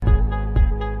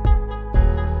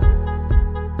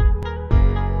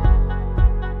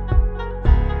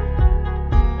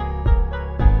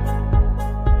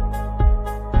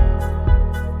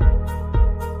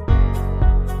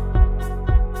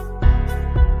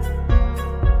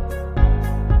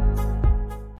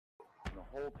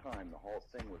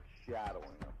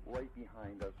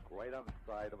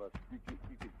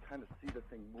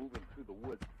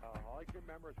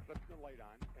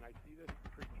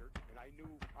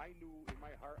I knew in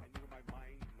my heart, I knew in my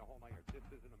mind, in the whole night, this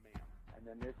isn't a man. And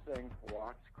then this thing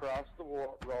walks across the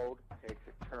road, takes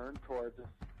a turn towards us,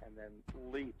 and then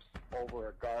leaps over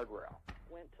a guardrail.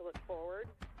 Went to look forward,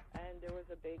 and there was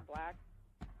a big black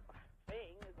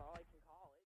thing, is all I can call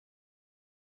it.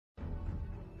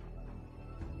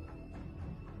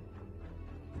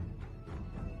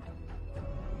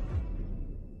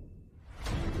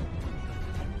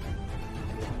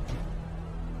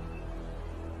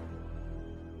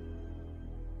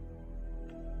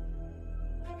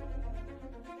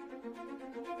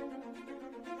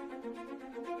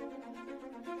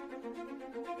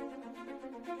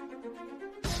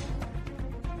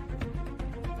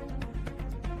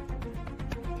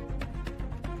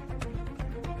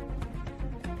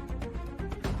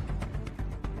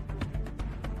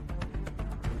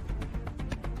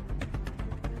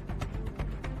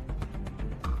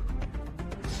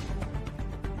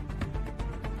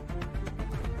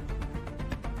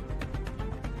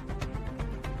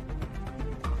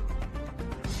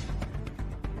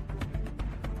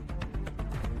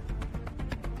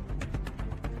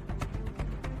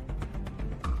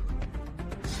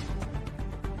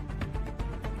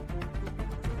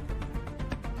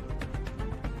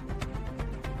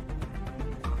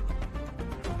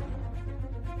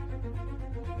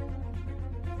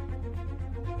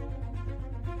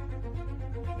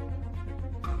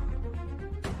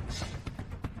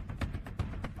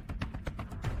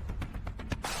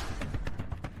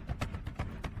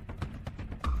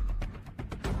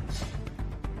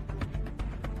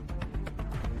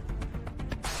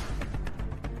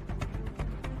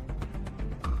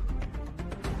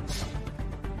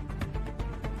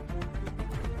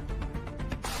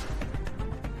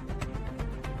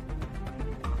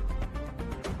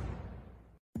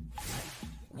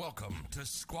 Welcome to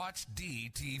Squatch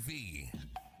D TV,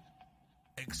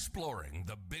 exploring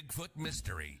the Bigfoot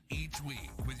mystery each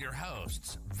week with your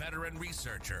hosts, veteran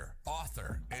researcher,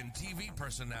 author, and TV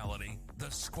personality, the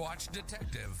Squatch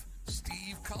Detective,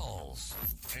 Steve Kulls,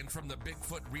 and from the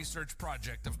Bigfoot Research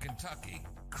Project of Kentucky,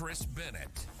 Chris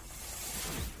Bennett.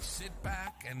 Sit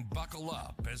back and buckle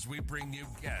up as we bring you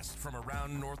guests from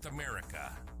around North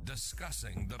America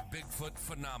discussing the Bigfoot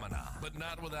phenomena, but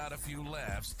not without a few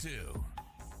laughs, too.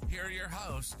 Here are your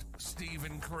hosts, Steve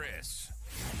and Chris.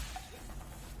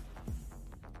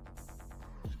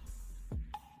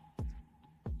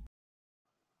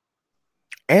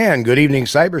 And good evening,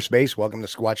 cyberspace. Welcome to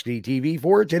Squatch D TV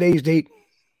for today's date,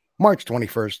 March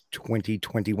 21st,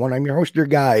 2021. I'm your host, your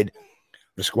guide,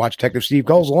 the Squatch Detective Steve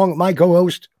Kulls, along with my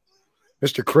co-host,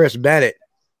 Mr. Chris Bennett.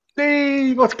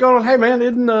 Steve, what's going on? Hey, man,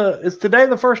 is today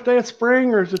the first day of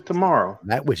spring or is it tomorrow?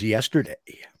 That was yesterday.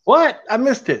 What? I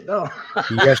missed it. Oh.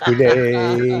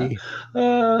 Yesterday.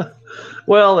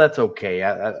 Well, that's okay.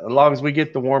 As long as we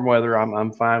get the warm weather,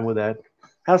 I'm fine with that.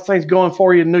 How's things going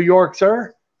for you in New York,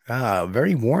 sir?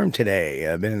 Very warm today.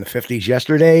 I've been in the 50s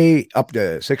yesterday, up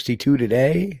to 62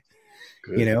 today.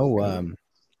 Good, you know,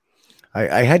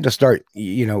 I had to start,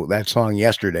 that song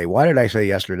yesterday. Why did I say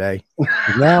yesterday?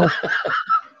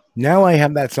 Now I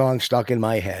have that song stuck in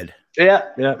my head. Yeah.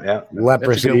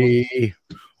 Leprosy.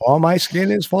 All my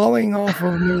skin is falling off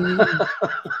of me.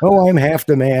 Oh, I'm half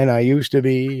the man I used to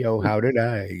be. Oh, how did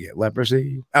I get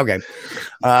leprosy? Okay.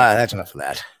 That's enough of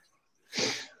that.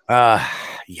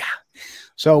 Yeah.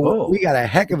 So we got a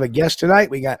heck of a guest tonight.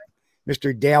 We got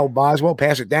Mr. Dale Boswell.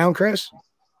 Pass it down, Chris.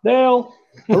 Dale.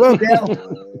 Hello,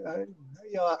 Dale.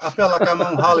 I feel like I'm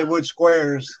on Hollywood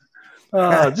Squares.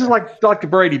 Just like the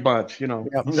Brady Bunch,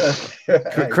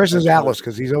 Yep. Chris is Atlas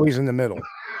because he's always in the middle.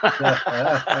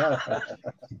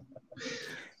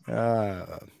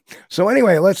 So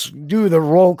anyway, let's do the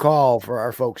roll call for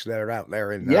our folks that are out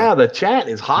there in the chat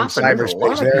is hopping.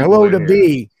 Cyberspace there. Hello to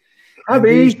B. Hi,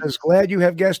 B. Says, glad you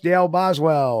have guest Dale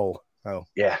Boswell. Oh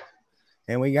yeah,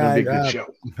 and we got good show.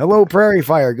 Hello Prairie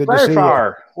Fire. Good Prairie to see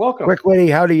Fire. you. Welcome. Quick Witty,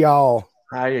 howdy y'all.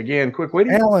 Hi again, Quick Witty.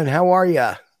 Alan, how are you?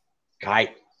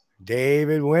 Kite.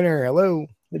 David Winter, hello.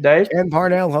 Hey, Dave. Ken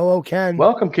Parnell, hello Ken.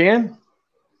 Welcome, Ken.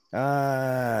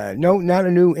 No, not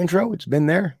a new intro. It's been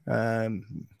there. I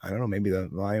don't know, maybe the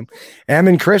volume.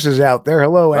 Ammon Chris is out there.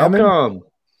 Hello, Ammon. Welcome.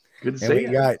 Good to see you.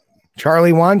 We got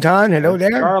Charlie Wonton. Hello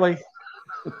there. Charlie.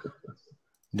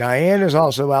 Diane is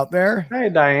also out there. Hey,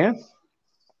 Diane.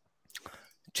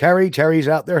 Terry's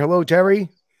out there. Hello, Terry.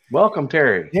 Welcome,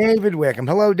 Terry. David Wickham.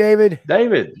 Hello, David.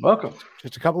 David, welcome.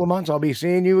 Just a couple of months, I'll be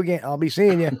seeing you again. I'll be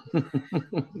seeing you.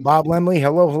 Bob Lemley.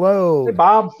 Hello. Hey,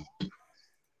 Bob.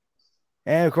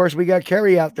 And of course, we got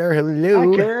Carrie out there.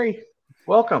 Hello. Hi, Carrie.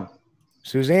 Welcome.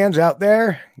 Suzanne's out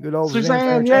there. Good old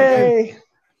Suzanne. Yay.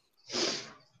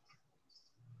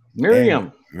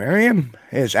 Miriam. Miriam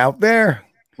is out there.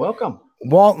 Welcome.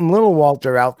 Walt and little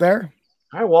Walter out there.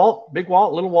 Hi, Walt. Big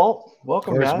Walt, little Walt.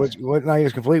 Welcome, Of course, guys. what night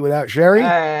is complete without Sherry?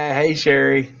 Hey,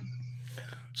 Sherry.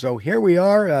 So here we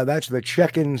are. That's the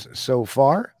check-ins so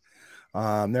far.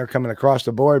 They're coming across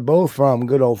the board, both from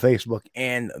good old Facebook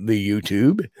and the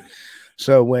YouTube.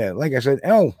 So, like I said,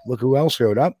 look who else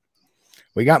showed up.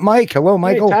 We got Mike. Hello,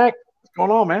 Michael. Hey, Tack. What's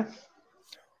going on, man?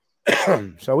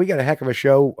 So we got a heck of a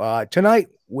show tonight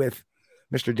with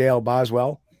Mr. Dale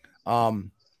Boswell.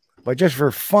 But just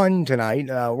for fun tonight,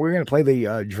 we're going to play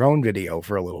the drone video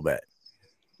for a little bit.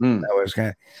 That was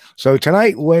so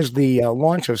tonight was the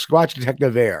launch of Squatch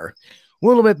Detective Air. A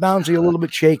little bit bouncy, a little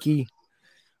bit shaky.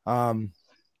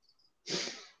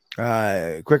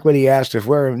 Quick Witty asked if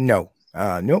we're nope.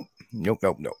 I'm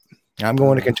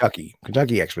going to Kentucky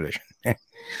expedition.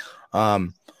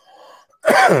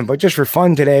 But just for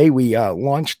fun today, we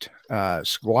launched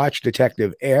Squatch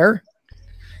Detective Air.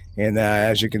 And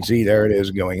as you can see, there it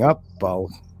is going up. I'll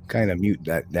kind of mute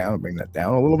that down, bring that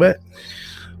down a little bit.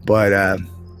 But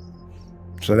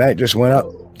so that just went up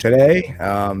today.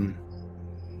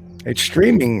 It's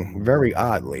streaming very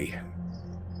oddly.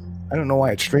 I don't know why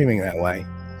it's streaming that way.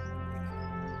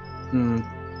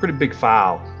 Pretty big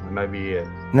file. That might be it.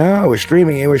 No, it was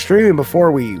streaming. It was streaming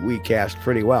before we cast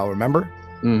pretty well. Remember?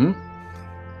 Mm-hmm.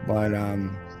 But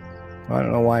I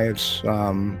don't know why it's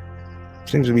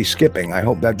seems to be skipping. I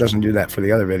hope that doesn't do that for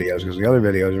the other videos, because the other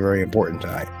videos are very important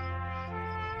tonight.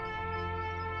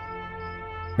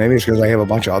 Maybe it's because I have a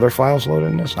bunch of other files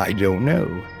loaded in this. I don't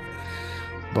know.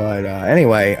 But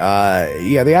anyway,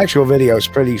 yeah, the actual video is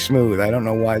pretty smooth. I don't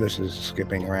know why this is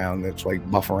skipping around. It's like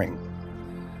buffering.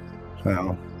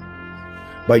 So,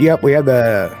 but yep, we had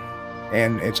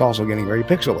and it's also getting very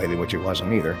pixelated, which it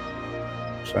wasn't either.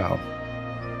 So,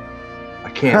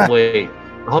 I can't wait.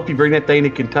 I hope you bring that thing to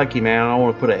Kentucky, man. I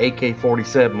want to put an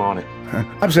AK-47 on it.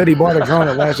 I've said he bought a drone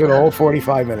that lasted a whole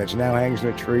 45 minutes. Now hangs in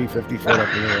a tree 50 foot up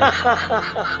in the air.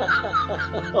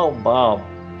 Oh, Bob.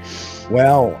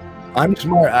 Well, I'm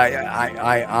smart.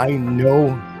 I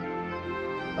know.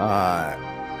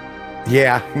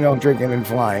 Yeah, drinking and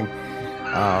flying.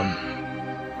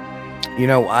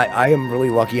 I am really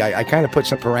lucky. I kind of put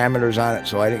some parameters on it,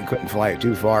 so I couldn't fly it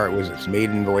too far. It was its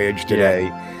maiden voyage today.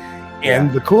 Yeah.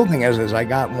 And the cool thing is I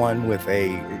got one with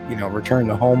a, return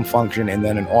to home function and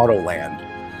then an auto land.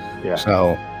 Yeah.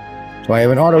 So I have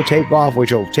an auto takeoff,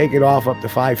 which will take it off up to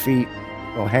 5 feet.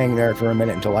 It'll hang there for a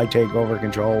minute until I take over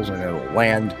controls, and it'll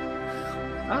land.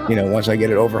 Once I get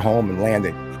it over home and land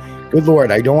it. Good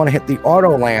Lord, I don't want to hit the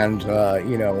auto land.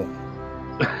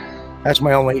 That's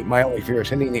my only fear is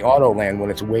hitting the auto land when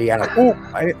it's way out. Oh,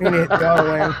 I didn't mean to hit the auto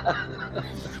land.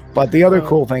 But the other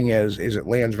cool thing is it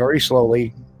lands very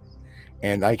slowly.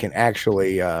 And I can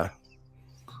actually, I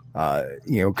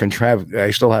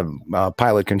still have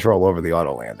pilot control over the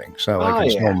auto landing, so I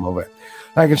can still move it.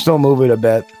 I can still move it a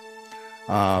bit.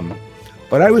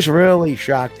 But I was really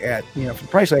shocked at, for the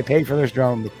price I paid for this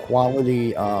drone, the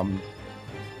quality of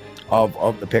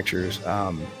the pictures.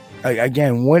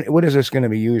 Again, what is this going to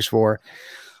be used for?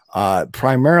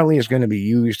 Primarily is going to be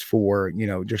used for,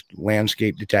 just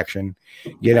landscape detection.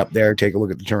 Get up there, take a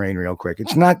look at the terrain real quick.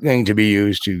 It's not going to be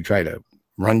used to try to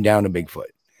run down a Bigfoot.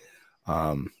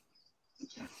 But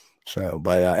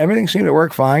everything seemed to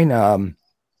work fine.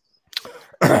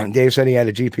 Dave said he had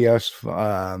a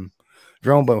GPS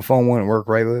drone, but the phone wouldn't work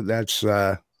right. That's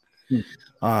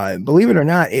believe it or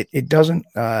not, it doesn't.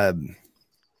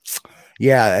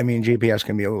 Yeah, I mean GPS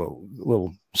can be a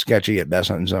little sketchy at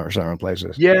best in certain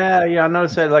places. Yeah, I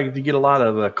noticed that. Like if you get a lot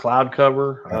of cloud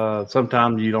cover,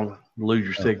 sometimes you don't lose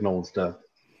your signal and stuff.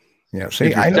 Yeah,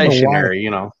 see, I don't stationary,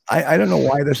 know why, I don't know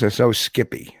why this is so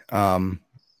skippy.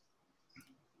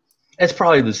 It's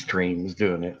probably the streams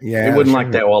doing it. Yeah, it wasn't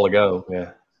like that a while ago.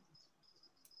 Yeah,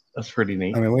 that's pretty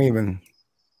neat. I mean,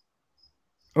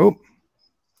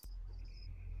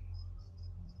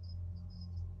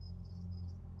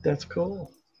 that's cool.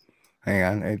 Hang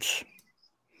on,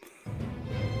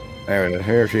 there it is.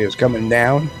 Here she is coming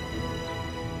down.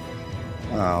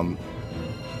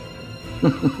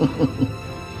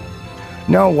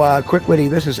 No, Quick Witty,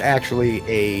 this is actually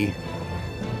a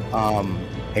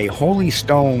Holy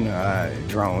Stone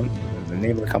drone. The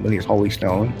name of the company is Holy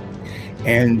Stone.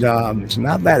 And it's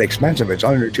not that expensive. It's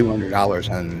under $200,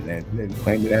 and it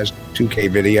claimed it has 2K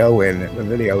video, and the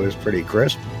video is pretty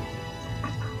crisp.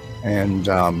 And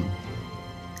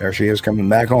there she is coming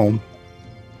back home.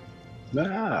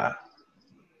 Yeah,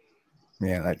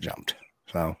 that jumped.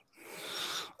 So,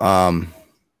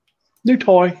 new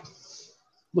toy.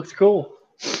 Looks cool.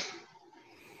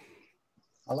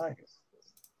 I like it.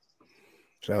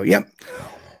 So, yep.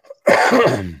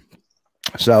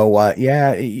 So,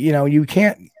 yeah, you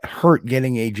can't hurt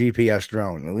getting a GPS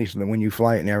drone, at least when you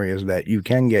fly it in areas that you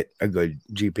can get a good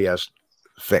GPS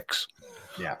fix.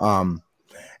 Yeah.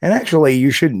 And actually,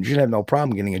 you should have no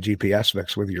problem getting a GPS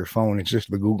fix with your phone. It's just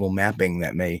the Google mapping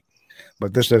that may,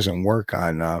 but this doesn't work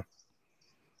on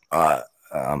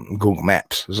Google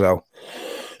Maps. So,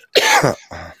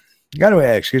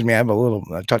 excuse me, I have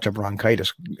a touch of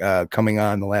bronchitis coming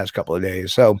on the last couple of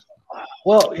days. So,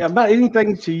 well, yeah, about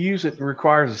anything to use it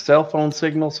requires a cell phone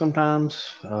signal sometimes.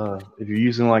 If you're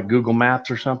using like Google Maps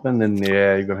or something, then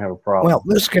yeah, you're gonna have a problem. Well,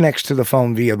 this connects to the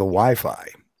phone via the Wi-Fi.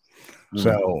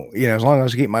 So, as long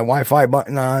as I keep my Wi-Fi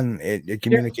button on, it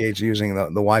communicates using the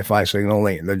Wi-Fi signal.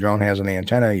 The drone has an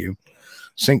antenna. You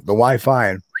sync the Wi-Fi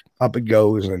and up it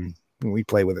goes, and we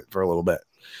play with it for a little bit.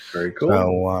 Very cool.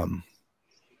 So,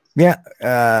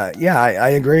 I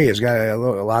agree. It's got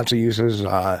lots of uses.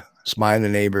 Spy the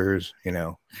neighbors,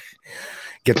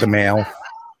 get the mail.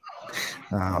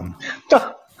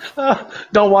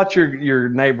 Don't watch your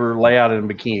neighbor lay out in a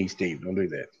bikini, Steve. Don't do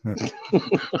that.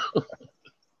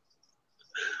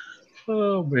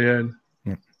 Oh man.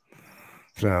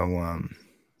 So,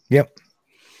 yep.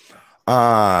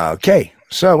 Okay.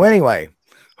 So anyway,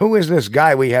 who is this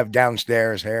guy we have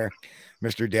downstairs here,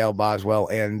 Mr. Dale Boswell?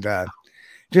 And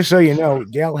just so you know,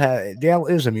 Dale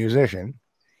is a musician,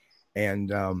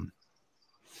 and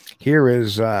here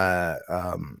is oh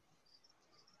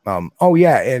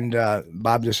yeah, and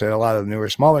Bob just said a lot of the newer,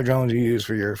 smaller drones you use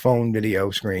for your phone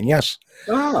video screen. Yes,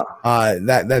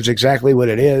 that's exactly what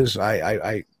it is.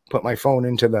 I put my phone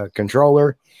into the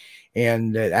controller,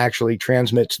 and it actually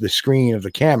transmits the screen of the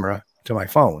camera to my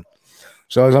phone.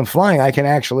 So as I'm flying, I can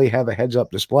actually have a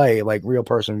heads-up display, like real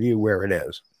person view, where it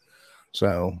is.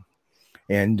 So,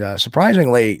 and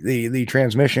surprisingly, the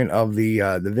transmission of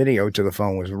the video to the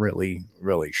phone was really,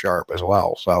 really sharp as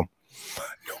well. So,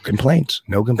 no complaints.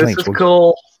 No complaints. This is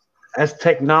cool. As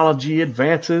technology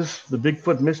advances, the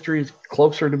Bigfoot mystery is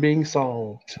closer to being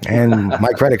solved. And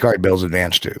my credit card bills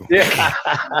advance too. Yeah,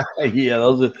 yeah,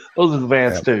 those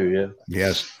advance too. Yeah.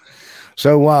 Yes.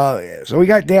 So we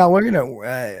got Dale. We're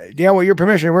gonna Dale, with your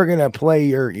permission, we're gonna play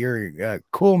your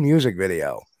cool music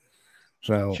video.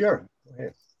 So Sure.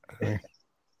 Go ahead.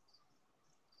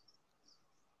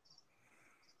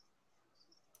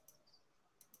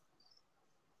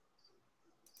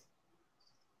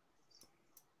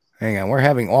 Hang on, we're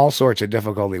having all sorts of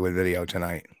difficulty with video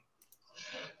tonight.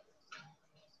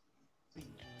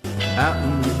 Out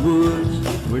in the woods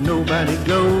where nobody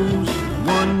goes,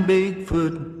 one big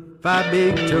foot, 5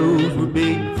 big toes. We're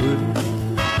Bigfoot.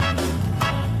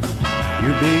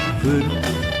 You're Bigfoot.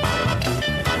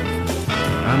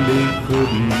 I'm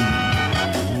Bigfoot.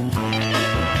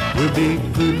 We're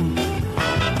Bigfoot.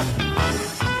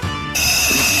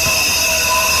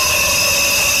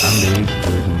 I'm Bigfoot.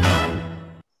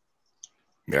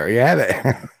 There you have it.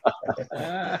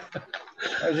 That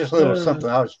was just a little something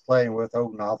I was playing with,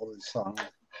 old novelty song.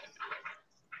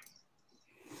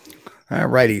 All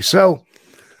righty. So,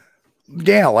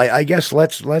 Dale, I guess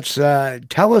let's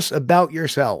tell us about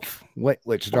yourself. What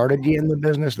started you in the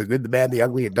business? The good, the bad, the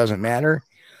ugly. It doesn't matter.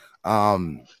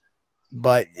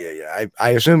 But I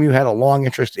assume you had a long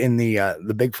interest in the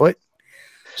Bigfoot.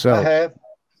 So I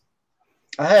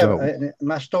have.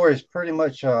 My story is pretty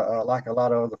much like a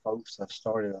lot of other folks. I've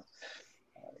started,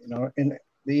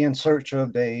 in search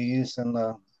of days and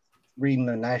reading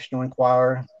the National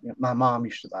Enquirer. My mom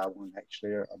used to buy one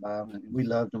actually, and we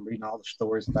loved them, reading all the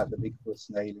stories about the Bigfoots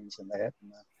and aliens and that,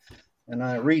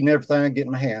 and reading everything I get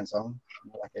my hands on,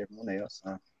 like everyone else.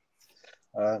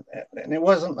 And it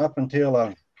wasn't up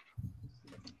until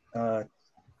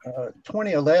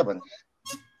 2011.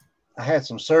 I had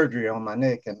some surgery on my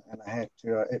neck, and I had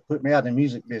to. It put me out in the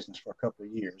music business for a couple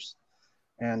of years,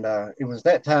 and it was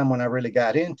that time when I really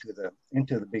got into the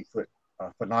Bigfoot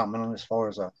phenomenon, as far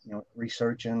as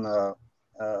researching,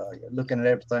 looking at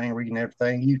everything, reading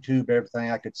everything, YouTube everything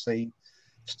I could see,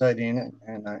 studying it,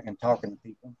 and talking to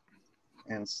people.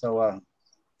 And so,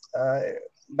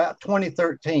 about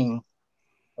 2013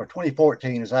 or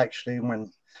 2014 is actually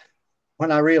when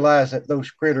I realized that those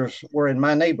critters were in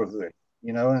my neighborhood.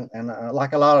 And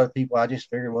like a lot of people, I just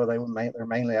figured, well, they're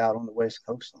mainly out on the West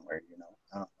Coast somewhere,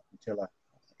 until I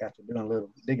got to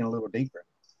digging a little deeper.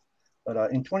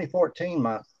 But in 2014,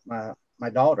 my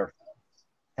daughter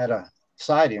had a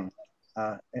sighting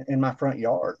in my front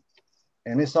yard,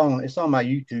 and it's on my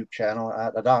YouTube channel.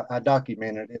 I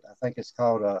documented it. I think it's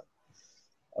called a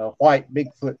white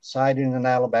Bigfoot sighting in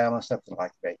Alabama, something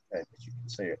like that you can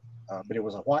see it. But it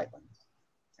was a white one.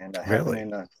 And happened in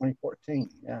 2014.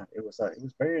 Yeah, it was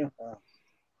very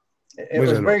It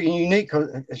was very unique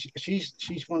because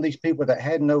she's one of these people that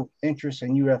had no interest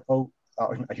in UFOs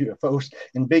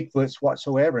and Bigfoots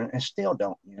whatsoever, and still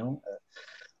don't.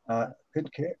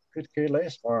 Could care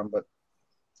less for them. But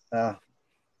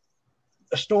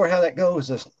the story how that goes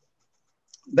is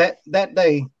that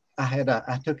day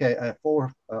I took a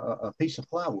piece of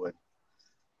plywood.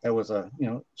 That was a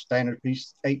standard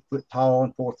piece, 8 foot tall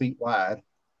and 4 feet wide.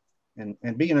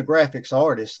 And being a graphics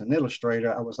artist and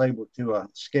illustrator, I was able to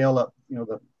scale up,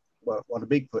 what a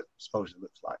Bigfoot supposedly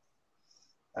looks like.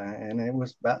 And it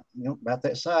was about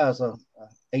that size,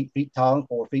 8 feet tall and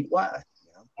 4 feet wide.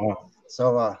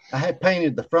 So I had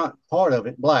painted the front part of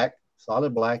it black,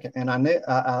 solid black, and I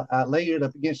laid it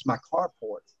up against my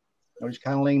carport. I just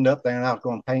kind of leaned up there, and I was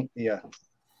going to paint the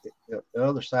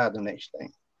other side of the next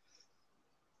thing.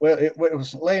 Well, it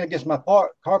was laying against my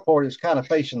carport. It's kind of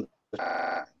facing.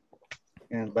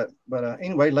 But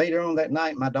anyway, later on that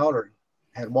night, my daughter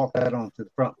had walked out onto the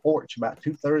front porch about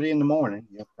 2:30 in the morning,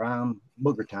 prime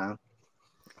booger time,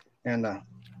 and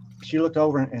she looked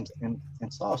over and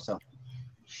saw something.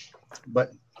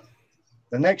 But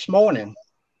the next morning,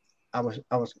 I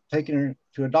was taking her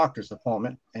to a doctor's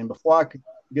appointment, and before I could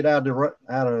get out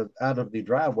of the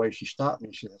driveway, she stopped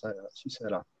me. She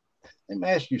said, "Let me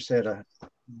ask you,"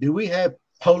 "do we have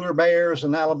polar bears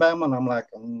in Alabama?" And I'm like,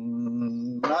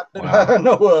 not that I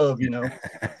know of,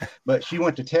 But she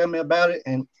went to tell me about it,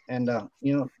 and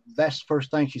that's the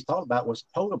first thing she thought about was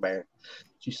polar bear.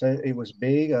 She said it was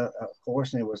big, of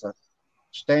course, and it was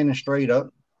standing straight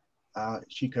up.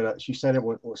 She said it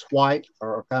was white,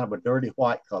 or kind of a dirty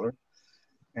white color,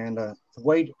 and the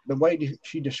way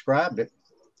she described it,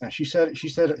 she said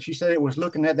it was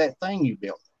looking at that thing you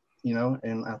built,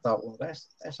 And I thought, well, that's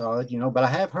odd, But I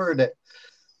have heard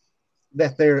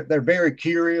that they're very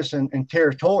curious and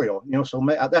territorial, So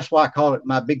that's why I call it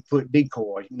my Bigfoot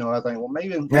decoy. I think, well,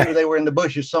 maybe they were in the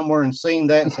bushes somewhere and seen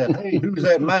that and said, "Hey, who's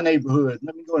that in my neighborhood?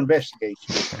 Let me go investigate."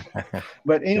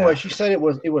 But anyway, she said it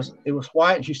was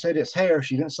white. And she said its hair.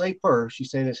 She didn't say fur. She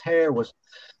said its hair was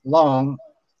long,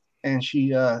 and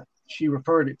she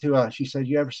referred it to. She said,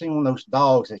 "You ever seen one of those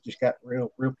dogs that just got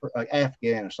real like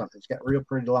Afghan or something? It's got real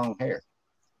pretty long hair."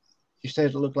 She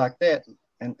said it looked like that,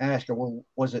 and I asked her, "Well,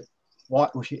 was it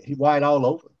white? Was he white all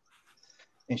over?"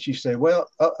 And she said, "Well,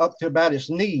 up to about his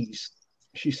knees."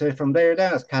 She said, "From there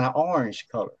down, it's kind of orange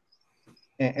color."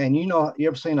 And you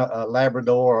ever seen a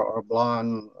Labrador or a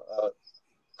blonde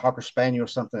Cocker Spaniel or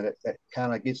something that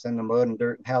kind of gets in the mud and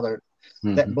dirt, and how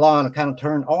that blonde kind of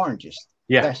turned oranges.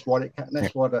 Yeah, that's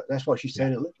what she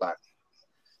said it looked like.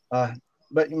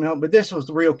 But this was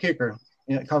the real kicker,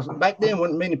 because back then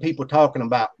wasn't many people talking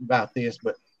about this.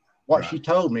 But what she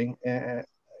told me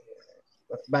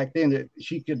back then, that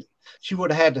she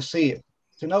would have had to see it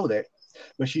to know that.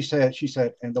 But she said,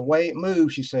 and the way it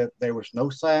moved, she said there was no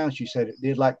sound. She said it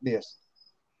did like this,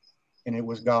 and it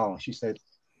was gone. She said,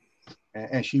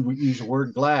 and she would use the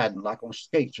word gliding, like on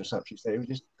skates or something. She said it was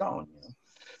just gone,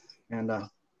 And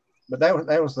but that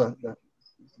was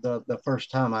the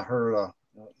first time I heard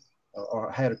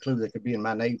or had a clue that could be in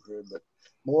my neighborhood. But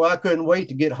boy, I couldn't wait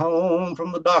to get home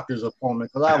from the doctor's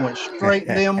appointment, because I went straight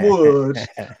in them woods,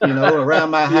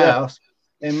 around my house.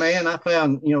 And man, I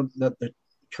found, the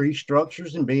tree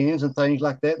structures and bends and things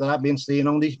like that I've been seeing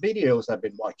on these videos I've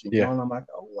been watching. And I'm like,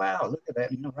 oh wow, look at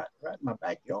that, right in my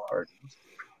backyard.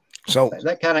 So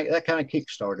that kind of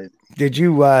kick-started. Did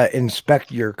you inspect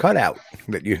your cutout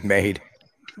that you made?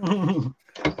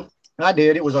 I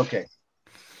did. It was okay.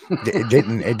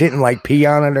 It didn't like pee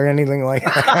on it or anything like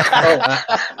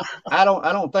that. I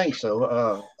don't think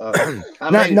so.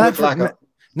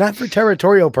 Not for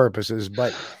territorial purposes,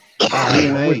 but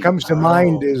what comes to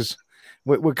mind is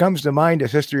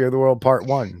History of the World Part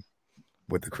 1.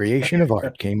 With the creation of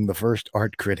art came the first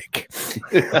art critic.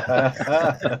 That's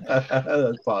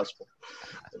possible.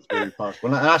 That's very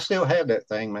possible. And I still have that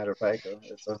thing. Matter of fact,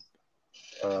 it's a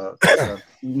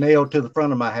nailed to the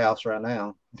front of my house right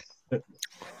now.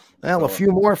 Well, a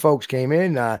few more folks came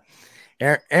in.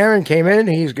 Aaron came in.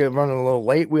 He's running a little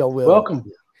late. We'll welcome.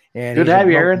 And good to have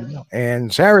you, Aaron.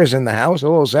 And Sarah's in the house.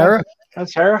 Hello, Sarah.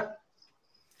 That's Sarah.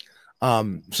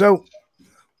 So,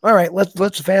 all right,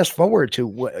 let's fast forward to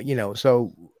what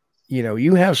So,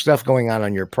 you have stuff going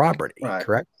on your property, right?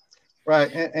 Correct.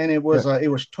 Right, and it was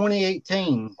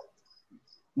 2018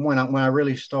 when I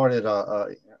really started,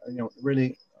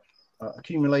 really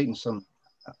accumulating some.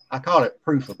 I call it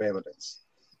proof of evidence.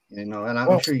 And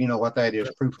I'm sure you know what that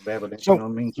is, proof of evidence. So,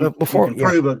 you can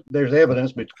prove there's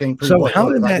evidence, but you can't prove. So how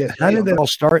did that all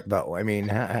start, though? I mean,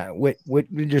 what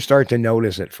did you start to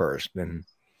notice at first? And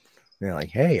like,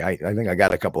 hey, I think I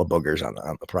got a couple of boogers on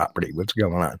the property. What's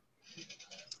going on?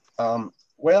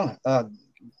 Well,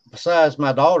 besides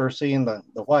my daughter seeing the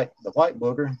white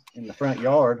booger in the front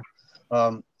yard,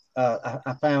 I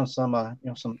found some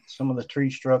some of the tree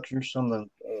structures, some of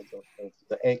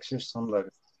the X's, some of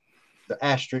the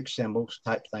asterisk symbols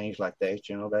type things like that.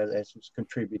 That's what's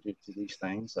contributed to these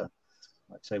things. Like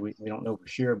I say, we don't know for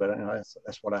sure, but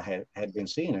that's what I had been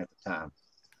seeing at the time.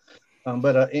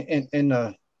 But in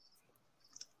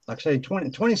like I say,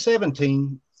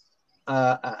 2017,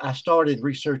 I started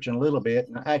researching a little bit,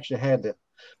 and I actually had the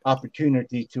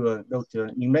opportunity to go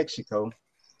to New Mexico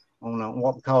on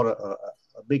what we call a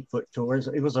Bigfoot tour.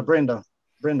 It was a Brenda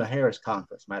Harris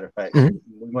conference, matter of fact. Mhm.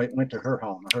 We went to her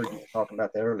home. I heard you talking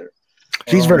about that earlier.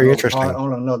 She's very interesting.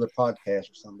 On another podcast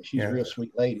or something. She's a real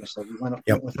sweet lady. So we went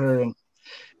with her and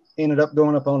ended up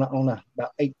going up on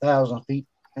about 8,000 feet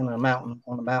in a mountain,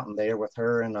 on the mountain there with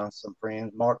her and some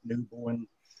friends, Mark Newble and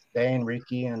Dan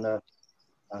Ricky and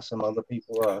some other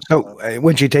people.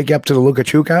 Would she take you up to the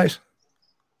Lucachukais?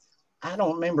 I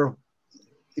don't remember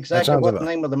exactly what the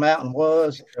name of the mountain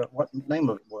was, what the name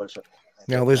of it was.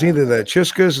 No, there's either the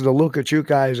Chuskas, the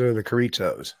Lucachukais, or the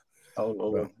Carritzos. Oh,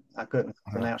 Lord. I couldn't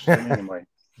pronounce them anyway.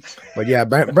 But yeah,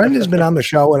 Brenda's been on the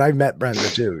show, and I've met Brenda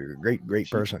too. Great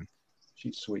person.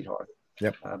 She's a sweetheart.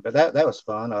 Yep. But that was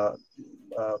fun.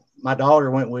 My daughter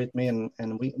went with me,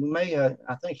 and we may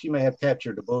I think she may have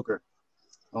captured the booger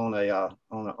on a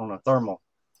thermal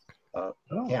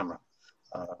camera.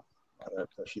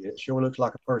 She sure looks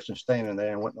like a person standing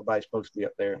there, and wasn't nobody supposed to be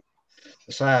up there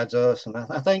besides us. And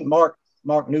I think Mark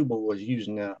Newble was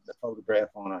using the photograph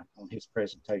on his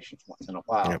presentations once in a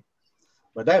while. Yep.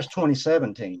 But that's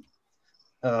 2017.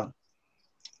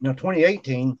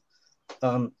 2018,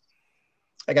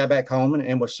 I got back home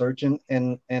and was searching,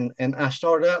 and I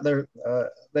started out there.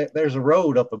 There's a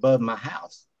road up above my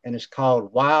house, and it's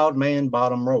called Wild Man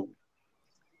Bottom Road.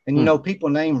 And people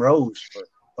name roads for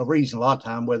a reason a lot of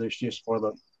time, whether it's just for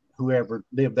the whoever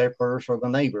lived there first or the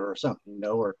neighbor or something,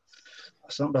 or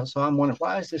something. So I'm wondering,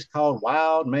 why is this called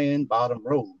Wild Man Bottom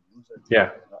Road?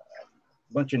 Yeah,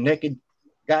 a bunch of naked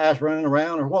guys running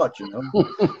around or what,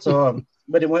 So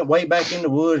but it went way back in the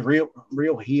woods,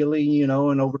 real hilly, and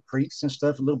over creeks and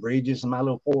stuff, little bridges, and my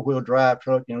little 4-wheel drive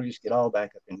truck, just get all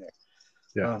back up in there.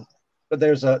 Yeah. But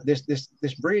there's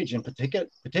this bridge in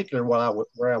particular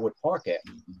where I would park at,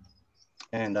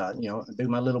 and do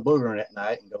my little boogering at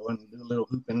night and go and do a little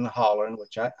hooping and hollering,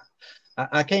 which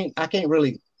I can't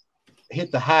really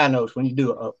hit the high notes when you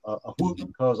do a whoop,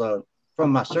 because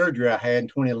from my surgery I had in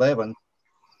 2011,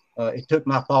 it took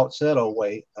my falsetto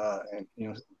away, and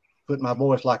put my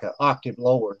voice like an octave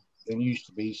lower than it used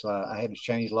to be. So I had to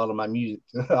change a lot of my music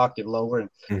to an octave lower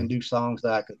and do songs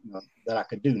that I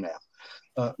could do now.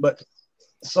 But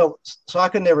so I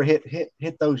could never hit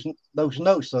those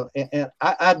notes. So and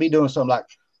I'd be doing something like,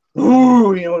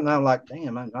 ooh, and I'm like,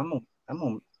 damn, I'm gonna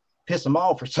piss them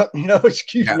off or something,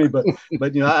 excuse me, but I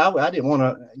didn't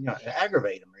want to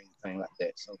aggravate them or anything like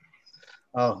that. So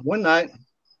one night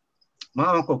my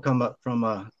uncle come up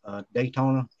from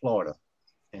Daytona, Florida,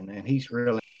 and he's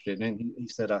really interested, and he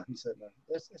said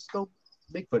let's go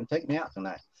Bigfoot and take me out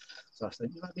tonight. So I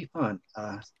said, that'd be fun.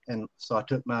 And so I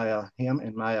took him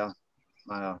and my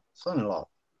son-in-law,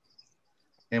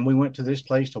 and we went to this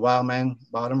place, to Wild Man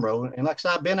Bottom Road. And like I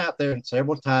said, I've been out there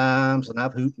several times, and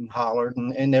I've hooted and hollered,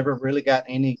 and never really got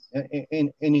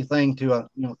anything to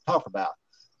talk about.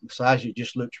 Besides, it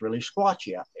just looks really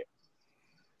squatchy out there.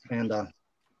 And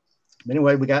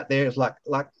anyway, we got there. It's like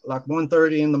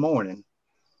 1:30 in the morning,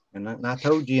 and I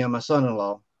told Jim, my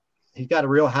son-in-law, he's got a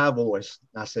real high voice.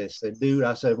 I said, dude,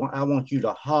 I want you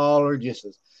to holler just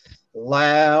as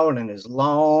loud and as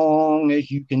long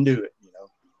as you can do it,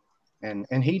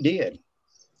 and he did.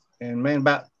 And man,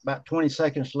 about 20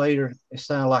 seconds later, it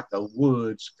sounded like the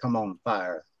woods come on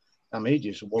fire. I mean, it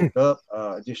just woke up,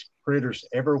 just critters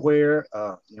everywhere.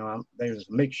 There's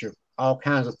a mixture of all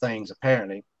kinds of things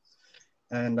apparently,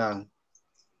 and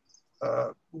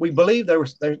we believe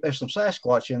there's some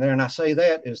Sasquatch in there. And I say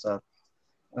that is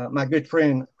my good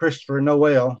friend Christopher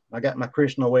Noel. I got my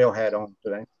Chris Noel hat on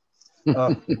today.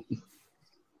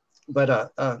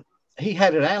 But he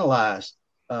had it analyzed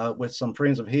with some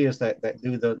friends of his that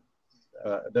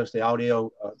does the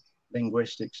audio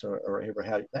linguistics or ever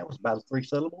how that was about a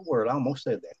 3-syllable word. I almost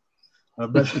said that.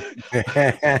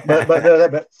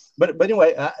 But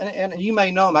anyway, and you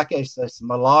may know him. I guess it's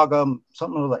Malaga,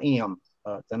 something with an M.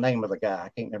 The name of the guy, I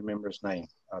can't remember his name.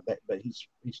 But he's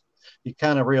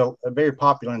kind of very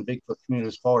popular in Bigfoot community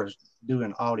as far as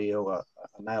doing audio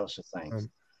analysis things.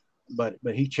 But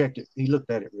he checked it. He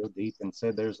looked at it real deep and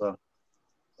said there's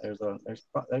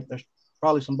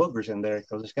probably some boogers in there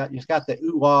because it's got the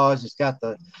ooh-ahs, it's got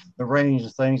the range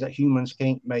of things that humans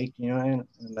can't make, you know, and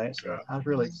that's I was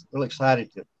really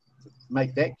excited to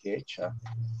make that catch.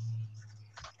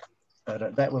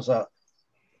 But that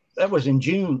was in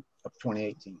June of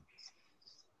 2018.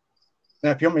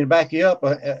 Now, if you want me to back you up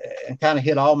and kind of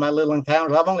hit all my little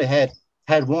encounters, I've only had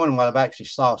one where I've actually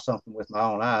saw something with my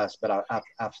own eyes, but I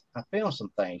filmed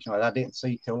some things, you know, that I didn't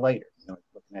see till later, you know,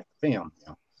 looking at the film, you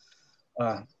know.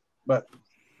 But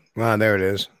there it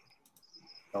is.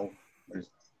 So,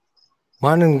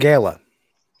 Monongahela,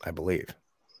 I believe,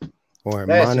 or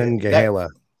Monongahela.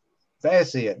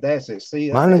 That's it.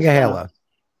 See, Monongahela.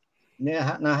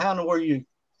 Yeah. Now, how in the world you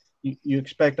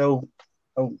expect old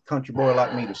country boy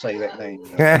like me to say that name?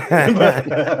 You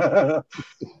know?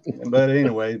 but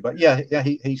anyway,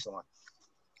 he's the one.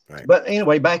 Right. But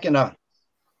anyway, back in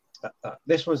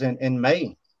this was in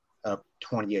May of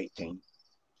 2018.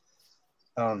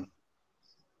 I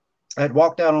had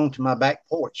walked out onto my back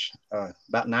porch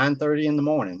about 9:30 in the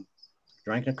morning,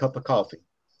 drinking a cup of coffee,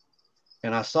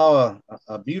 and I saw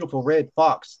a beautiful red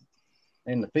fox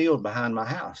in the field behind my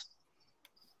house.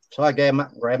 So I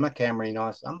grabbed my camera, you know,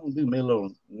 I said, I'm going to do me a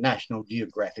little National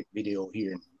Geographic video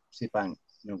here and see if I can,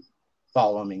 you know,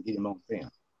 follow him and get him on film.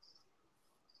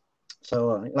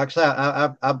 So, like I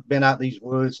said, I've been out these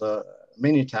woods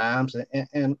many times,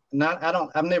 and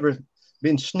I've never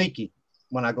been sneaky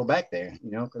when I go back there,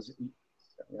 you know, because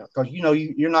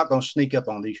you're not going to sneak up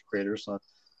on these critters, you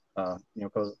know,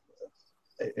 because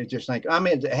it just think, I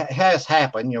mean, it has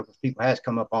happened, you know, because people has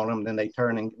come up on them, and then they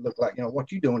turn and look like, you know,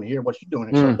 what you doing here? What you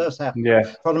doing here? So it does happen.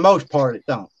 Yeah. For the most part, it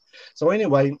don't. So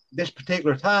anyway, this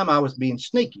particular time I was being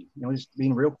sneaky, you know, just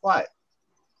being real quiet.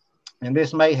 And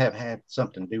this may have had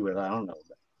something to do with it. I don't know.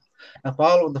 But I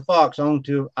followed the fox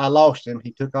I lost him.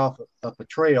 He took off up a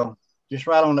trail just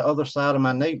right on the other side of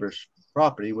my neighbor's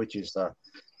property, which is,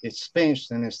 it's fenced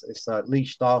and it's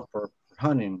leashed off for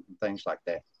hunting and things like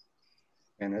that.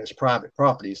 And it's private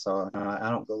property, so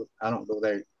I don't go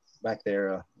there back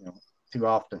there, you know, too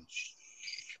often.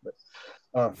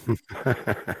 But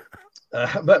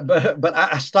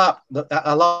I stopped.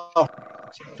 I lost.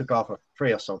 Took off a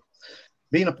trail. So,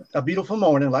 being a beautiful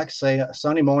morning, like I say, a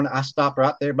sunny morning, I stopped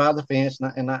right there by the fence,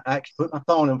 and I actually put my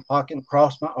phone in my pocket and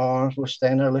crossed my arms. Was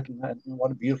standing there looking at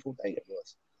what a beautiful day it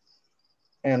was.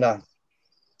 And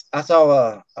I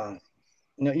saw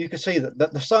you know, you could see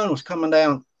that the sun was coming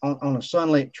down on a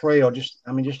sunlit trail. Just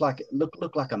like it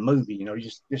looked like a movie, you know,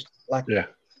 just like the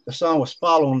sun was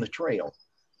following the trail.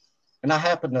 And I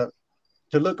happened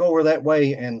to look over that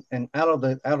way and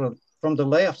from the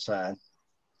left side,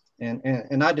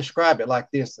 and I describe it like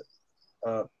this,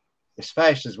 as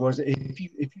fast as was. If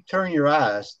you turn your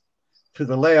eyes to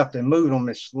the left and move them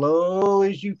as slow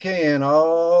as you can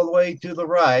all the way to the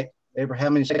right, ever how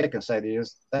many seconds that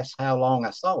is, that's how long I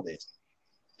saw this.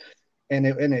 And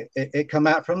it come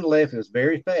out from the left. It was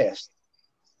very fast,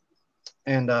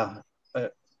 and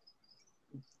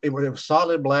it was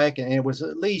solid black, and it was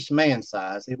at least man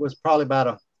size. It was probably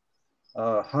about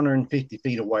 150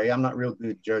 feet away. I'm not real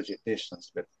good to judge at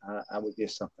distance, but I would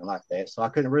guess something like that. So I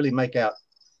couldn't really make out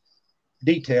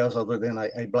details other than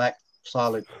a black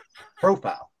solid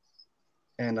profile.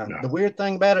 And the weird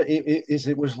thing about it is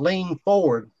it was leaned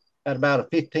forward at about a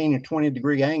 15 or 20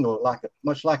 degree angle,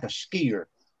 much like a skier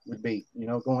would be, you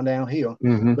know, going downhill.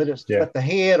 Mm-hmm. But the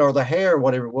head or the hair, or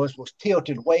whatever it was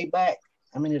tilted way back.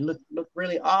 I mean, it looked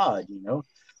really odd, you know.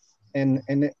 And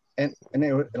it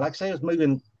was, like I say, it was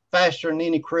moving faster than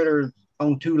any critter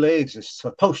on two legs is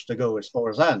supposed to go, as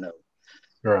far as I know.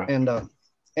 Right. And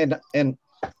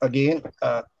again,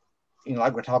 you know,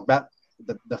 like we talked about,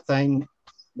 the thing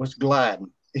was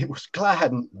gliding. It was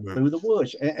gliding through the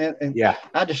woods. And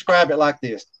I describe it like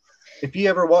this. If you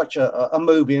ever watch a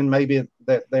movie, and maybe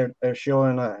that they're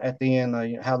showing at the end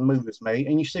how the movie is made,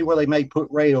 and you see where they may put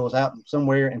rails out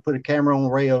somewhere and put a camera on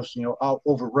rails, you know, all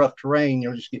over rough terrain,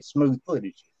 you'll just get smooth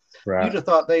footage. Right. You'd have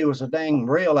thought there was a dang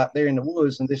rail out there in the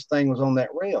woods, and this thing was on that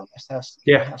rail. That's how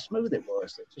smooth it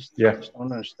was. I just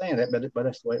don't understand that, but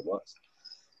that's the way it was.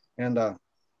 And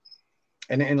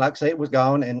like I say, it was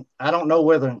gone, and I don't know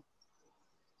whether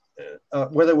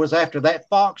it was after that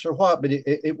fox or what, but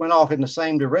it went off in the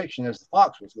same direction as the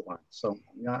fox was going. So,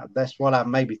 you know, that's what I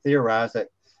maybe theorized, that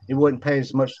it wouldn't pay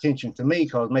as much attention to me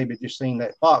because maybe it just seen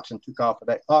that fox and took off of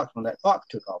that fox when that fox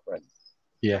took off running.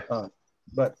 Yeah.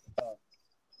 But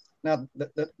now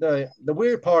the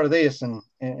weird part of this, and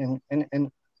it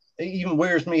even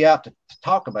wears me out to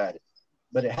talk about it,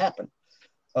 but it happened.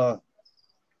 But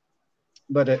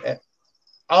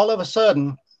all of a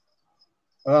sudden,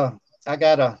 I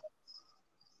got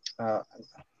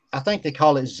I think they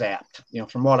call it zapped.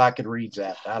 From what I could read,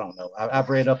 zapped. I don't know. I've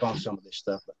read up on some of this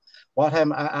stuff. But what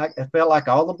happened? I felt like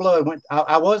all the blood went.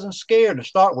 I wasn't scared to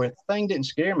start with. The thing didn't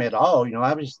scare me at all.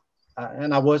 I was,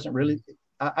 and I wasn't really.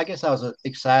 I guess I was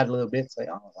excited a little bit. Say,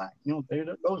 oh, there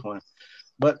goes one.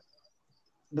 But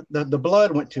the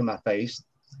blood went to my face.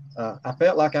 I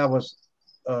felt like I was.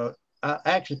 I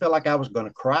actually felt like I was going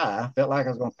to cry. I felt like I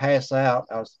was going to pass out.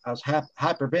 I was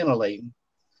hyperventilating,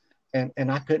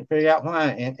 and I couldn't figure out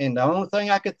why. And the only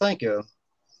thing I could think of,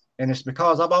 and it's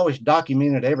because I've always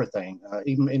documented everything,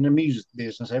 even in the music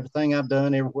business, everything I've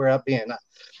done, everywhere I've been.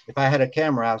 If I had a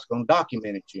camera, I was going to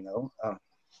document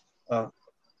it.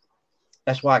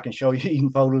 That's why I can show you even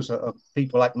photos of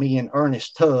people like me and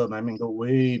Ernest Tubb. I mean, go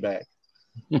way back.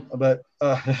 But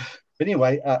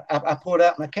anyway, I pulled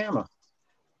out my camera.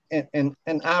 And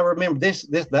I remember this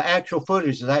the actual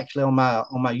footage is actually on my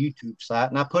YouTube site,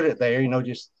 and I put it there,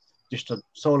 just to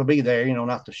sort of be there,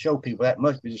 not to show people that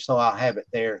much, but just so I'll have it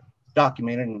there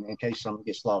documented in case something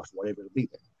gets lost, whatever, it'll be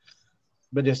there.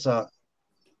 But it's I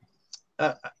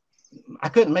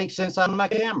couldn't make sense out of my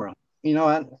camera,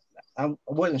 I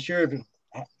wasn't sure if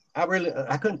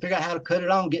I couldn't figure out how to cut it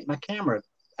on, get my camera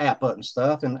app up and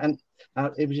stuff, and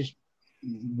it was just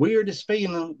weirdest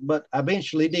feeling, but I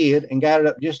eventually did and got it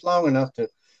up just long enough to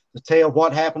tell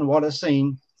what happened, what I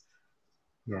seen.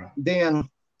 Right. Then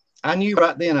I knew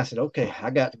right then, I said, okay, I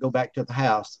got to go back to the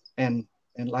house. And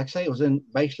like I say, it was in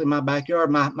basically my backyard.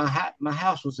 My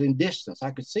house was in distance. I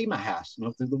could see my house,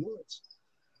 through the woods,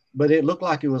 but it looked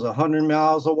like it was 100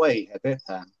 miles away at that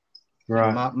time.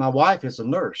 Right. My wife is a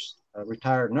nurse, a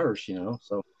retired nurse,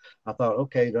 so I thought,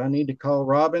 okay, do I need to call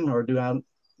Robin, or do I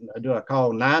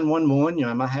call 911?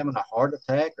 Am I having a heart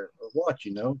attack or what,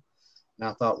 And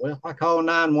I thought, well, if I call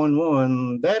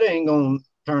 911, that ain't going to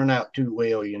turn out too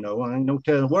well, I ain't no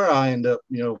telling where I end up,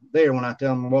 there when I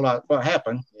tell them what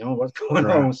happened, what's going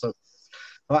on. So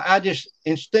I just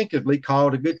instinctively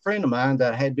called a good friend of mine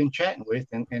that I had been chatting with,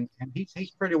 and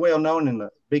he's pretty well known in the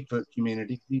Bigfoot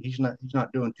community. He's not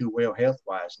doing too well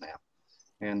health-wise now.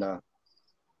 And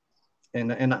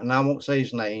I won't say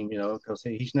his name, because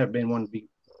he's never been one to be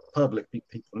public.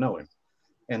 People know him,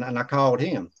 and I called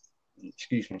him,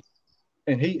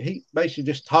 and he basically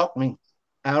just talked me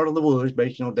out of the woods.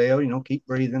 Basically, Dale, keep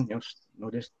breathing,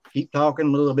 just keep talking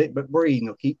a little bit, but breathe,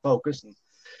 keep focused.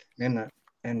 And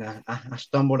I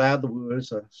stumbled out of the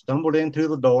woods, stumbled into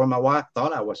the door. My wife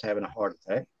thought I was having a heart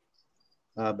attack,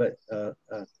 but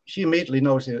she immediately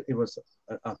noticed it was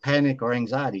a panic or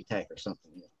anxiety attack or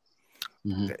something.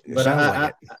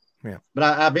 Mm-hmm. But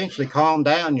I eventually calmed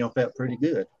down. Felt pretty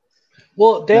good.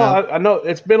 Well, Dale, I know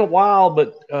it's been a while,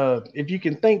 but if you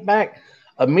can think back,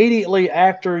 immediately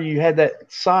after you had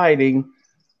that sighting,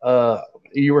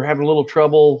 you were having a little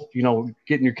trouble,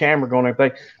 getting your camera going and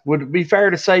everything. Would it be fair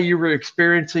to say you were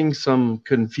experiencing some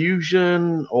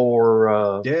confusion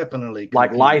or definitely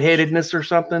like lightheadedness or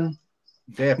something?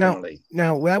 Definitely.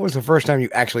 Now, that was the first time you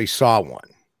actually saw one.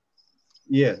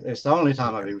 Yeah, it's the only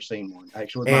time I've ever seen one,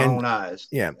 actually, with my own eyes.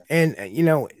 Yeah, and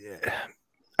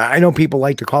I know people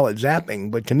like to call it zapping,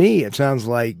 but to me, it sounds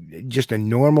like just a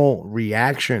normal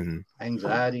reaction.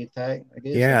 Anxiety attack, I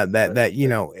guess. Yeah,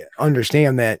 that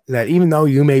understand that even though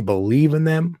you may believe in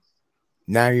them,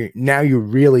 now you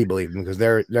really believe them because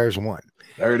there's one.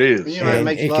 There it is. It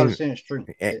makes a lot of sense, true.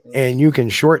 And you can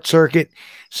short circuit.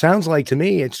 Sounds like to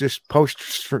me, it's just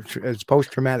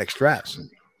post-traumatic stress.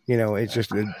 It's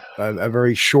just a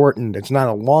very shortened. It's not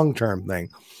a long-term thing.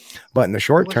 But in the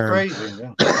short term, crazy.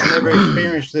 Yeah. I never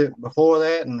experienced it before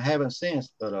that and haven't since.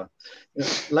 But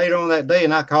later on that day,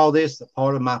 and I call this a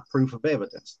part of my proof of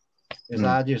evidence, is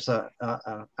I just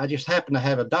happened to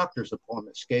have a doctor's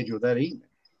appointment scheduled that evening.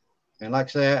 And like I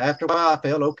said, after a while, I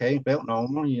felt okay, felt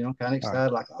normal, kind of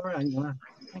excited, like, all right, I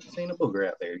ain't seen a booger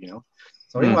out there,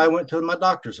 So anyway, I went to my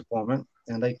doctor's appointment,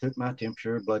 and they took my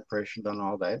temperature, blood pressure, done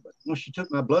all that. But when she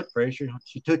took my blood pressure,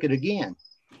 she took it again.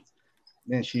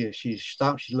 Then she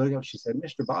stopped. She looked up. She said,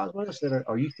 "Mr. Boswell," I said,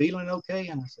 "Are you feeling okay?"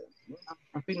 And I said, "Well,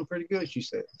 I'm feeling pretty good." She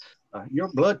said, "Your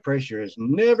blood pressure has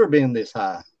never been this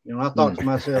high." I thought to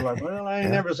myself, like, "Well, I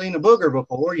ain't never seen a booger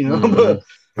before,"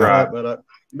 But right.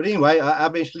 But anyway, I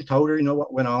eventually told her,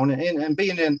 what went on, and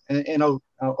being in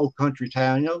old country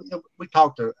town, we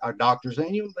talked to our doctors,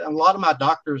 and a lot of my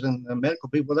doctors and medical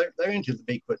people, they're into the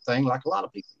Bigfoot thing, like a lot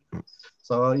of people.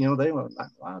 So, they were like,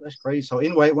 wow, that's crazy. So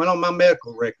anyway, it went on my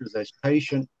medical records as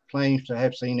patient claims to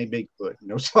have seen a Bigfoot,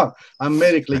 so I'm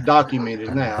medically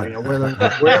documented now,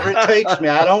 wherever it takes me,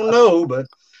 I don't know, but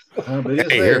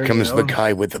it's here comes the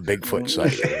guy with the Bigfoot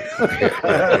sighting.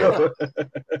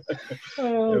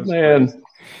 Oh, man.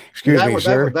 Excuse me,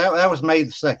 sir. That was May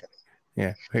the 2nd.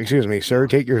 Yeah. Excuse me, sir.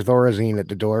 Take your Thorazine at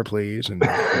the door, please. And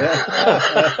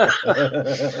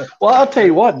Well, I'll tell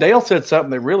you what. Dale said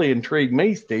something that really intrigued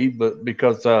me, Steve, but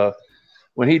because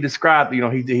when he described,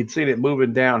 he'd seen it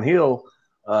moving downhill.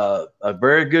 A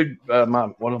very good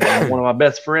one of my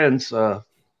best friends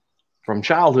from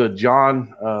childhood,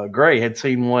 John Gray, had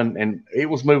seen one, and it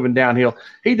was moving downhill.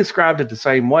 He described it the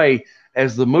same way,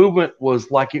 as the movement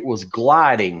was like it was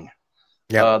gliding.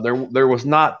 Yeah. There was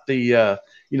not the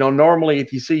normally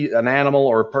if you see an animal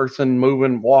or a person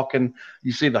moving, walking,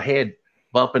 you see the head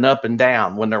bumping up and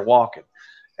down when they're walking.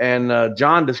 And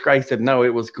John described, said no,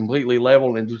 it was completely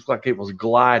level and just like it was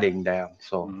gliding down.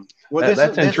 So that's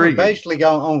intriguing. This was basically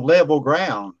on level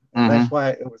ground. Mm-hmm. That's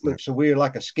why it looked so weird,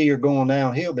 like a skier going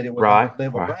downhill, but it was on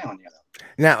level ground.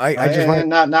 Now I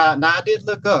did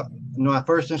look up. My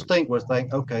first instinct was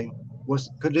think, okay,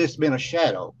 could this have been a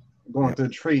shadow going through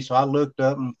the tree? So I looked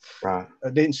up and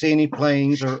didn't see any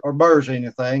planes or birds or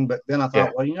anything. But then I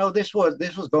thought, well, this was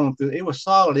going through. It was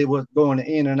solid. It was going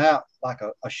in and out like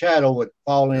a shadow would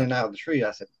fall in and out of the tree.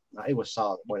 I said, no, it was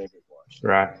solid, whatever it was.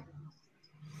 Right.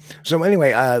 So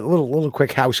anyway, a little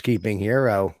quick housekeeping here.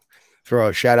 I'll throw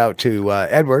a shout out to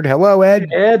Edward. Hello,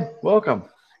 Ed. Ed, welcome.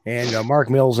 And Mark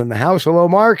Mills in the house. Hello,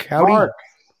 Mark. Howdy. Mark.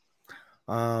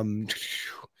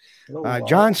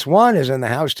 John Swan is in the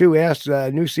house too. Asked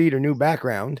new seat or new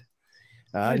background.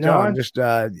 No, I'm just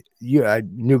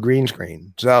new green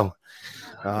screen. So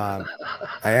I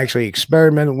actually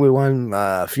experimented with one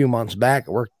a few months back.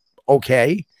 It worked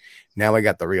okay. Now I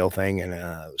got the real thing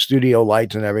and studio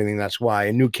lights and everything. That's why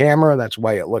a new camera. That's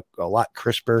why it looked a lot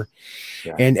crisper.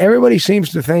 Yeah. And everybody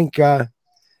seems to think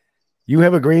you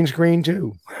have a green screen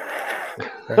too.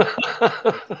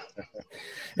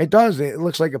 It does. It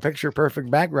looks like a picture perfect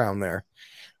background there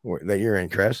that you're in,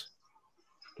 Chris.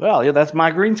 Well, yeah, that's my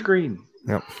green screen.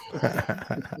 Yep.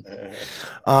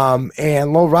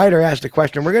 And Low Rider asked a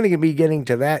question. We're going to be getting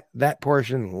to that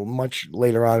portion much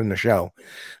later on in the show.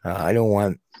 I don't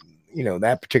want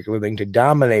that particular thing to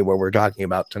dominate what we're talking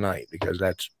about tonight because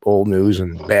that's old news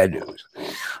and bad news.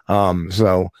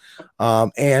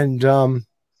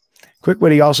 Quick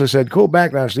Witty also said, cool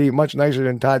background, Steve. Much nicer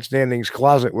than Todd Standing's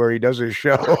closet where he does his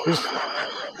shows.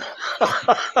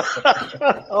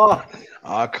 Oh,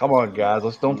 come on, guys.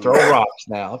 Let's don't throw rocks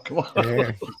now. Come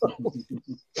on.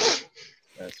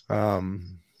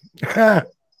 Yeah.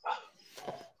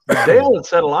 Dale had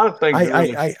said a lot of things.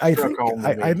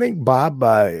 I think Bob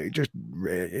I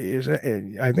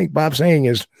think Bob's saying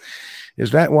is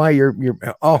that why you're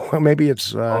maybe it's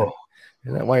is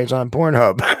that why it's on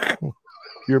Pornhub?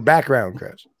 Your background,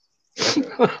 Chris.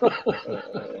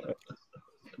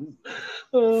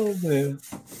 Oh man,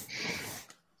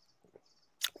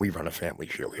 we run a family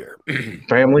show here.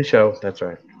 Family show, that's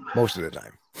right. Most of the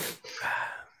time.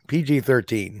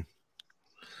 PG-13.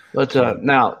 But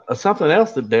now something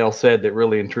else that Dale said that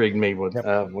really intrigued me was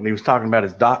when he was talking about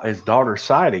his daughter's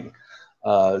sighting.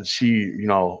 She,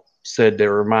 said they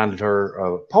reminded her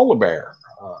of a polar bear,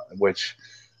 which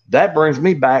that brings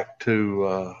me back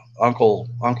to Uncle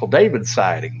David's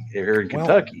sighting here in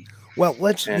Kentucky. Well,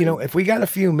 let's if we got a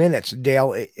few minutes,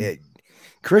 Dale.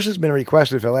 Chris has been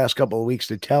requested for the last couple of weeks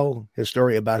to tell his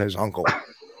story about his uncle.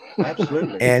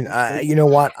 Absolutely. And you know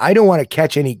what? I don't want to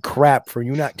catch any crap for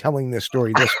you not telling this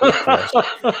story this week, Chris.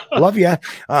 Love you,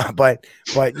 but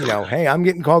hey, I'm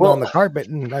getting called on the carpet,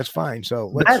 and that's fine.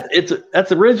 So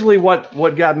that's originally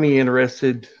what got me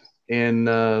interested in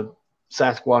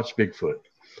Sasquatch Bigfoot.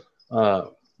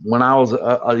 When I was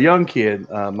a young kid,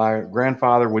 my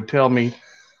grandfather would tell me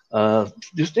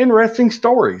just interesting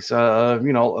stories,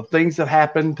 of things that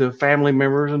happened to family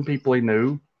members and people he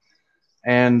knew.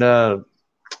 And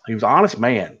he was an honest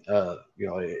man.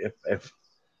 If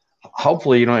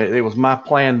hopefully, it was my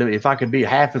plan that if I could be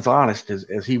half as honest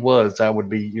as he was, I would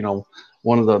be,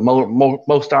 one of the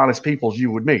most honest people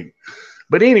you would meet.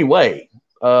 But anyway,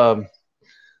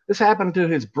 this happened to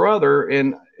his brother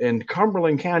in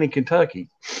Cumberland County, Kentucky.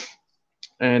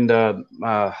 And it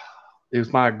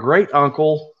was my great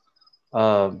uncle,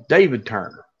 David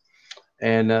Turner.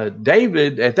 And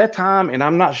David at that time, and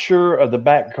I'm not sure of the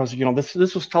back because,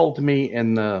 this was told to me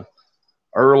in the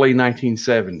early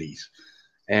 1970s.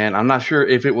 And I'm not sure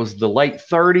if it was the late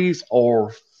 30s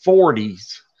or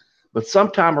 40s, but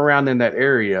sometime around in that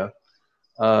area.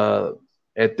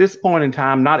 At this point in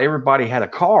time, not everybody had a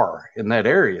car in that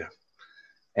area.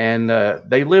 And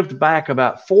they lived back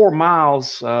about 4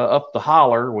 miles up the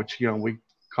holler, which, we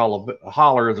call a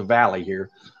holler is a valley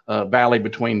here, valley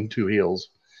between two hills.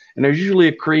 And there's usually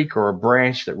a creek or a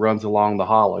branch that runs along the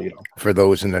hollow, For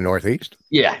those in the Northeast?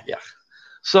 Yeah.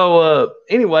 So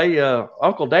anyway,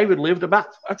 Uncle David lived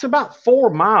about 4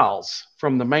 miles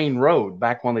from the main road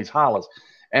back on these hollows.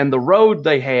 And the road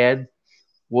they had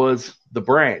was the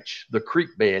branch. The creek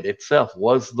bed itself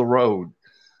was the road.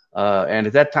 And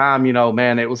at that time,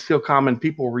 man, it was still common.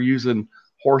 People were using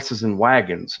horses and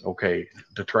wagons,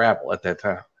 to travel at that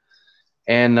time.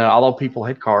 And although people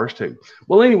had cars too.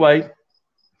 Well, anyway,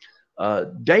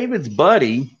 David's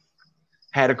buddy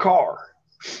had a car.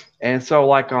 And so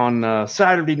like on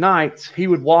Saturday nights, he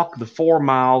would walk the 4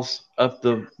 miles up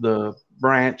the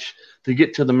branch to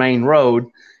get to the main road.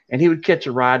 And he would catch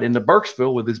a ride into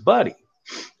Burkesville with his buddy.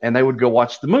 And they would go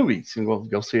watch the movies and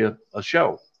go see a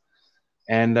show.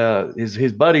 And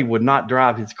his buddy would not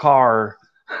drive his car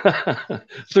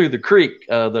through the creek,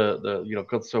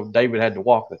 so David had to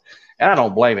walk it. And I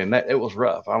don't blame him. It was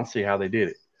rough. I don't see how they did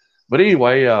it. But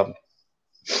anyway,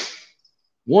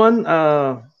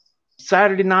 one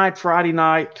Saturday night, Friday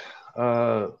night,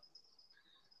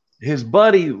 his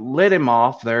buddy let him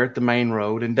off there at the main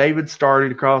road, and David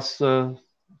started across.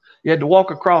 You had to walk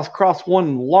across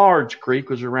one large creek,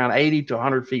 was around 80 to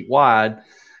 100 feet wide,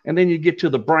 and then you get to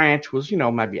the branch, was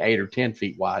maybe 8 or 10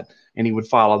 feet wide, and he would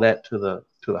follow that to the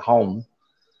home.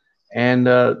 And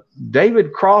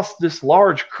David crossed this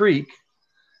large creek,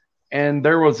 and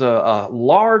there was a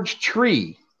large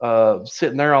tree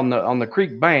sitting there on the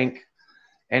creek bank,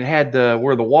 and had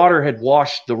where the water had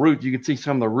washed the roots. You could see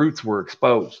some of the roots were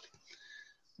exposed.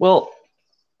 Well,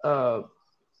 a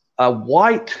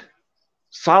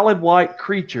solid white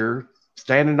creature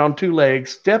standing on 2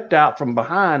 legs stepped out from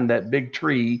behind that big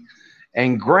tree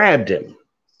and grabbed him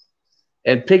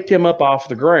and picked him up off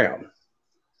the ground.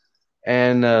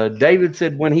 And David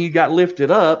said when he got lifted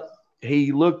up,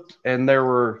 he looked, and there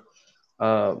were,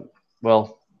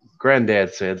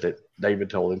 Granddad said that David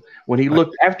told him when he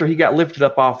looked after he got lifted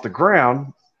up off the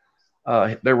ground,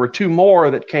 there were 2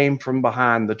 more that came from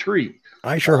behind the tree.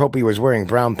 I sure hope he was wearing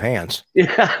brown pants.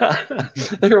 Yeah,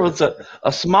 there was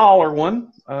a smaller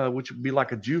one, which would be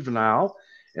like a juvenile,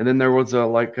 and then there was a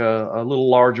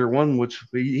little larger one, which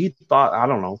he thought, I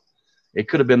don't know, it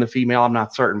could have been the female. I'm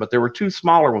not certain, but there were 2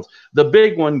 smaller ones. The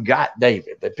big one got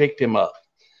David. They picked him up,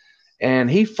 and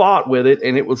he fought with it,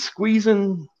 and it was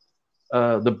squeezing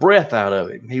the breath out of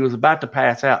him. He was about to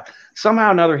pass out. Somehow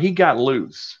or another, he got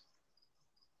loose,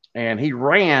 and he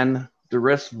ran the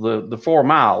rest of the 4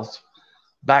 miles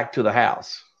back to the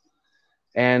house.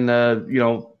 And,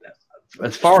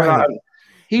 as far as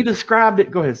he described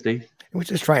it, go ahead, Steve. He was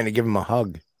just trying to give him a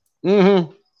hug.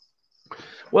 Mm-hmm.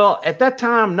 Well, at that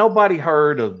time, nobody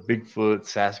heard of Bigfoot,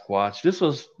 Sasquatch. This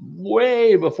was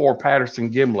way before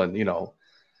Patterson-Gimlin,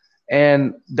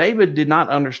 And David did not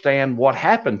understand what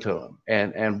happened to him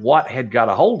and what had got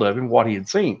a hold of him, what he had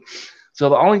seen. So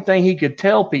the only thing he could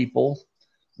tell people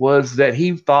was that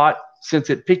he thought,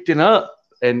 since it picked him up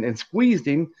and squeezed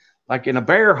him like in a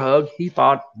bear hug, he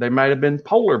thought they might have been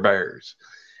polar bears.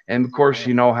 And of course,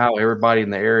 you know how everybody in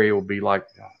the area will be like,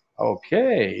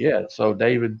 okay, yeah. So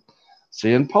David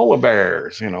seeing polar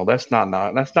bears, that's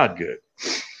not good.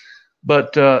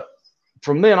 But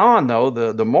from then on, though,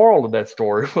 the moral of that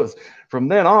story was from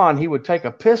then on, he would take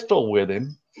a pistol with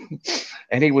him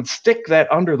and he would stick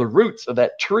that under the roots of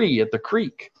that tree at the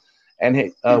creek.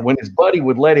 And when his buddy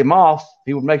would let him off,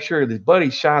 he would make sure that his buddy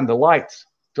shined the lights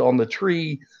on the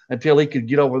tree until he could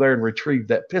get over there and retrieve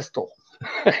that pistol.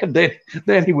 And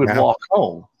then he would walk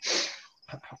home.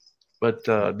 But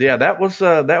that was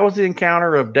the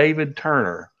encounter of David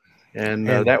Turner, and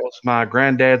that was my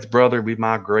granddad's brother, be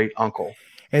my great uncle.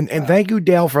 And thank you,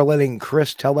 Dale, for letting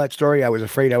Chris tell that story. I was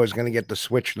afraid I was going to get the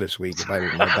switch this week if I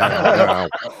didn't know that.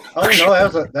 Oh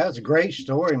no, that's a great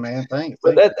story, man. Thanks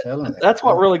for telling it. That's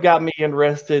what really got me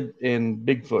interested in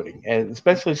Bigfooting, and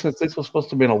especially since this was supposed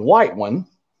to be a white one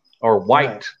or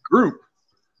white group.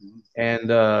 And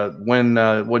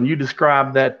when you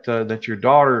described that your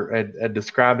daughter had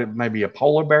described it, maybe a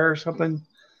polar bear or something,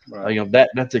 right.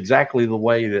 That's exactly the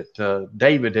way that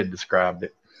David had described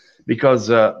it. Because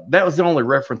that was the only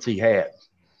reference he had.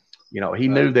 He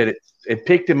knew that it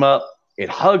picked him up, it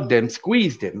hugged him,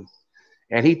 squeezed him,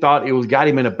 and he thought it got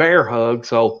him in a bear hug,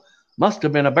 so must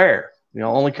have been a bear.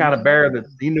 Only kind of bear that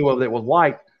he knew of that was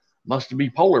white must be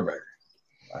polar bear.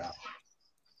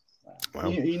 Wow.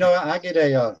 I get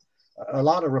a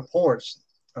lot of reports.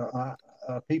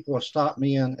 People will stop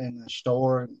me in the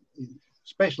store,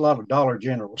 especially a lot of Dollar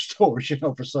General stores,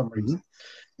 for some reason.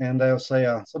 Mm-hmm. And they'll say,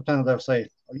 sometimes they'll say,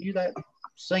 "Are you that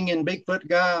singing Bigfoot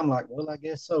guy?" I'm like, "Well, I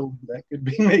guess so. That could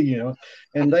be me,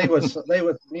 And they would,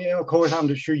 of course, I'm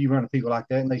just sure you run into people like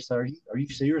that. And they say, "Are you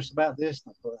serious about this?"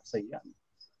 And I say, "Yeah." And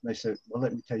they said, "Well,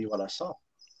 let me tell you what I saw."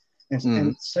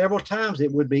 and several times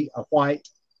it would be a white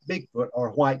Bigfoot or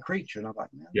a white creature. And I'm like,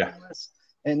 man, that's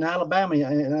in Alabama.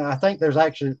 And I think there's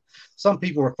actually some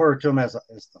people refer to them as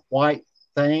the white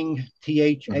thing,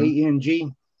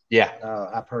 THANG. Yeah.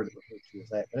 I've heard it referred to as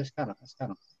that, but it's kind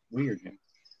of weird. You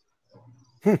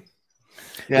know?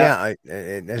 Yeah,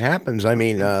 it happens. I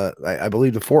mean, I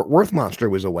believe the Fort Worth monster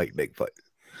was a white Bigfoot.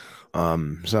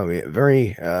 So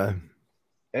very,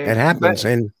 it happens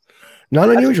and not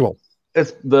unusual.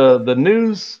 It's the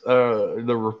news,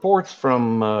 the reports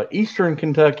from Eastern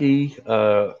Kentucky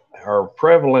are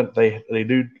prevalent. They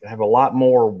do have a lot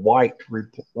more white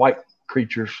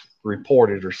creatures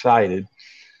reported or cited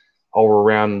over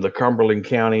around the Cumberland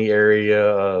County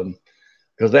area,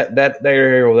 because that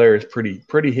area over there is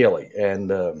pretty hilly,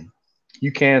 and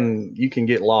you can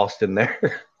get lost in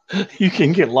there. You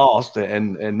can get lost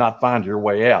and not find your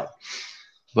way out.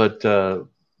 But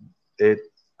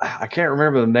I can't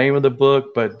remember the name of the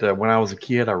book, but when I was a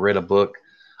kid, I read a book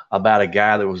about a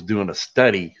guy that was doing a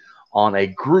study on a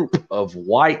group of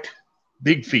white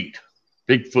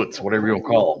Bigfoots, whatever you want to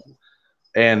call them,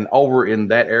 and over in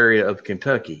that area of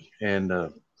Kentucky. And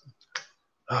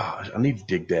I need to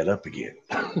dig that up again.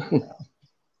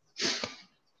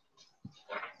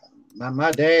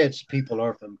 My dad's people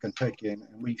are from Kentucky, and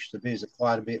we used to visit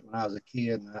quite a bit when I was a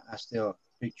kid. And I still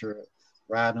picture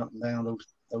riding up and down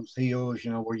those hills,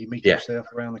 you know, where you meet yourself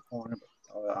around the corner.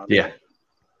 But,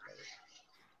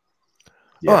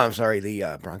 Oh, I'm sorry.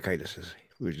 The bronchitis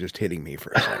was just hitting me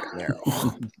for a second there.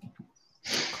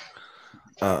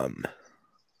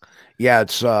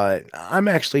 It's I'm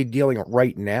actually dealing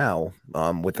right now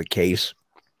with a case.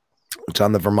 It's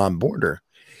on the Vermont border,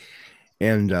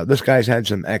 and this guy's had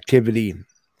some activity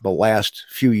the last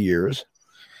few years.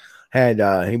 He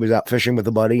was out fishing with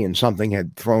a buddy, and something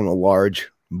had thrown a large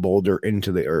boulder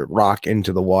or rock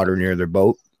into the water near their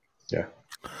boat. Yeah.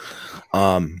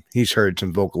 He's heard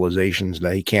some vocalizations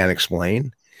that he can't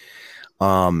explain.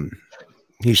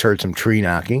 He's heard some tree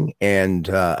knocking, and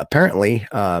apparently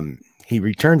he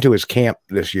returned to his camp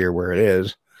this year where it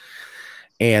is,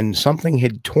 and something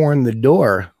had torn the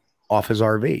door off his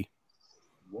RV.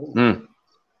 From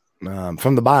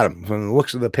the bottom, from the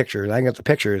looks of the pictures. I got the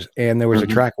pictures, and there was a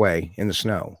trackway in the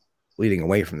snow leading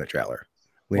away from the trailer,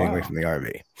 leading away from the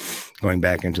RV, going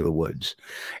back into the woods.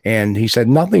 And he said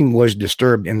nothing was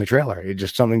disturbed in the trailer.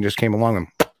 Something just came along and,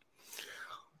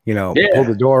 pulled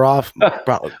the door off,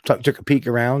 probably took a peek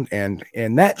around, and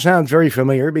that sounds very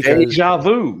familiar because deja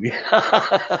vu.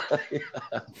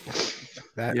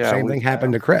 Same thing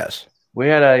happened to Chris. We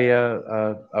had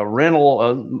a rental,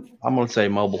 I'm going to say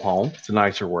mobile home. It's a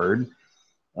nicer word.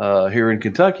 Here in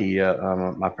Kentucky,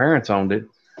 my parents owned it,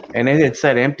 and it had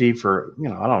sat empty for, I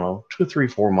don't know, 2, 3,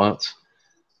 4 months.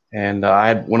 And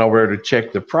I went over there to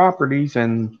check the properties,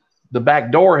 and the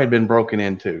back door had been broken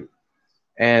into.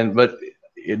 But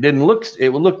it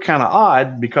would look kind of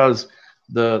odd because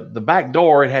the back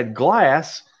door, it had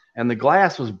glass, and the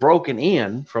glass was broken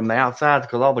in from the outside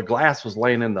because all the glass was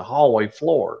laying in the hallway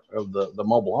floor of the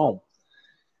mobile home.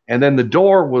 And then the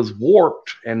door was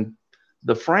warped and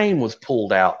the frame was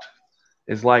pulled out.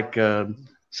 It's like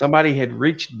somebody had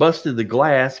busted the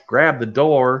glass, grabbed the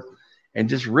door, and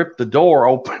just ripped the door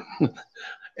open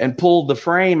and pulled the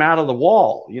frame out of the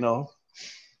wall,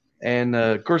 And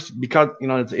of course, because,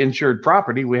 it's insured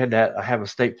property, we had to have a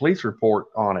state police report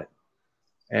on it.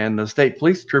 And the state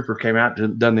police trooper came out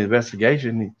and done the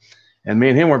investigation. And me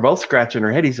and him were both scratching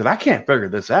our head. He said, I can't figure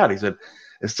this out. He said,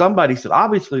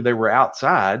 obviously they were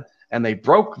outside and they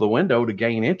broke the window to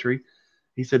gain entry.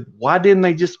 He said, why didn't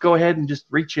they just go ahead and just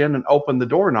reach in and open the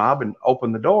doorknob and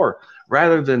open the door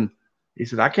rather than, he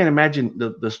said, I can't imagine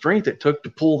the strength it took to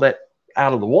pull that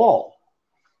out of the wall.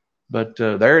 But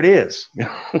there it is.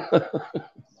 Wow.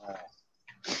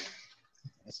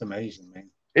 That's amazing, man.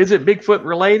 Is it Bigfoot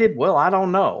related? Well, I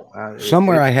don't know.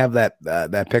 Somewhere I have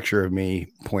that picture of me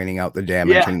pointing out the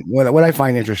damage. Yeah. And what I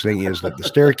find interesting is that the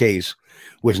staircase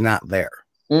was not there.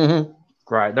 Mm-hmm.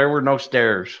 Right. There were no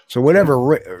stairs. So whatever,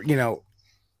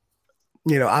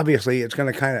 obviously it's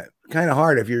going to kind of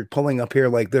hard if you're pulling up here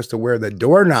like this to where the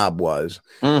doorknob was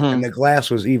and the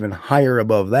glass was even higher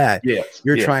above that. Yes.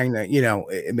 You're trying to,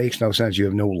 it makes no sense. You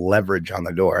have no leverage on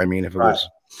the door. I mean, if it was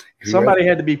somebody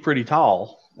had to be pretty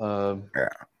tall.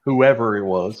 Whoever it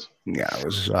was. Yeah, it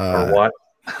was. Or what?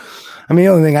 I mean,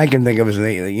 the only thing I can think of is,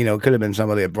 it could have been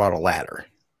somebody that brought a ladder.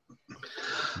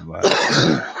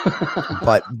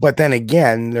 But then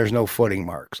again, there's no footing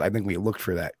marks. I think we looked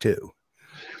for that too.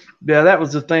 Yeah, that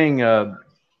was the thing. I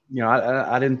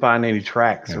didn't find any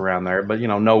tracks around there, but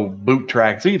no boot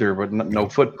tracks either, but no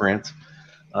footprints.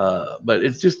 But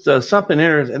it's just something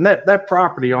interesting. And that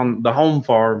property on the home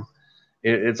farm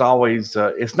It's always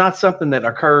it's not something that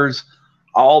occurs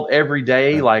every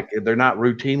day. Like they're not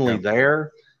routinely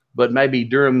there, but maybe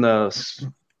during the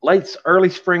early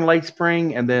spring, late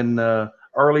spring, and then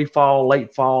early fall,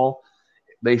 late fall,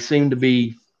 they seem to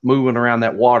be moving around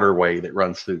that waterway that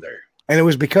runs through there. And it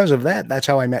was because of that. That's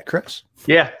how I met Chris.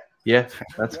 Yeah.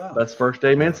 That's first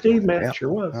day, man. Steve, man, Yep.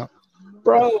 Sure was, Yep.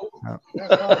 bro.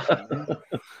 Yep.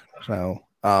 So,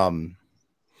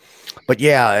 but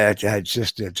yeah,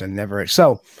 it's a never.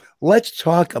 So let's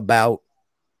talk about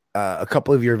a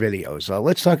couple of your videos.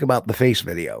 Let's talk about the face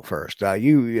video first.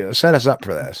 You set us up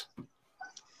for this.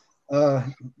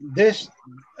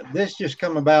 This just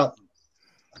come about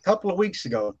a couple of weeks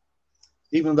ago,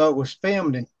 even though it was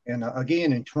filmed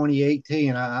again in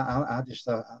 2018.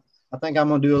 I think I'm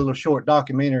going to do a little short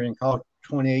documentary and call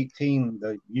 2018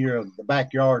 the year of the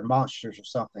backyard monsters or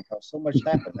something, because so much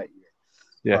happened that year.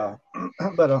 Yeah.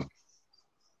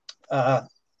 I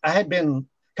had been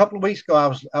a couple of weeks ago.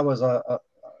 I was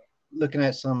looking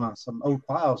at some old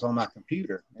files on my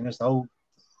computer, and it's old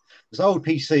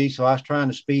PC, so I was trying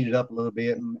to speed it up a little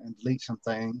bit and delete some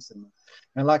things.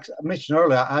 And like I mentioned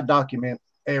earlier, I document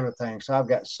everything. So I've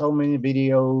got so many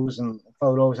videos and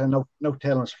photos, and no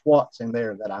telling what's in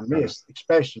there that I missed,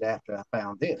 especially after I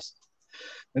found this.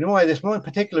 But anyway, this one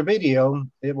particular video,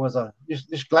 it was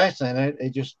just glancing at it,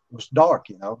 it just was dark,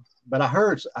 but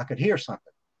I could hear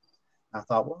something. I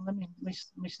thought, well, let me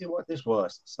see what this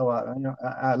was. So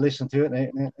I listened to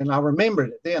it, and I remembered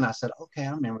it then. I said, okay,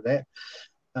 I remember that.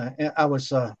 And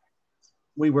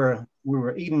we were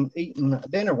eating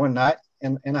dinner one night,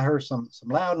 and I heard some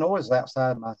loud noises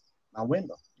outside my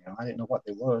window. I didn't know what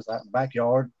it was out in the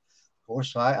backyard. Of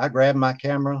course, so I grabbed my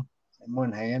camera in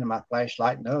one hand and my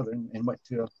flashlight in the other, and went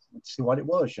to see what it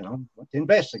was. Went to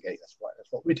investigate. That's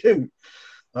what we do.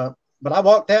 But I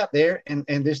walked out there, and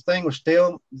this thing was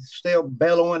still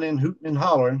bellowing and hooting and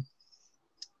hollering.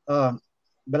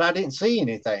 But I didn't see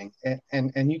anything.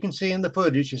 And you can see in the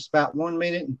footage, it's about 1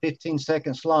 minute and 15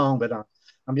 seconds long, but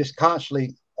I'm just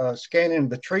constantly scanning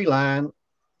the tree line,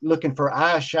 looking for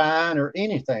eye shine or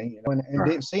anything, and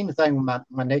didn't see anything with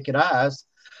my naked eyes.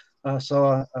 And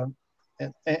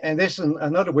this is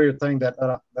another weird thing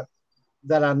that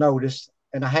I noticed,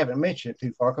 and I haven't mentioned it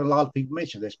too far because a lot of people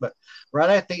mention this, but right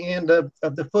at the end of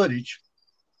the footage,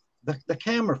 the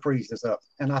camera freezes up.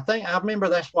 And I remember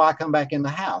that's why I come back in the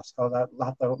house, because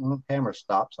I thought the camera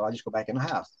stopped, so I just go back in the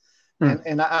house.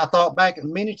 And I thought back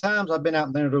many times I've been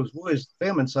out there in those woods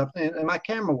filming something, and my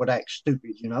camera would act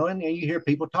stupid, and you hear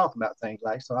people talking about things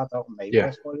like, so I thought maybe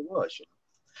that's what it was.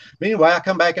 But anyway, I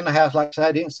come back in the house, like I said,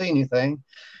 I didn't see anything.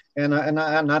 And I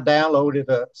downloaded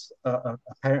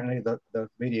apparently the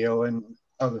video and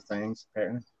other things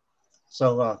apparently.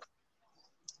 So I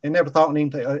never thought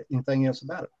anything else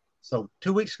about it. So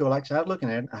 2 weeks ago, like I said, I was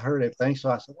looking at it, I heard everything. So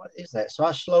I said, what is that? So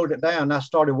I slowed it down and I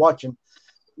started watching.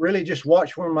 Really just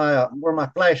watch where my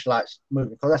flashlight's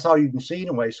moving, because that's all you can see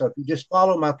anyway. So if you just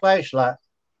follow my flashlight,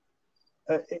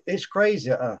 it's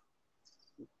crazy.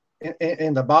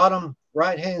 In the bottom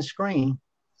right-hand screen,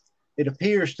 it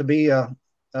appears to be it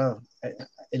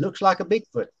looks like a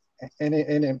Bigfoot, and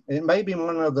it may be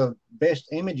one of the best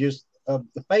images of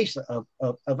the face of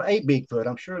a Bigfoot.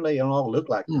 I'm sure they don't all look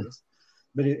like this,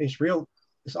 but it's real.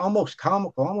 It's almost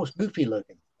comical, almost goofy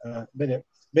looking. But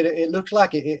it looks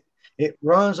like it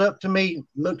runs up to me,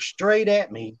 looks straight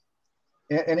at me,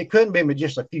 and it couldn't be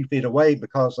just a few feet away,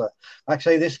 because like I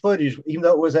say, this footage, even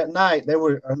though it was at night, there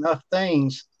were enough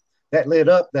things that lit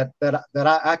up that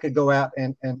I could go out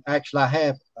and actually I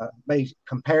have made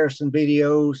comparison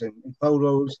videos and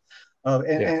photos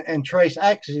and trace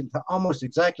actually to almost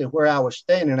exactly where I was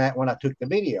standing at when I took the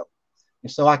video.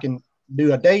 And so I can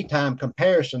do a daytime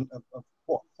comparison of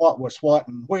what was what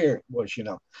and where it was,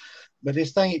 But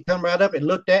this thing, it come right up, it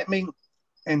looked at me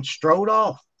and strode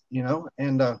off,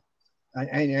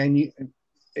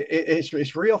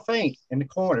 it's real faint in the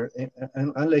corner,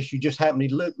 unless you just happen to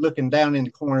be looking down in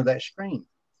the corner of that screen,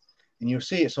 and you'll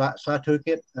see it. So I took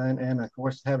it, and of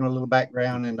course, having a little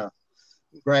background in the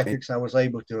graphics, I was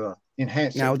able to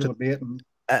enhance it a little bit.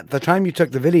 At the time you took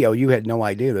the video, you had no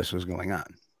idea this was going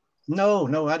on.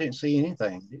 No, I didn't see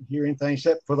anything, didn't hear anything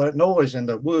except for the noise in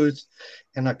the woods.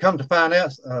 And I come to find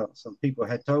out, some people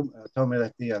had told me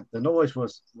that the noise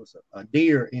was a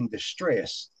deer in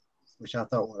distress, which I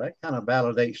thought, well, that kind of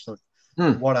validates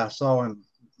what I saw, and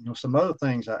some other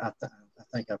things I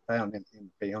think I found in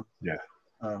the film. Yeah.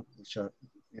 Which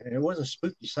it was a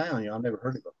spooky sound. I've never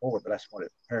heard it before, but that's what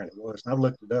it apparently was. And I've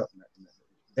looked it up, and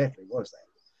it definitely was that.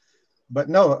 But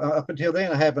no, up until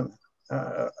then, I haven't.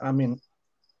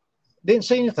 Didn't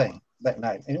see anything that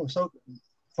night, and it was so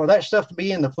for that stuff to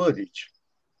be in the footage.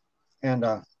 And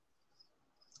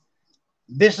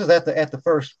this is at the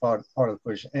first part of the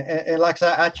footage. And like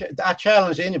I said, I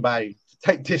challenge anybody to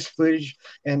take this footage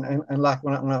and like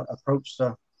when I approached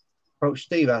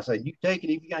Steve, I said, you take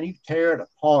it, if you tear it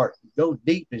apart, go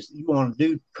deep as you want to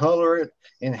do, color it,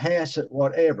 enhance it,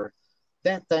 whatever.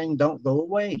 That thing don't go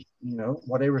away,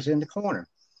 whatever's in the corner.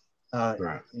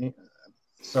 Right.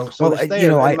 So it's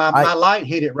there. My light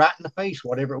hit it right in the face,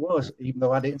 whatever it was, even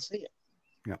though I didn't see it.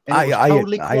 Yeah. And it was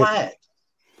totally quiet.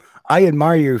 I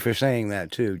admire you for saying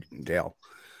that too, Dale.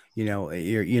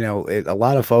 A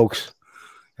lot of folks,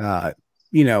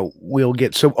 will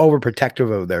get so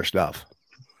overprotective of their stuff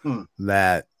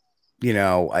that,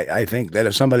 I think that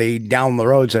if somebody down the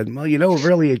road said, well,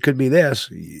 really it could be this,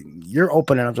 you're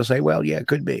open enough to say, well, yeah, it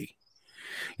could be.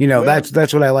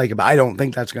 That's what I like about. I don't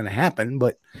think that's going to happen,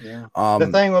 but yeah. The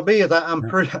thing will be is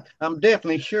I'm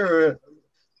definitely sure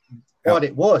what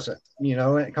it wasn't,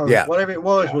 because whatever it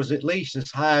was at least as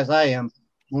high as I am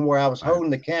from where I was holding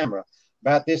the camera,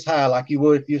 about this high, like you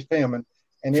would if you was filming,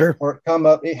 and for it to come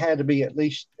up, it had to be at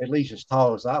least as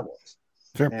tall as I was.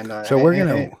 Sure. And, so we're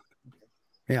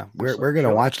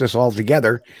gonna watch this all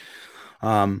together.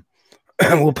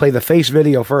 We'll play the face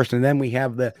video first, and then we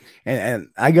have and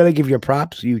I gotta give you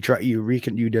props. You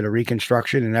did a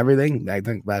reconstruction and everything. I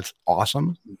think that's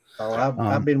awesome. Oh,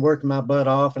 I've been working my butt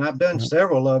off, and I've done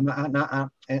several of them. I'm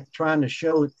trying to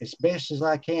show it as best as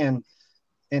I can,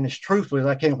 and as truthfully as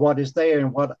I can, what is there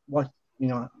and what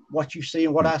you see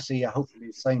and what I see. I hope to be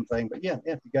the same thing. But yeah,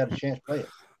 if you got a chance, play it.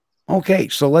 Okay,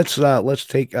 so let's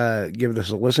give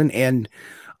this a listen, and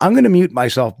I'm going to mute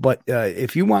myself, but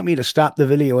if you want me to stop the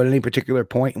video at any particular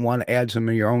point and want to add some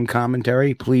of your own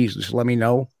commentary, please just let me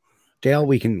know. Dale,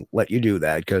 we can let you do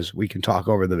that because we can talk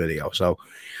over the video. So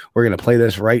we're going to play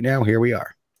this right now. Here we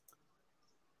are.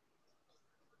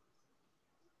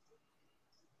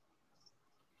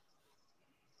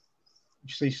 You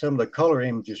see some of the color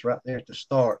images right there at the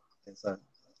start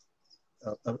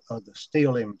of the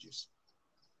still images.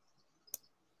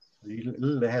 You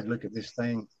literally had to look at this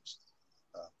thing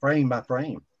frame by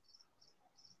frame.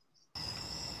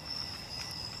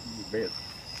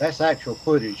 That's actual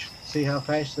footage. See how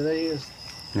fast it is?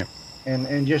 Yeah.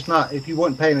 And just not, if you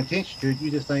wasn't paying attention to it,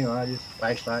 you just think, oh, just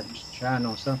flashlight just shine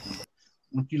on something. But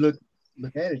once you look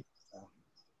at it,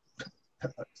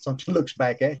 something looks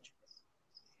back at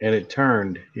you. And it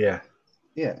turned, yeah.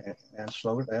 Yeah, and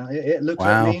slow it down. It looks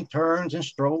at me and turns and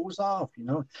strolls off,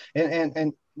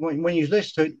 And when you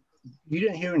listen to it, you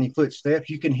didn't hear any footsteps.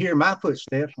 You can hear my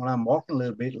footsteps when I'm walking a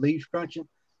little bit, leaves crunching.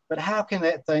 But how can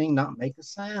that thing not make a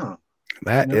sound?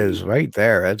 That is right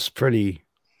there. That's pretty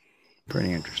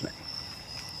interesting.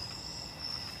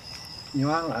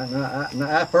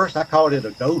 At first I called it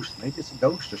a ghost. Maybe it's a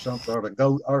ghost or something,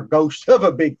 or ghost of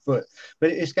a Bigfoot.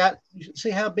 But it's got, you see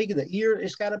how big the ear?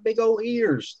 It's got a big old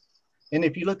ears. And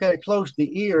if you look at it close,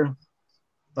 the ear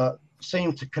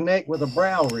seems to connect with a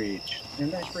brow ridge,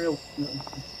 and that's real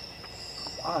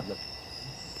odd looking.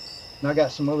 And I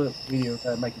got some other videos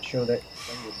that make it show that.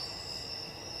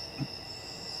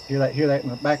 Hear that in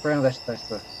the background? That's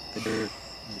the deer in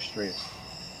distress.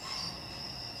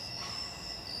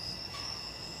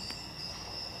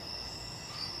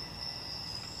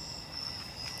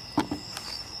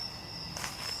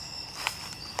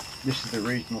 This is the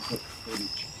original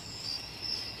footage.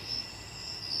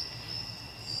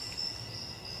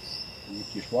 And you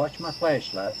just watch my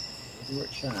flashlight, see where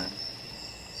it shines.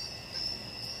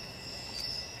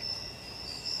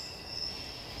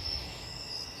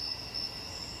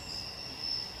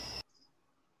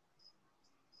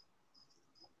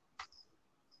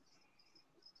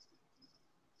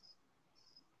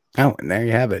 Oh, and there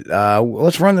you have it.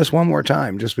 Let's run this one more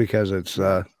time, just because it's.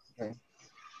 Okay.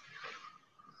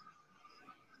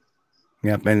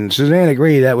 Yep, and Suzanne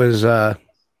agreed that was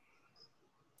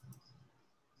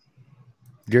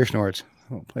deer snorts.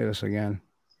 We'll play this again.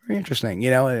 Very interesting.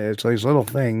 It's these little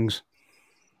things.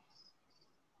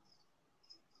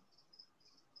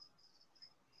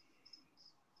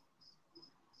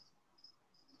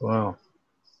 Wow.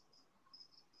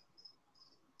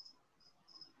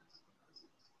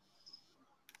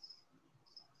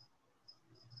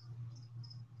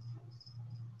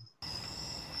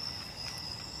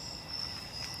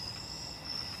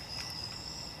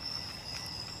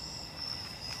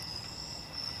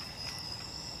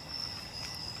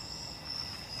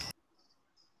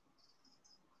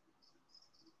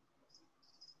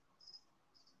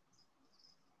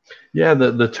 Yeah,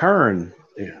 the turn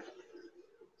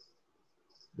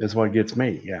is what gets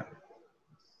me. Yeah,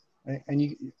 and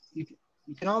you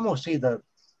can almost see the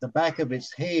back of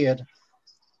its head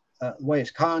way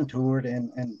it's contoured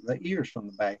and the ears from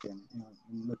the back, and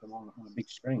you look them on a big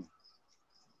screen.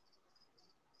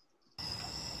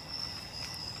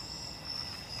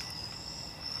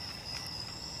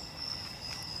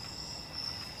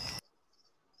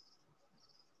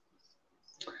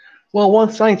 Well, one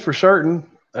thing's for certain,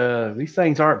 these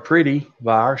things aren't pretty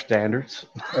by our standards.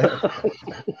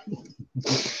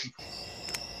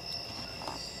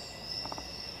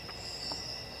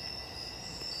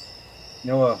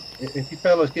 If you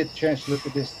fellas get the chance to look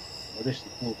at this, well, this is the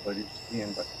full footage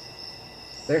again, but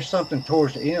there's something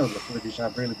towards the end of the footage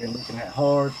I've really been looking at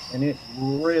hard, and it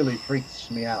really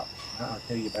freaks me out. I'll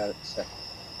tell you about it in a second.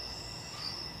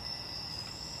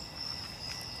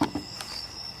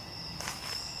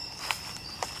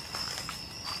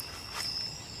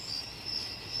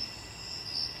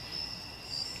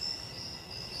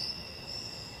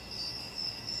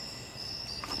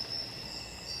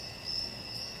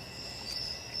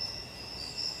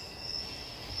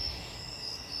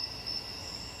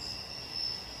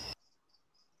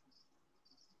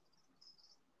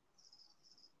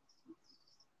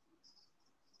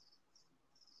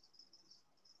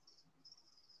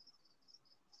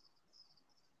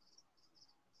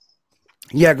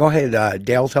 Yeah, go ahead,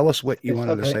 Dale. Tell us what you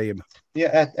wanted to say about.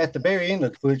 Yeah, at the very end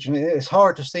of the footage, and it's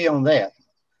hard to see on that,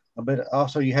 but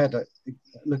also you had to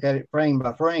look at it frame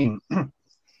by frame.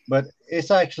 But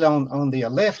it's actually on the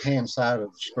left-hand side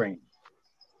of the screen,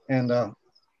 and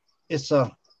it's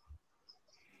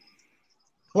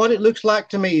what it looks like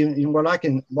to me, and what I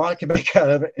can make out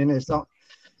of it, and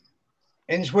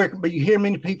it's weird. But you hear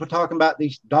many people talking about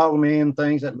these dogman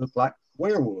things that look like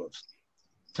werewolves.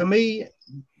 To me,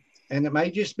 and it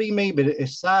may just be me, but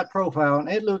it's side profile, and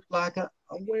it looked like a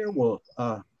werewolf.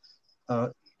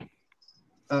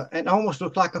 It almost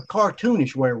looked like a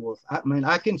cartoonish werewolf. I mean,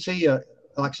 I can see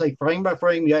like say frame by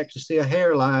frame, you actually see a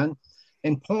hairline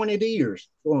and pointed ears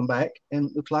going back, and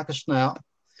it looks like a snout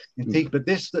and teeth. But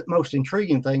this is the most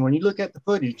intriguing thing when you look at the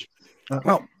footage.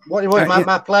 What it was,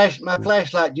 my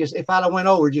flashlight just, if I'd have went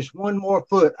over just one more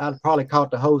foot, I'd probably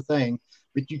caught the whole thing.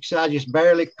 But you see, I just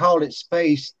barely caught its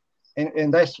face.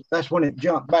 And that's when it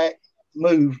jumped back,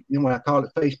 moved, when I call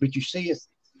it face. But you see it,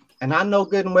 and I know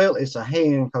good and well it's a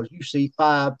hand, because you see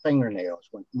 5 fingernails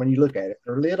when you look at it.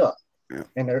 They're lit up,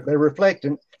 and they're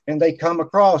reflecting, and they come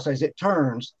across as it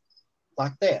turns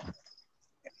like that.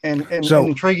 And the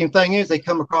intriguing thing is they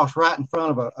come across right in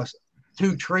front of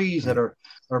 2 trees that are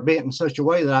bent in such a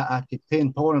way that I could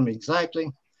pinpoint them exactly.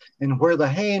 And where the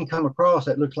hand come across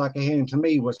that looks like a hand to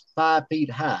me was 5 feet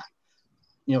high.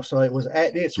 So it was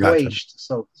at its waist.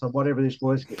 So whatever this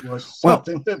was, it was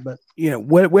something. But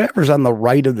whatever's on the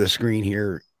right of the screen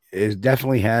here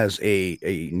definitely has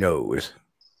a nose.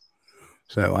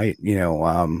 So I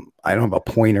don't have a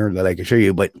pointer that I can show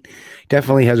you, but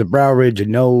definitely has a brow ridge, a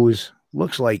nose,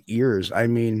 looks like ears. I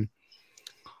mean,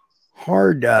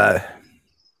 hard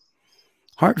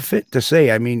fit to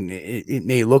say. I mean, it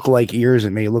may look like ears, it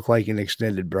may look like an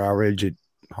extended brow ridge. It's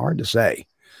hard to say.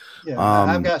 Yeah,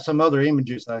 I've got some other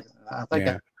images. I think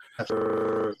I have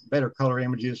better color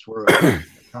images where the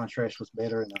contrast was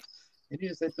better, and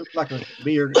it looked like a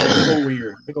beard,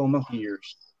 big old monkey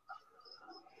ears.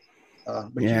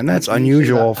 And that's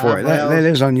unusual that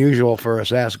is unusual for a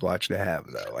Sasquatch to have,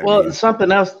 though. I mean,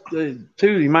 something else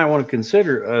too you might want to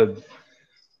consider.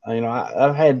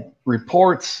 I've had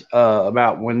reports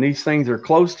about when these things are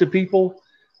close to people,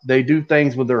 they do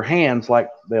things with their hands,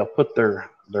 like they'll put their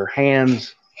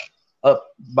hands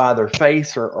up by their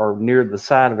face or near the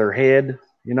side of their head,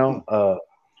 Yeah, I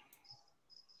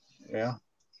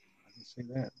can see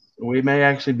that. We may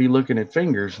actually be looking at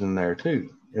fingers in there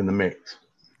too, in the mix.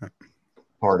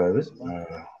 Part of it.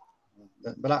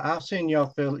 But I've seen you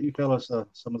fellas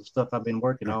some of the stuff I've been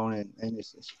working on, and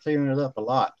it's clearing it up a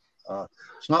lot.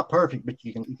 It's not perfect, but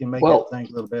you can make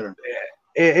things a little better.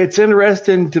 It's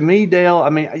interesting to me, Dale. I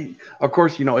mean, of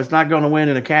course, it's not going to win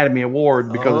an Academy Award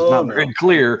because it's not very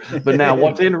clear. But now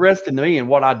what's interesting to me and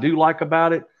what I do like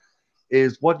about it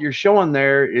is what you're showing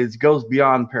there goes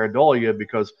beyond pareidolia,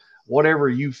 because whatever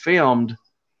you filmed,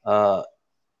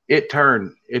 it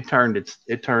turned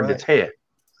its head.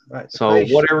 Right. So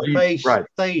whatever the face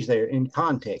stays there in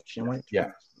context.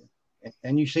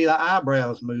 And you see the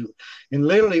eyebrows move, and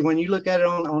literally when you look at it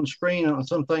on screen on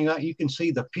something like, you can see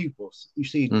the pupils. You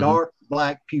see dark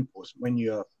black pupils when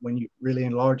you really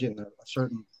enlarge it in a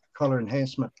certain color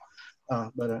enhancement.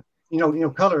 But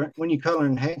color, when you color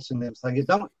enhancing them things,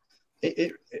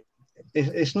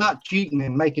 it's not cheating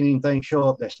and making anything show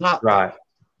up that's not right.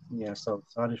 Yeah, so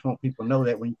I just want people to know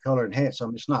that when you color enhance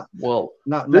them, it's not.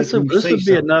 This would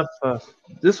be enough.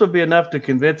 This would be enough to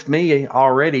convince me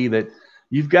already that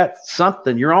you've got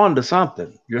something. You're on to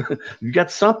something. You've got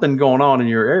something going on in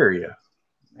your area.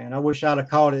 And I wish I'd have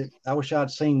caught it. I wish I'd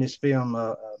seen this film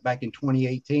back in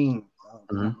 2018.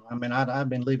 I mean, I've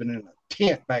been living in a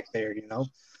tent back there, you know.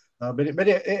 But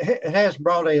it has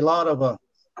brought a lot of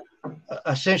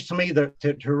a sense to me that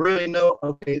to really know,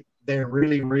 okay, they're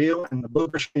really real. And the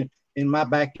boogers in my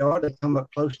backyard, they come up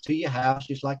close to your house,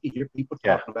 just like you hear people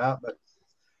talking about. But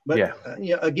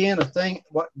you know, again, the thing,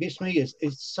 what gets me is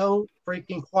it's so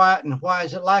freaking quiet. And why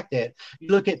is it like that? You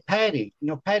look at Patty. You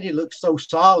know, Patty looks so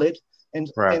solid, and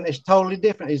it's totally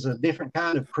different. It's a different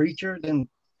kind of creature than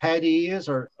Patty is,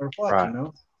 or what, you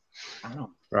know? I don't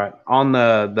know. Right. On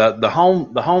the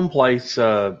home place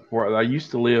where I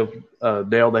used to live,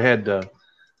 Dale, they had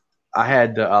I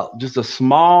had just a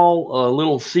small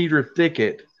little cedar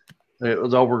thicket. It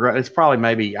was overgrown. It's probably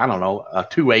maybe, I don't know,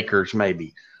 2 acres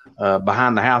maybe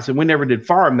behind the house, and we never did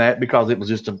farm that because it was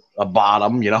just a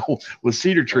bottom, you know, with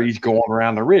cedar trees going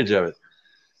around the ridge of it,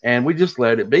 and we just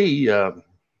let it be,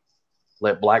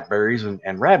 let blackberries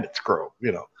and rabbits grow,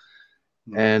 you know.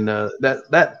 And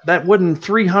that wasn't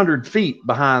 300 feet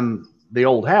behind the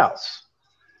old house,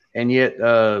 and yet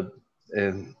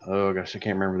and oh gosh, I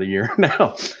can't remember the year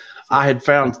now. I had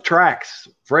found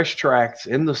fresh tracks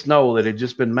in the snow that had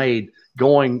just been made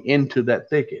going into that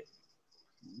thicket,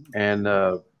 and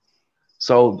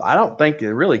so I don't think they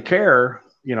really care,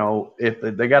 you know, if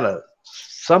they got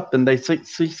something they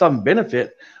see some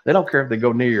benefit. They don't care if they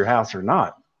go near your house or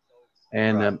not.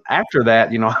 And after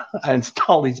that, you know, I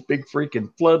installed these big freaking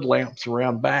flood lamps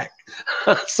around back.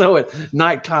 So at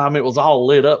nighttime, it was all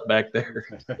lit up back there.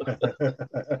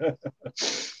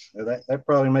 that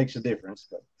probably makes a difference.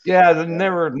 But. Yeah, I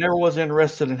never was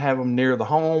interested in having them near the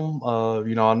home.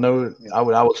 You know, I know I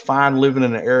was fine living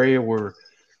in an area where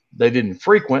they didn't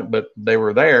frequent, but they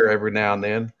were there every now and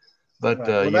then. But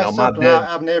you know, my dad,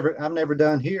 I've never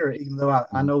done here, even though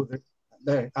I know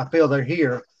that I feel they're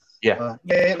here. Yeah.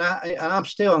 And I'm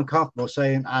still uncomfortable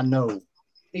saying I know,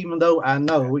 even though I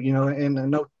know, you know,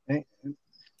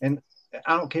 and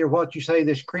I don't care what you say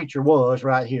this creature was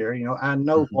right here, you know, I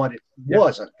know what it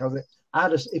wasn't,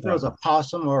 because if it was a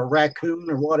possum or a raccoon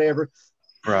or whatever,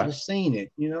 I'd have seen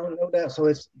it, you know, no doubt. So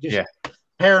it's just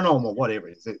paranormal, whatever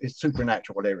it is, it's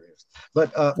supernatural, whatever it is.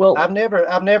 But I've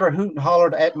never hoot and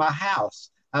hollered at my house.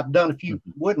 I've done a few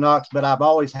wood knocks, but I've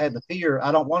always had the fear.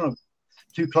 I don't want to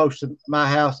too close to my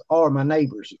house or my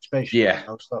neighbors, especially. You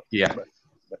know, stuff. But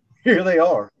here they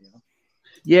are. You know?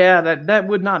 Yeah, that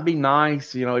would not be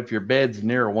nice. You know, if your bed's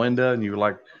near a window and you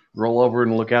like roll over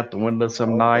and look out the window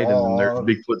some night and there's a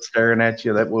Bigfoot staring at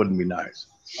you, that wouldn't be nice.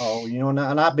 Oh, you know,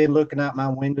 and I've been looking out my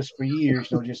windows for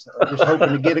years, you know, just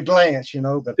hoping to get a glance, you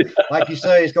know. But like you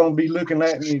say, it's going to be looking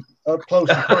at me up close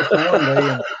and personal one day.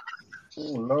 And,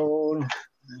 oh Lord.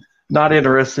 Not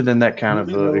interested in that kind of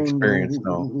experience,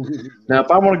 no. Now, if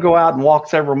I want to go out and walk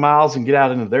several miles and get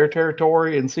out into their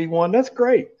territory and see one, that's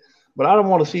great. But I don't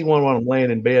want to see one when I'm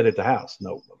laying in bed at the house.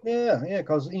 No. Yeah,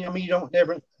 because, you know, I mean, you don't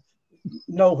never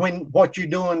know what you're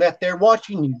doing that they're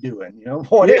watching you doing, you know,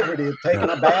 whatever it is, taking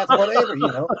a bath, whatever, you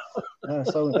know.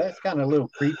 So that's kind of a little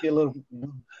creepy, a little, you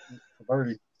know,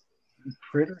 perverted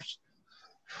critters.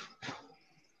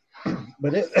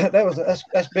 But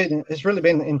it's really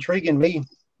been intriguing me.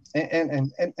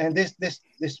 And this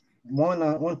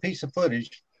one piece of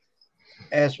footage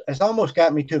has almost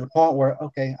got me to the point where,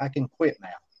 okay, I can quit now.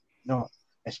 You know,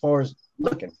 as far as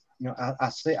looking, you know, I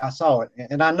saw it,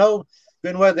 and I know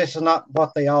good and well this is not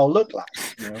what they all look like.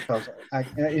 You know, because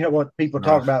you know what people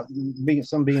talk about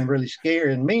being really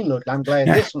scary and mean looking. I'm glad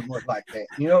this one looked like that.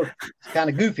 You know, it's kind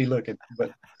of goofy looking,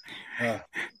 but.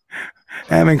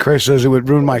 And Chris says it would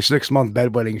ruin my 6-month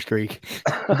bedwetting streak.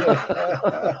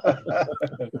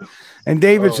 And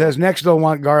David says next they'll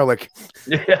want garlic.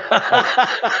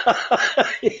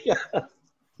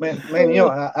 Man, you know,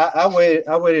 I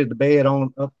waited the bed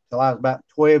on up till I was about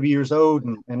 12 years old,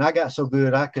 and I got so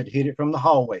good I could hit it from the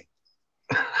hallway.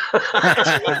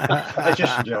 That's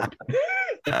just a joke.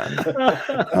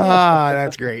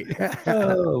 That's great.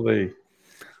 Holy.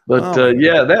 But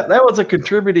that was a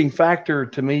contributing factor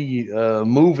to me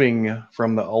moving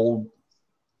from the old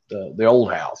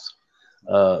house.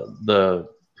 The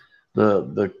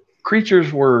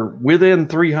creatures were within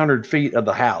 300 feet of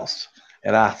the house,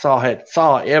 and I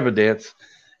saw evidence,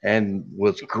 and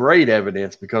was great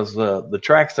evidence, because the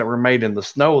tracks that were made in the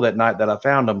snow that night that I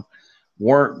found them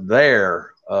weren't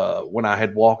there when I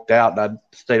had walked out. And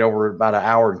I stayed over about an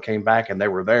hour and came back, and they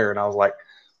were there, and I was like,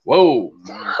 whoa.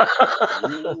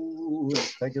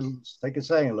 Take a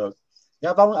second look.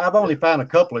 Yeah, I've only found a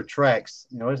couple of tracks.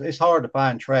 You know, it's hard to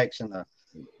find tracks in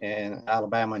and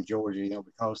Alabama and Georgia,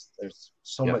 because there's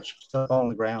so much stuff on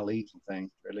the ground, leaves and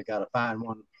things. Really got to find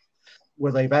one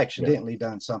where they've accidentally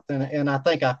done something. And I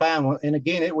think I found one. And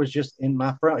again, it was just in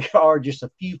my front yard, just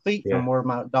a few feet from where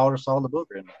my daughter saw the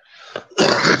booger in there.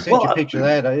 I sent you a picture of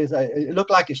that. It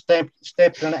looked like it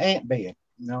stepped in an ant bed,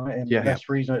 and that's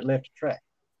the reason it left a track.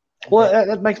 Well,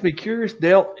 that makes me curious,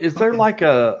 Dale. Is there like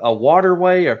a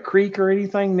waterway, a creek, or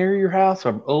anything near your house?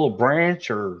 A little branch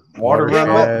or water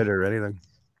runoff or anything?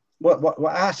 Well,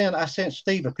 I sent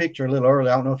Steve a picture a little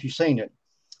earlier. I don't know if you've seen it,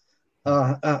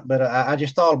 but I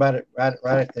just thought about it right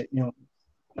at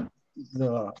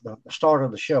the start of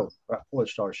the show, right before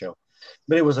the start of the show.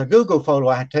 But it was a Google photo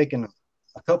I had taken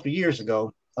a couple of years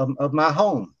ago of my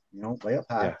home. Way up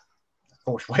high, of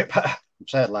course, way up high from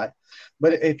satellite.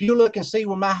 But if you look and see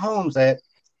where my home's at,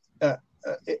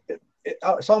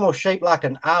 it's almost shaped like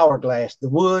an hourglass. The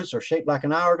woods are shaped like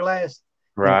an hourglass.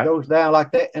 Right. It goes down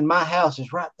like that. And my house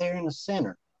is right there in the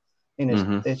center.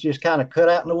 And it's just kind of cut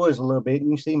out in the woods a little bit.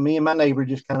 And you see me and my neighbor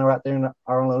just kind of right there in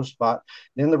our own little spot.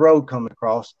 Then the road coming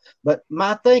across. But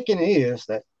my thinking is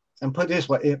that, and put it this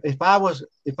way, if I was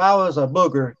a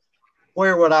booger,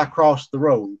 where would I cross the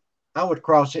road? I would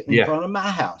cross it in front of my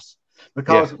house.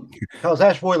 Because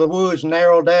that's where the woods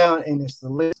narrow down, and it's the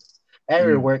little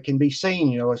area where it can be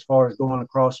seen, as far as going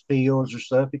across fields or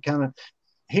stuff. It can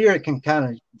kind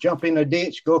of jump in a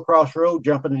ditch, go across the road,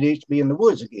 jump in the ditch, be in the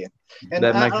woods again. And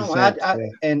that makes sense.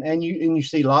 And you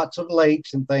see lots of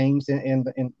lakes and things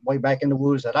and way back in the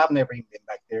woods that I've never even been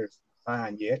back there to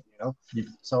find yet,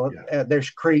 So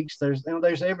there's creeks, there's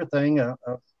everything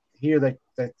here that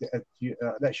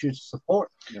should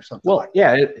support something. Well, like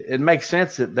that. It makes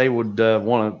sense that they would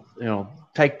want to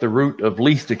take the route of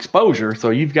least exposure. So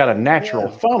you've got a natural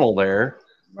funnel there,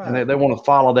 right. And they want to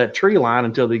follow that tree line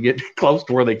until they get close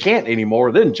to where they can't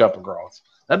anymore, then jump across.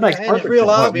 That makes perfect sense. It's real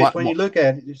obvious when you look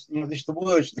at it. Just the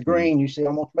woods, the green, you see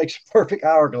almost makes a perfect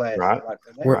hourglass. Right.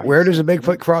 Where does a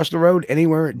Bigfoot cross the road?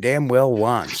 Anywhere it damn well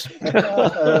wants.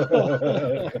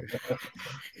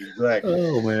 Exactly.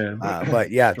 Oh man. But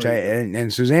yeah,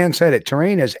 and Suzanne said it.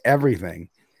 Terrain is everything.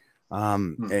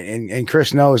 And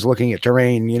Chris knows, looking at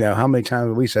terrain, how many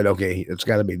times we said, okay, it's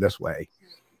got to be this way,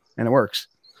 and it works.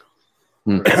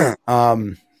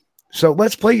 So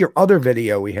let's play your other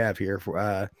video we have here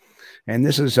for, and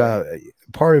this is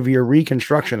part of your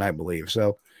reconstruction, I believe.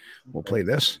 So we'll play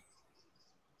this.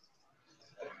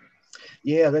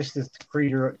 Yeah, this is the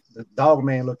critter, the dog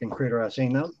man looking critter I've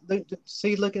seen. Now,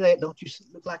 see, look at that. Don't you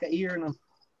look like an ear?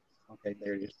 Okay,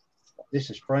 there it is. This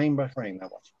is frame by frame. Now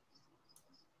watch.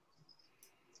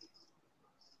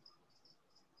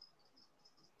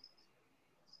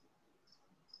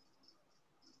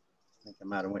 I think I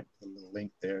might have went to a little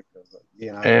link there.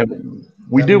 And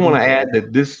we do want to add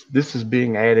that this is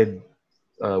being added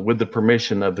with the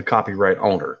permission of the copyright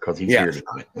owner, because he's here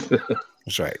tonight.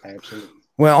 That's right. Absolutely.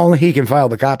 Well, only he can file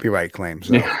the copyright claim.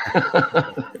 So.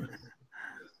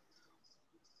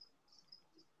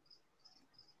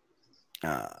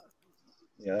 I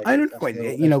don't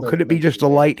know. Could it be just the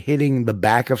light hitting the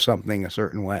back of something a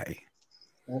certain way?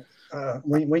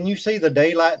 When you see the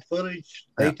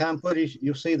daytime footage,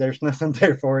 you'll see there's nothing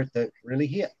there for it to really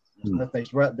hit. I'm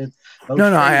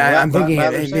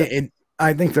thinking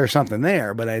I think there's something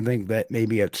there, but I think that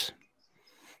maybe it's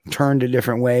turned a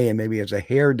different way, and maybe it's a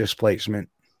hair displacement.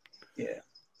 Yeah.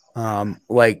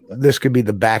 Like this could be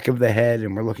the back of the head,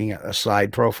 and we're looking at a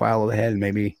side profile of the head, and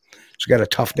maybe it's got a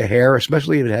tuft of hair,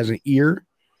 especially if it has an ear.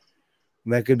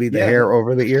 That could be the hair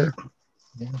over the ear.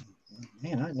 Yeah.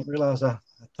 Man, I didn't realize I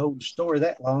told the story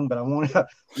that long, but I wanted to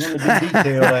be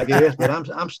detailed, I guess. But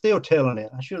I'm still telling it.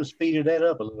 I should have speeded that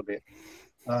up a little bit.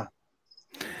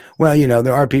 Well,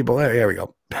 there are people. There we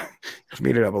go.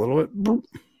 Speed it up a little bit.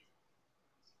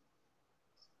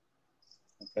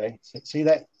 Okay. See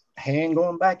that hand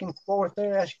going back and forth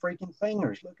there? That's freaking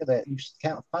fingers. Look at that. You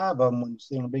count 5 of them when you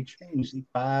see on a big screen. You see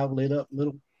 5 lit up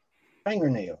little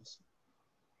fingernails.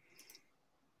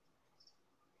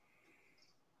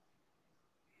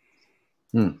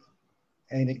 And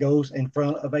it goes in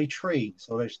front of a tree.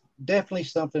 So there's definitely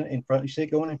something in front. You see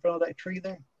it going in front of that tree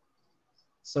there?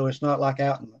 So it's not like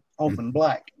out in the open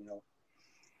black,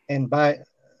 And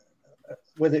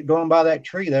with it going by that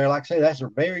tree there, like I say, that's a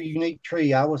very unique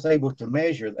tree. I was able to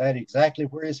measure that exactly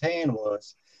where his hand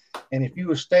was. And if you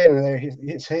were standing there,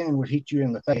 his hand would hit you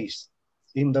in the face,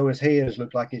 even though his head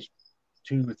looked like it's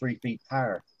 2 or 3 feet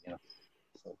higher.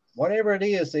 So whatever it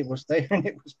is, it was there and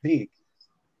it was big.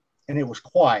 And it was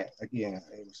quiet again.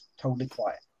 It was totally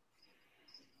quiet.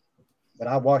 But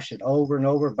I watched it over and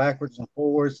over, backwards and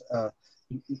forwards.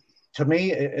 To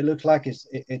me, it looks like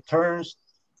it turns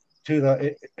to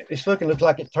the. It's looks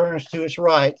like it turns to its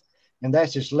right, and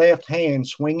that's his left hand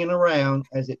swinging around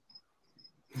as it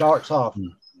darts off.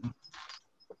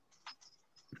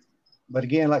 But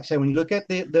again, like I said, when you look at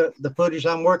the footage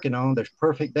I'm working on, there's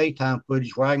perfect daytime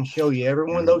footage where I can show you every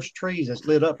one of those trees that's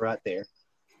lit up right there.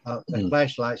 The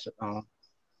flashlights are on,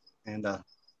 and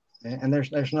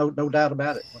there's no doubt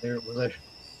about it. There it was.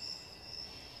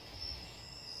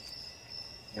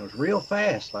 It was real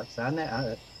fast. Like I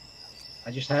said,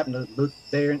 I just happened to look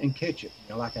there and catch it,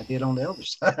 like I did on the other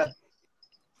side.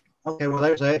 Okay, well,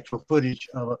 there's the actual footage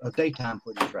of daytime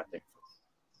footage right there.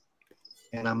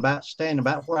 And I'm standing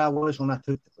about where I was when I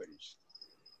took the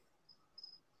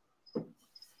footage.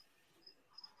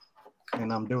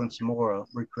 And I'm doing some more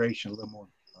recreation, a little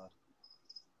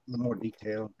more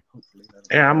detail. Hopefully.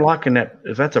 Yeah, I'm liking that.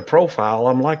 If that's a profile,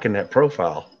 I'm liking that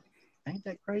profile. Ain't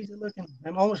that crazy looking?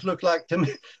 It almost looked like, to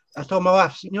me, I told my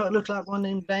wife, it looks like one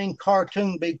of them dang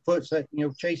cartoon Bigfoots that,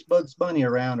 chase Bugs Bunny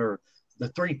around, or the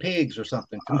Three Pigs or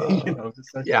something to me.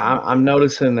 Yeah, I'm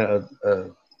noticing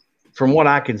from what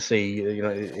I can see,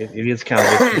 it is kind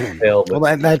of detail. Well,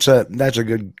 that's a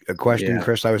good question, yeah.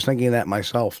 Chris. I was thinking of that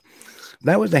myself.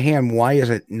 That was the hand. Why is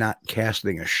it not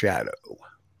casting a shadow?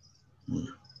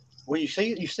 Well, you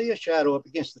see a shadow up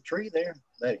against the tree there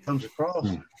that it comes across.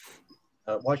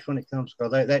 Watch when it comes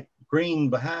across. That green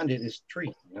behind it is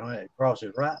tree. It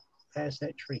crosses right past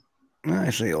that tree. I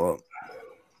see. Well,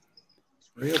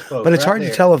 it's real close. But it's hard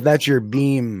to tell if that's your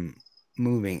beam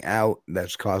moving out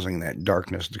that's causing that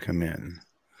darkness to come in. I'm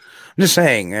just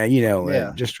saying,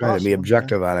 just trying to be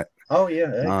objective on it. Oh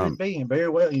yeah, it could be very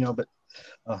well, but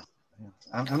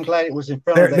I'm glad it was in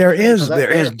front of that.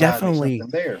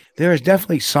 There is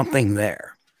definitely something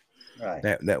there,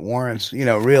 right? That warrants,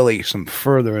 really some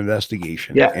further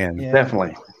investigation. Yeah, and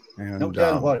definitely. And, no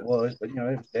telling what it was, but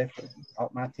it definitely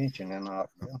caught my attention, and it's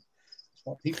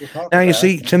what people talk about. Now you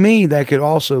see, to me, that could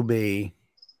also be.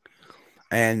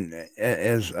 And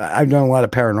as I've done a lot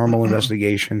of paranormal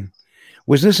investigation,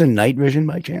 was this in night vision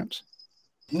by chance?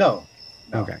 No.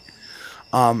 Okay.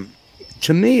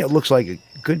 To me, it looks like it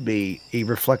could be a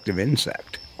reflective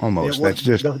insect almost. Yeah, well, that's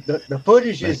just the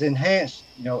footage is enhanced,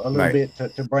 a little bit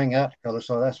to bring out the color,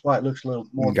 so that's why it looks a little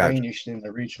more greenish than the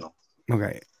original.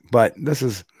 Okay, but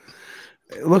it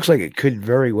looks like it could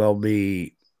very well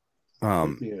be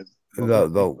the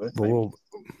little.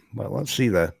 Well, let's see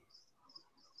the.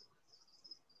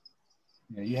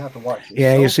 You have to watch it.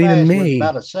 Yeah, you see, to me,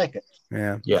 about a second.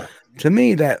 Yeah. To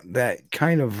me, that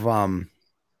kind of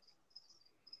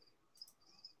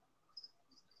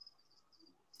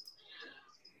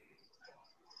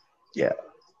yeah.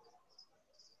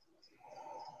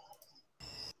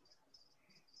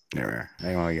 There,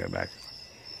 I want to get it back.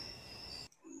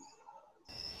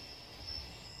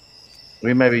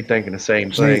 We may be thinking the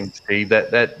same thing, Steve.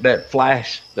 That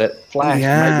flash may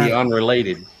be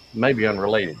unrelated. Maybe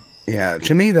unrelated. Yeah,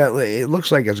 to me that it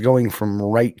looks like it's going from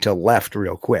right to left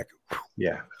real quick.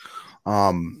 Yeah.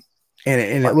 And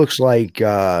it looks like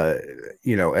as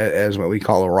what we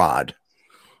call a rod.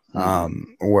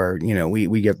 Where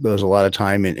we get those a lot of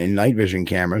time in night vision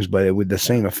cameras, but the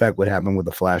same effect would happen with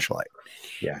the flashlight.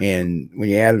 Yeah. And when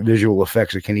you add visual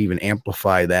effects, it can even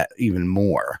amplify that even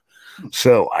more.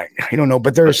 So I don't know,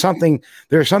 but there's something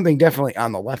definitely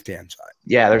on the left hand side.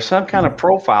 Yeah, there's some kind of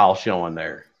profile showing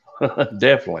there.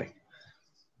 Definitely.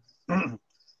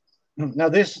 Now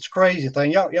this is crazy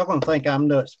thing. Y'all gonna think I'm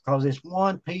nuts because it's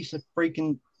one piece of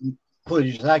freaking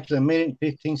footage. It's actually 1 minute and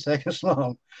 15 seconds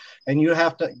long, and you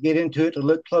have to get into it to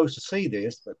look close to see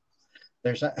this. But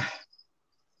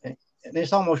and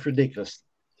it's almost ridiculous,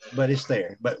 but it's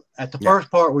there. But at the first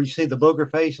part where you see the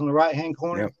booger face on the right hand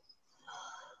corner,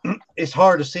 it's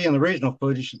hard to see in the original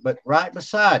footage, but right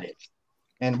beside it.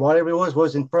 And whatever it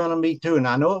was in front of me too. And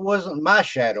I know it wasn't my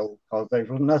shadow because there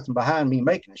was nothing behind me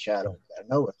making a shadow. I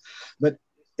know it, but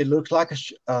it looks like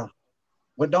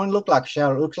what don't look like a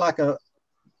shadow. It looks like the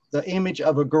image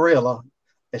of a gorilla,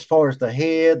 as far as the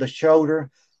head, the shoulder,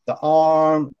 the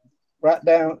arm, right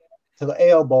down to the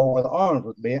elbow where the arms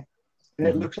would be. And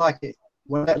it looks like it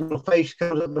when that little face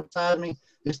comes up beside me.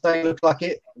 This thing looks like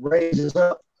it raises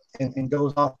up and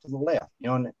goes off to the left.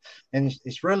 And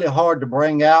it's really hard to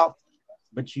bring out.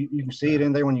 But you can see it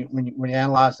in there when you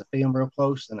analyze the film real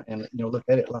close and look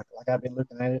at it like I've been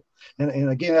looking at it. And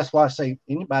again, that's why I say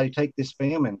anybody take this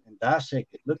film and dissect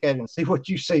it, look at it and see what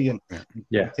you see and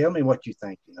tell me what you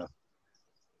think.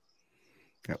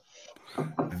 Yep.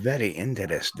 Very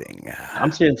interesting.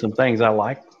 I'm seeing some things I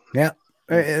like. Yeah,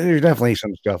 there's definitely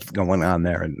some stuff going on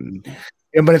there,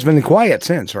 but it's been quiet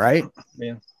since, right?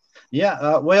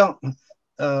 Yeah. Well.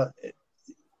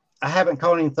 I haven't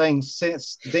caught anything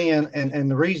since then, and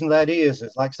the reason that is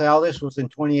like I say, all this was in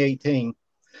 2018.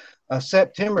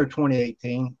 September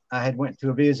 2018, I had went to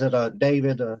a visit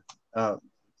David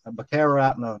Becerra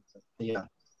out in the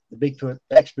Bigfoot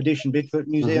Expedition Bigfoot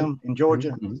Museum in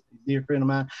Georgia. Dear friend of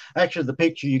mine. Actually, the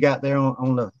picture you got there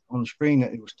on the screen,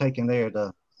 that it was taken there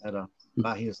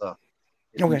by his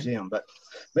museum. But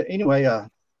anyway, I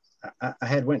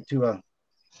had went to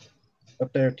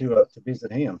up there to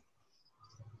visit him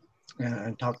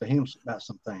and talk to him about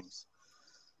some things.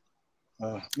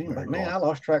 Anyway, man, I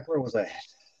lost track. Where was that?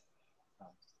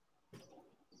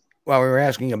 Well, we were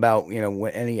asking about,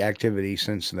 any activity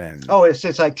since then. Oh, it's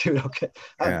activity. Okay.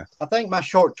 Yeah. I think my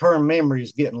short-term memory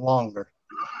is getting longer.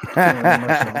 But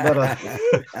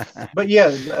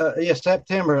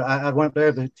September, I went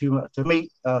there to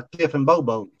meet Cliff and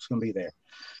Bobo was going to be there.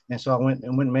 And so I went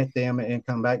and met them and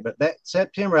come back. But that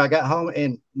September, I got home,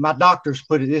 and my doctors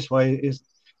put it this way: is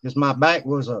my back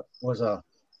was a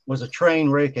train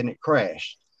wreck, and it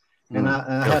crashed. And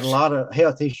I had a lot of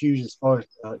health issues as far as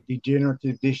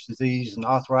degenerative disc disease and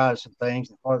arthritis and things.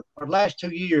 And for the last 2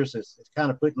 years, it's kind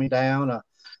of put me down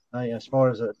as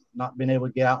far as not being able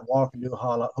to get out and walk and do a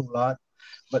whole lot.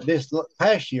 But this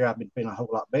past year, I've been feeling a whole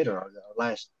lot better the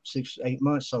last 6 to 8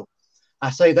 months. So I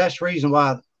say that's the reason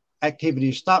why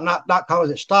activity stopped. Not because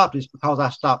it stopped, it's because I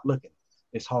stopped looking.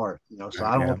 It's hard, so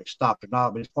I don't know if it stopped or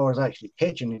not. But as far as actually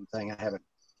catching anything, I haven't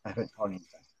caught anything.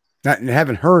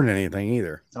 Haven't heard anything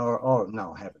either. Or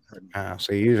no, I haven't heard anything.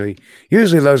 So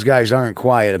usually those guys aren't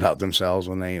quiet about themselves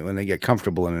when they get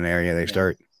comfortable in an area. They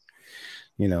start,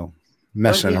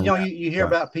 messing. You hear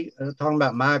about people talking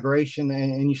about migration,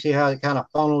 and you see how it kind of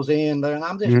funnels in there. And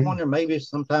I'm just wondering, maybe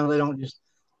sometimes they don't just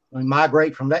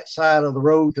migrate from that side of the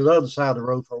road to the other side of the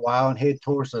road for a while and head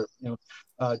towards the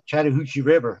Chattahoochee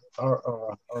River,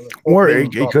 or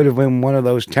it could have been one of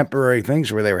those temporary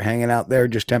things where they were hanging out there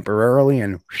just temporarily,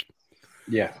 and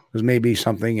there's maybe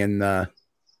something in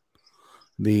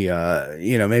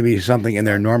maybe something in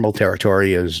their normal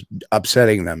territory is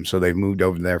upsetting them, so they've moved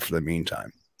over there for the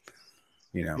meantime.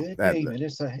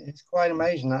 It's quite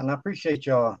amazing, and I appreciate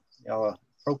y'all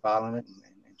profiling it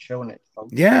and showing it.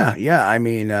 Folks. Yeah. I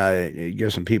mean,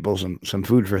 give some people some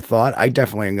food for thought. I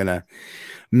definitely am gonna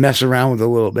mess around with a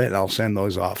little bit, and I'll send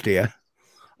those off to you.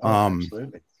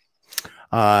 Absolutely.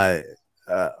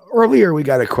 Earlier we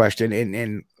got a question,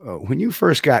 and when you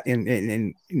first got in,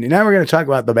 and now we're going to talk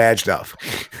about the bad stuff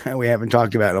we haven't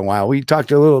talked about in a while. We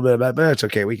talked a little bit about it, but that's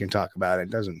okay. We can talk about it. It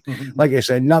doesn't, like I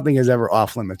said, nothing is ever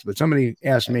off limits, but somebody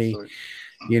asked me,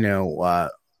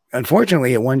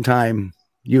 unfortunately at one time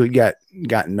you had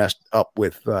gotten messed up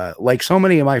with, like so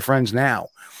many of my friends now.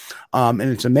 And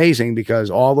it's amazing because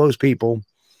all those people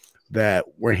that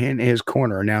were in his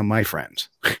corner are now my friends.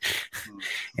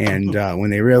 And when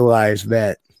they realize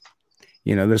that,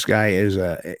 this guy is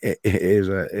a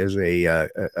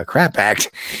crap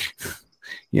act,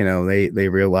 they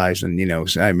realize, and,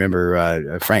 I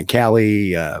remember Frank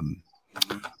Callie,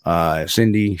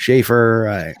 Cindy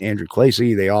Schaefer, Andrew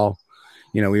Clacy, they all,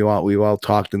 we've all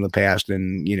talked in the past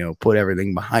and, put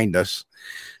everything behind us,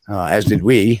 as did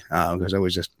we, because it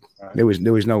was just, there was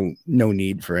no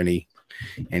need for any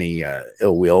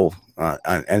ill will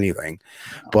on anything.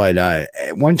 But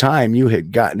at one time you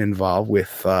had gotten involved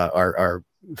with our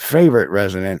favorite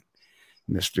resident,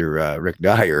 Mr. Rick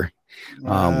Dyer,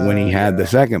 when he had the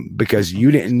second, because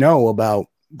you didn't know about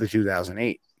the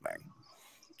 2008 thing.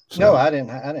 So, no, I didn't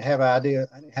have idea.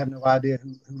 I didn't have no idea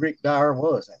who Rick Dyer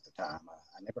was at the time.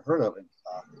 I never heard of him.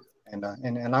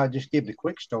 And I'll just give the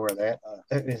quick story of that.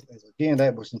 Again,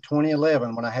 that was in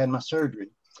 2011 when I had my surgery.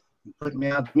 And put me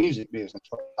out of the music business.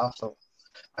 Also,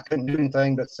 I couldn't do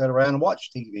anything but sit around and watch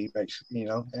TV, basically,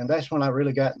 And that's when I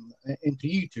really got into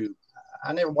YouTube.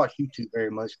 I never watched YouTube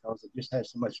very much because it just had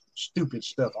so much stupid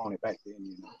stuff on it back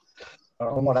then,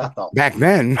 on what I thought. Back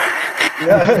then?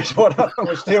 Yeah, that's what I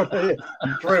was still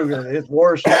true. It's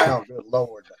worse now, good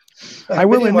Lord. I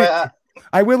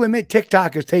will admit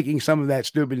TikTok is taking some of that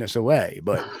stupidness away,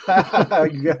 but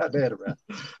you got that right.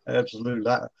 Absolutely.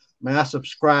 I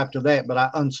subscribed to that, but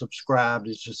I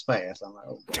unsubscribed just fast. I'm like,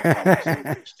 oh,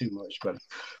 it's too much. But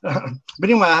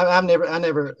anyway, I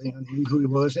never knew who he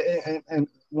was. And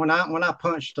when I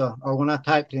punched or when I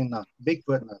typed in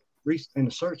Bigfoot in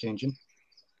the search engine,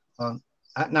 and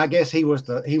I guess he was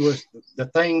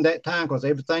the thing that time, because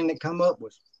everything that come up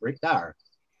was Rick Dyer,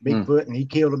 Bigfoot, and he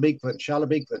killed a Bigfoot and shot a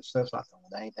Bigfoot and stuff. So I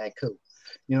thought, that ain't that cool.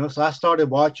 So I started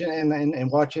watching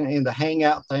and watching, and the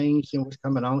hangout things was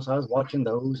coming on. So I was watching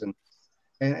those, and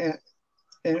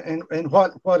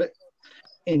what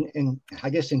I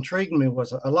guess intrigued me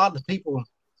was a lot of the people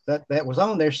that was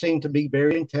on there seemed to be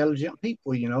very intelligent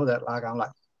people, that like, I'm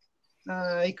like,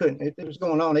 he couldn't, if it was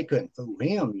going on, they couldn't fool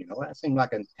him, that seemed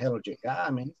like an intelligent guy.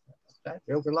 I mean, that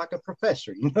joker like a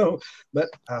professor, but,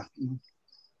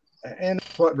 and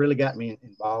that's what really got me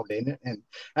involved in it. And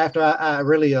after I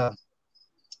really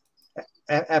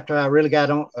got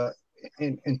on,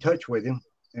 in touch with him,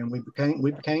 and we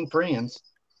became friends,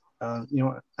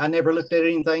 I never looked at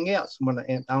anything else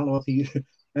and I don't know if he,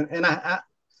 and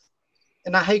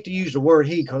I hate to use the word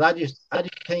he, because I just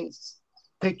can't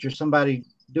picture somebody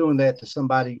doing that to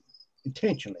somebody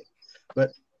intentionally.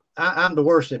 But I'm the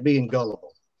worst at being gullible.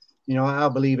 I'll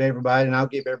believe everybody, and I'll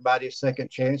give everybody a second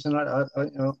chance. And I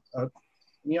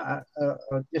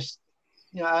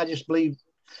just believe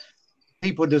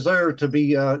people deserve to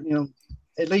be, at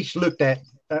least looked at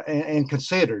and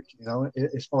considered,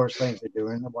 as far as things they're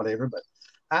doing or whatever. But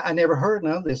I never heard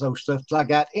none of this old stuff till I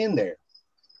got in there.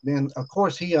 Then, of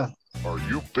course, he had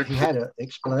an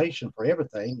explanation for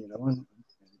everything, and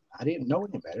I didn't know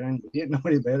any better, and we didn't know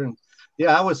any better. And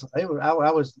yeah, it was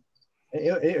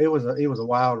a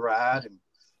wild ride, and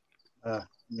I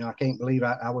can't believe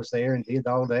I was there and did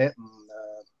all that.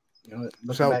 And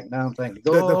looking back now, I'm thinking,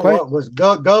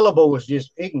 gullible was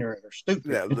just ignorant or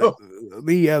stupid.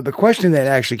 Yeah, the question that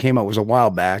actually came up was a while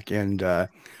back, and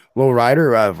Low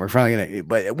Rider, we're finally gonna.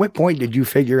 But at what point did you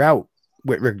figure out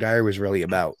what Rick Dyer was really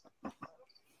about?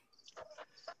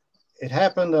 It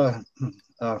happened.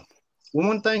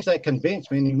 One of the things that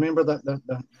convinced me, and you remember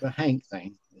the Hank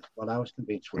thing, is what I was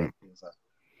convinced with.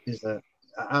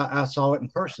 I saw it in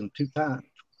person 2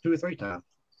 or 3 times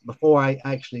before I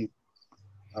actually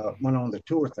went on the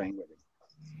tour thing with him.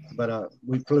 But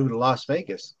we flew to Las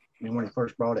Vegas when he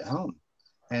first brought it home,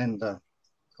 and of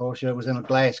course it was in a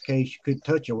glass case. You couldn't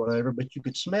touch it or whatever, but you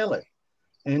could smell it,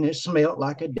 and it smelled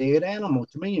like a dead animal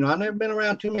to me. I've never been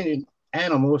around too many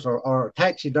animals or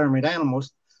taxidermied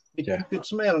animals, but you could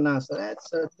smell it. And I said,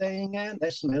 that's a dang animal.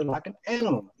 That smells like an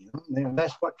animal. And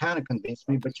that's what kind of convinced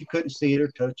me, but you couldn't see it or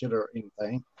touch it or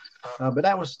anything. But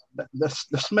that was the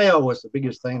smell was the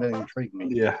biggest thing that intrigued me.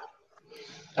 Yeah.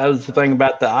 That was the thing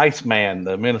about the Iceman,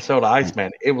 the Minnesota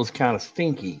Iceman. It was kind of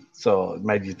stinky, so it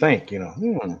made you think,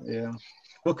 Yeah.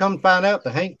 Well, come to find out,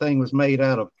 the Hank thing was made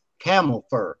out of camel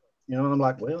fur. I'm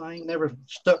like, well, I ain't never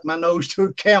stuck my nose to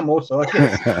a camel, so I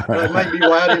guess that may be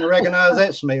why I didn't recognize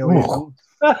that smell.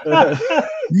 Oh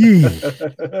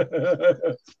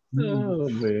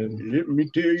man! Let me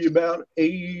tell you about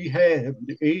Ahab,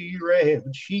 the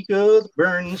Arab, she does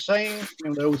burn sand.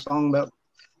 Remember the old song about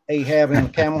Ahab and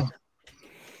the camel?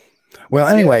 Well,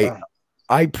 anyway,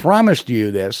 I promised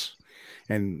you this,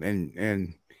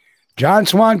 and John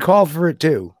Swan called for it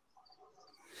too.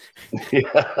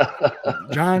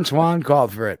 John Swan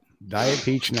called for it. Diet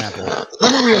Peach Snapple.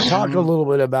 Remember we had talked a little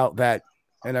bit about that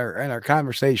in our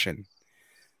conversation,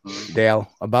 Dale,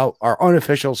 about our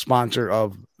unofficial sponsor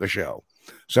of the show.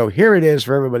 So here it is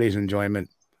for everybody's enjoyment,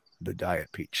 the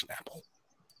Diet Peach Snapple.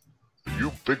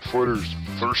 You Bigfooters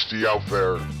thirsty out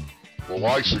there, well,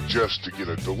 I suggest to get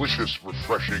a delicious,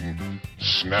 refreshing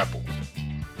Snapple.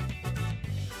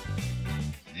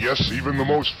 Yes, even the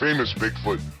most famous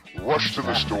Bigfoot rush to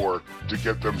the store to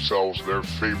get themselves their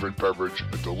favorite beverage,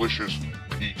 a delicious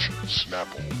peach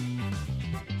Snapple.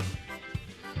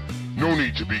 No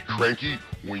need to be cranky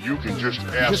when you can just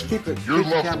ask your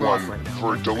loved one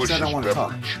for a delicious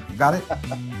beverage. Got it?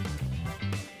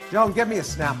 Joan, get me a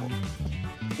Snapple.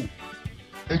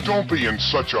 And don't be in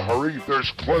such a hurry. There's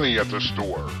plenty at the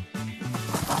store.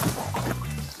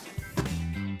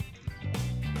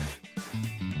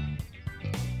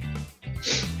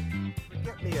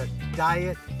 Get me a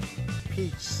Diet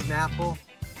Peach Snapple.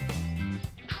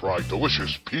 Try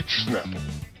delicious peach Snapple.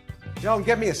 Joan,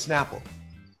 get me a Snapple.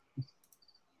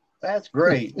 That's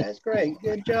great. That's great.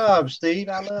 Good job, Steve.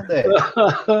 I love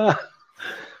that.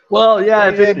 Well, yeah,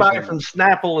 if anybody from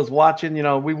Snapple is watching,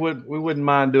 we wouldn't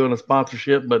mind doing a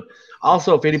sponsorship, but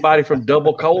also if anybody from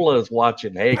Double Cola is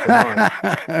watching, hey, come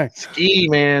on. Ski,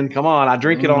 man, come on. I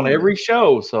drink it on every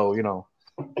show, so,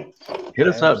 hit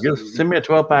us up. Send me a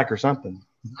 12-pack or something.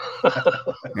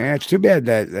 Yeah, it's too bad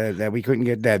that we couldn't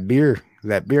get that beer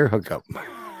hookup.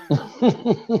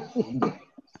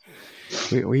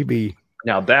 We'd be...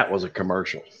 Now that was a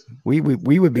commercial. We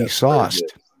would be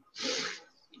sauced.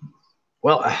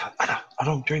 Well, I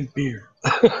don't drink beer.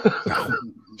 I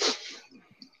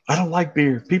don't like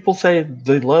beer. People say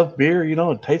they love beer.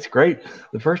 It tastes great.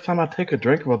 The first time I take a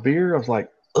drink of a beer, I was like,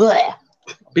 ugh.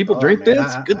 People drink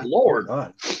this? Good Lord.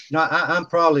 No, I'm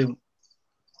probably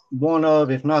one of,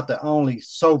 if not the only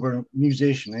sober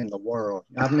musician in the world.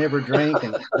 I've never drank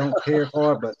and don't care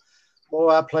for it, but boy,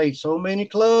 I played so many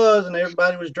clubs and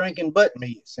everybody was drinking but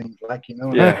me, it seems like,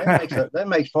 that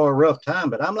makes for a rough time.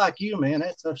 But I'm like you, man,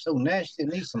 that stuff's so nasty. It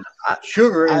needs some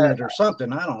sugar in it or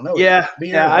something. I don't know. Yeah,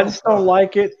 I just don't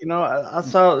like it. I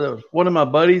saw one of my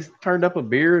buddies turned up a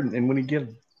beer, and when he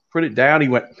put it down, he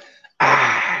went,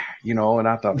 and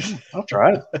I thought, I'll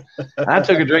try it. I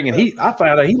took a drink, and I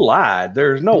found out he lied.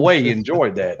 There's no way he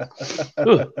enjoyed that.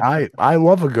 I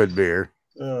love a good beer.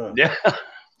 Yeah.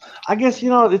 I guess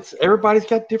it's everybody's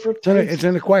got different. It's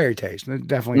an acquired taste. It's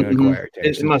definitely an acquired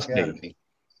taste. It must be.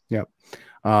 Yep.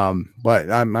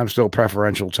 But I'm still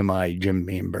preferential to my Jim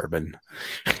Beam bourbon.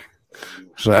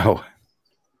 So,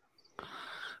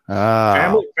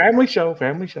 family show.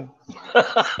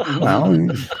 Well,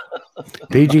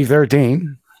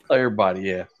 PG-13.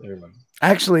 Everybody.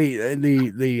 Actually,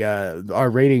 our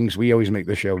ratings, we always make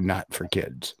the show not for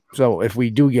kids. So if we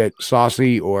do get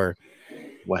saucy or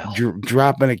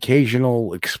drop an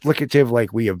occasional explicative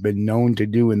like we have been known to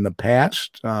do in the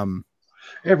past,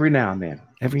 every now and then,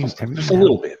 just a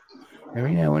little bit.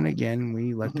 Every now and again,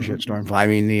 we let the shitstorm fly. I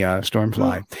mean, the storm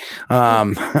fly.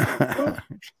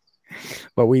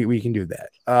 But we can do that.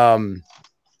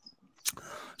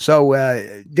 So,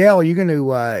 Dale, are you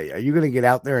gonna get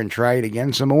out there and try it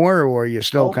again some more, or are you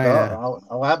still kind of?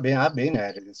 I've been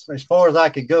at it as far as I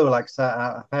could go. Like I said,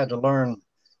 I've had to learn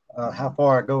how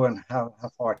far I go and how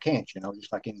far I can't.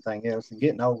 Just like anything else. And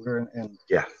getting older, and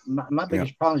my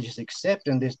biggest problem is just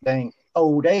accepting this dang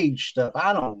old age stuff.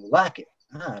 I don't like it.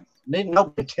 I didn't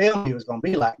nobody tell me it was going to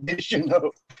be like this,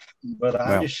 But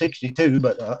I'm just 62.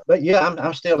 But yeah,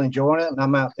 I'm still enjoying it, and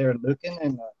I'm out there looking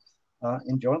and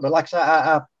enjoying it. But like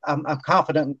I said, I'm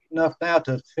confident enough now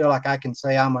to feel like I can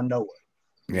say I'm a knower.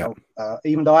 Yeah.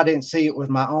 Even though I didn't see it with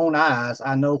my own eyes,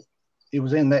 I know it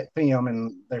was in that film,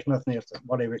 and there's nothing else.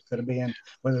 Whatever it could have been,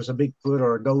 whether it's a Bigfoot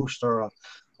or a ghost or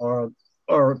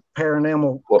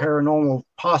paranormal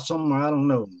possum, I don't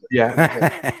know.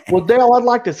 Yeah. Well, Dale, I'd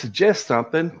like to suggest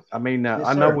something. I mean, Yes,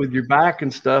 I know sir. with your back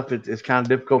and stuff, it's kind of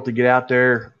difficult to get out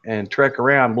there and trek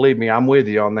around. Believe me, I'm with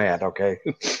you on that. Okay.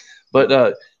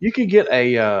 But you can get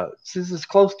since it's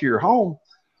close to your home,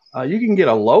 you can get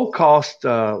a low cost,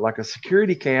 like a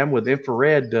security cam with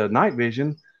infrared night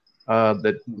vision,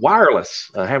 that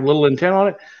wireless, have a little antenna on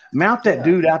it. Mount that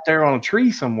dude out there on a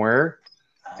tree somewhere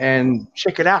and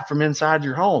check it out from inside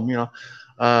your home.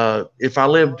 If I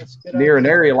lived near an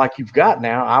area like you've got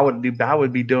now, I would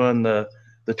be doing the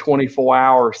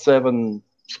 24-hour 7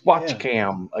 Squatch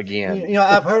cam again.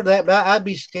 I've heard that, but I'd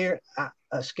be scared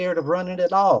of running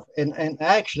it off. And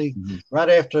actually, right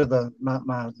after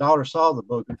my daughter saw the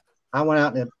booger, I went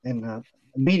out and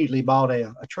immediately bought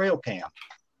a trail cam,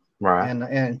 right,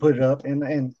 and put it up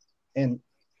and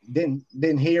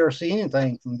didn't hear or see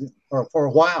anything for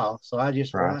a while. So I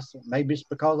just maybe it's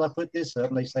because I put this up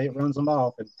and they say it runs them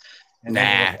off. And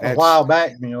a while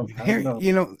back,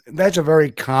 that's a very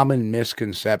common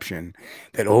misconception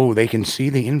that they can see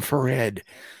the infrared.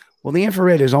 Well, the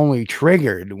infrared is only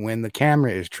triggered when the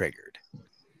camera is triggered.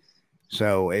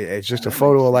 So it's just a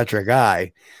photoelectric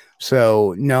eye.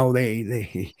 So no,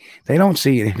 they don't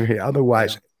see it.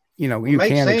 Otherwise, you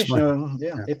can't explain.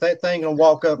 If that thing gonna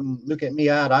walk up and look at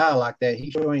me eye to eye like that, he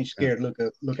sure ain't scared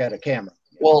to look at a camera.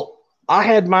 Well, I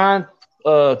had mine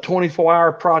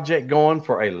 24-hour project going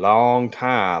for a long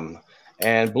time,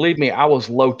 and believe me, I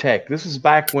was low tech. This is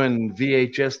back when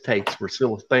VHS tapes were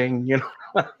still a thing.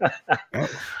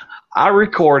 I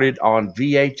recorded on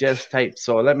VHS tapes,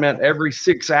 so that meant every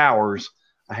 6 hours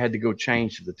I had to go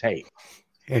change the tape.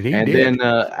 And then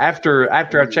after I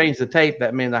changed the tape,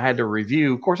 that meant I had to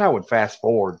review. Of course, I would fast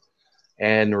forward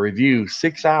and review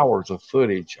 6 hours of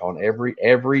footage on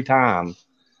every time.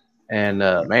 And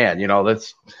man,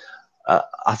 that's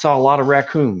I saw a lot of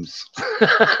raccoons,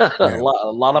 a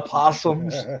lot of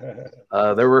possums.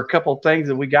 There were a couple of things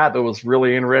that we got that was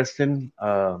really interesting.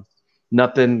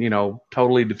 Nothing,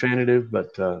 totally definitive,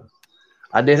 but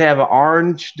I did have an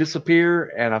orange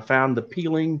disappear, and I found the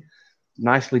peeling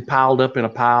nicely piled up in a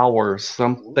pile where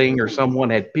something or someone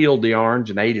had peeled the orange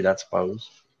and ate it, I suppose.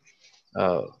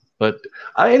 But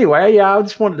anyway, I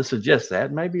just wanted to suggest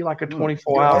that maybe like a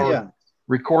 24-hour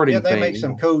recording thing. They make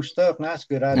some cool stuff, and that's a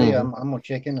good idea. I'm gonna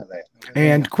check into that.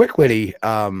 And Quickwitty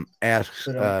asks,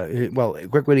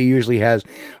 Quickwitty usually has,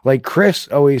 like Chris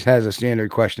always has a standard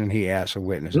question he asks of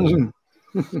witnesses.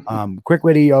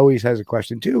 Quickwitty always has a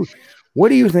question too. What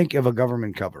do you think of a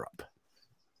government cover-up?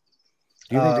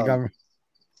 Do you think the government?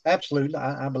 Absolutely,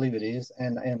 I believe it is,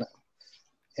 and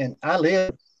I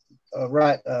live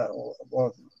right.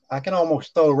 Well, I can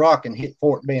almost throw a rock and hit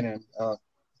Fort Benning,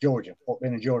 Georgia.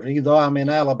 Even though I'm in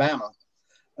Alabama,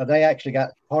 they actually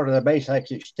got part of their base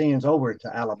actually extends over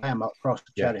to Alabama across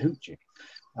the Chattahoochee.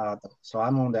 So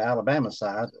I'm on the Alabama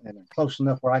side and close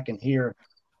enough where I can hear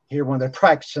when they're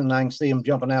practicing. And I can see them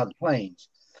jumping out of the planes.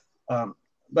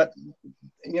 But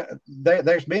you know,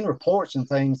 there's been reports and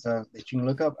things that you can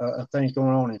look up of things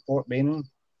going on in Fort Benning.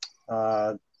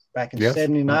 Back in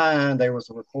 '79, there was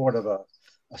a report of a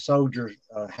soldier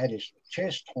had his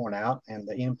chest torn out, and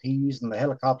the MPs and the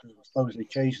helicopters were supposedly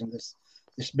chasing this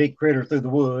big critter through the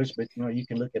woods. But you know, you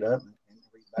can look it up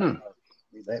and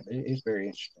read that. But it's very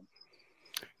interesting.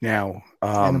 Now,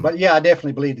 but yeah, I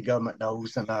definitely believe the government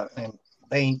knows, and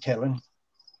they ain't telling.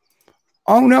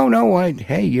 Oh no!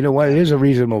 Hey, you know what? It is a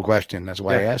reasonable question. That's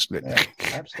why I asked it. Yeah,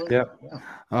 absolutely.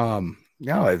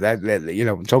 No, that you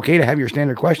know, it's okay to have your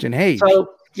standard question. Hey,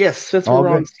 so yes, since we're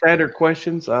on standard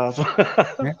questions, have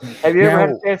you ever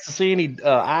had a chance to see any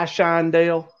eye shine,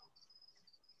 Dale?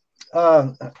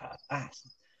 I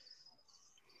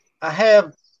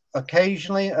have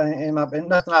occasionally, and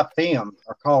nothing I filmed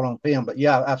or caught on film, but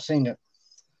yeah, I've seen it.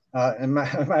 And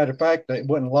matter of fact, it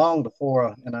wasn't long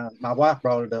before, my wife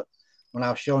brought it up when I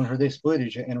was showing her this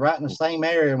footage, and right in the same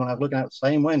area when I was looking out the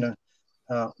same window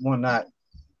one night,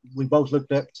 we both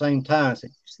looked up at the same time and said,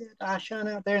 "You see that eye shine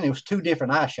out there?" And it was two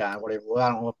different eye shine, whatever. Well,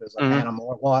 I don't know if it was an animal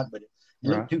or what, but it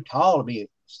looked too tall to be a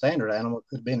standard animal. It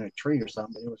could have been in a tree or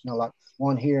something. But it was, you know, like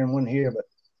one here and one here. But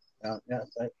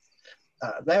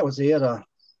that was it.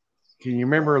 Can you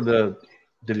remember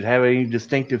did it have any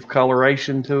distinctive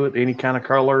coloration to it? Any kind of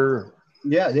color?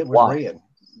 Yeah, it was red.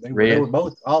 They were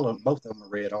both of them were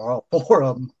red, or all four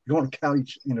of them. You want to count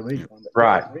each individual one.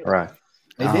 Right.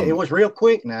 It was real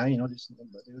quick now, you know,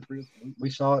 but it was real. We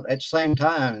saw it at the same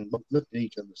time and both looked at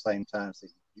each other at the same time. Said,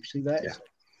 "You see that?" Yeah. So,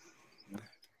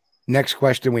 next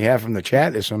question we have from the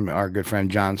chat is from our good friend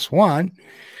John Swan.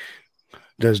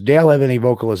 Does Dale have any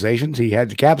vocalizations? He had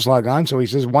the caps lock on, so he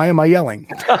says, "Why am I yelling?"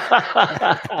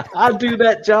 I do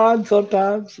that, John,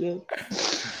 sometimes. Yeah.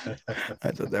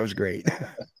 I thought that was great.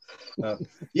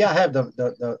 Yeah, I have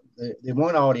the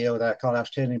one audio that I was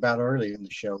telling you about earlier in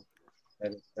the show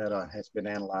that has been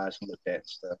analyzed and looked at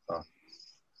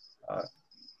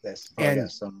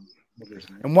and stuff.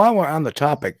 And while we're on the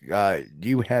topic, do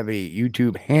you have a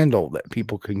YouTube handle that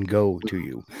people can go to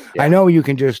you? Yeah. I know you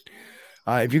can just,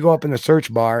 if you go up in the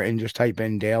search bar and just type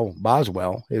in Dale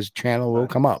Boswell, his channel will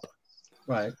come up.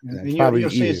 Right. And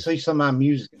you'll see some of my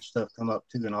music and stuff come up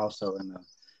too, and also, and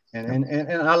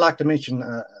I like to mention,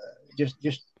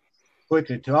 just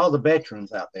quickly to all the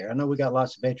veterans out there. I know we got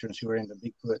lots of veterans who are into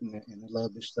Bigfoot and they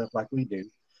love this stuff like we do.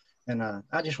 And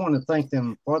I just want to thank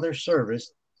them for their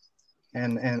service.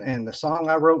 And the song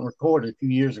I wrote and recorded a few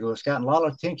years ago, it's gotten a lot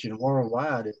of attention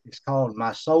worldwide. It's called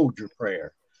My Soldier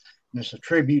Prayer. And it's a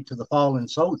tribute to the fallen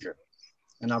soldier.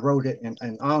 And I wrote it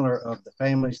in honor of the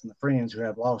families and the friends who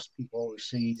have lost people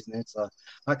overseas. And it's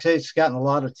like I say, it's gotten a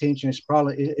lot of attention. It's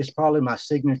probably my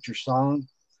signature song,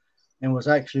 and was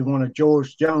actually one of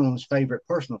George Jones' favorite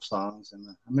personal songs. And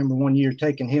I remember one year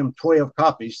taking him 12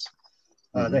 copies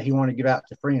that he wanted to give out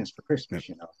to friends for Christmas,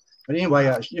 you know. But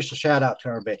anyway, just a shout out to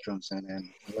our veterans and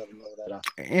let them know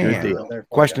that.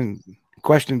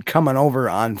 Question coming over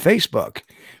on Facebook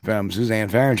from Suzanne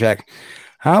Farinchak.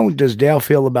 How does Dale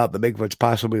feel about the Bigfoots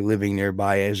possibly living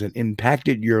nearby? Has it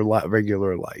impacted your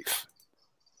regular life?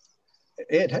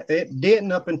 It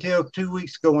didn't up until 2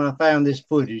 weeks ago when I found this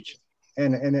footage.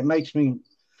 And it makes me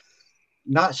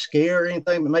not scared or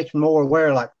anything, but makes me more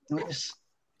aware. Like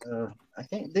I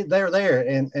think they're there,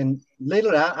 and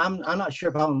literally, I'm not sure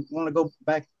if I want to go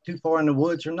back too far in the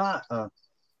woods or not.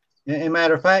 And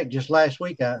matter of fact, just last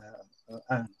week,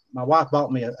 my wife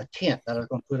bought me a tent that I was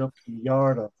going to put up in the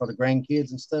yard for the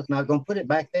grandkids and stuff, and I was going to put it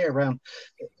back there around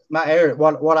my area.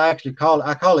 What I actually call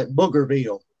it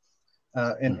Boogerville.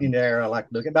 In the area I like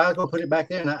to look at, but I'll go put it back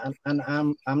there, and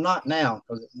I'm not now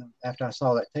because after I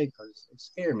saw that tape, because it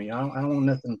scared me. I don't want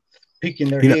nothing peeking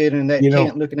their head in that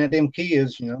tent looking at them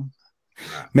kids, you know.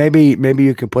 Maybe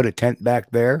you can put a tent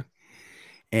back there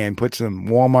and put some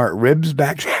Walmart ribs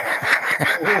back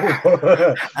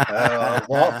there.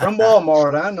 From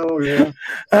Walmart, I know. Yeah,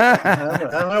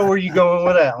 I know where you're going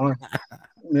with that one.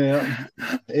 Yeah,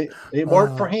 it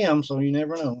worked for him, so you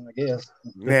never know, I guess.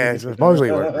 Yeah, it's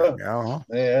supposedly worked. Yeah. I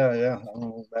don't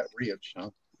know about ribs.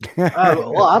 Huh?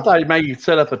 Well, I thought maybe you'd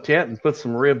set up a tent and put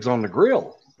some ribs on the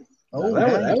grill. Oh,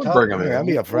 that would bring them in. I'd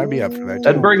be up for that.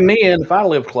 That'd bring me in if I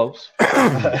live close.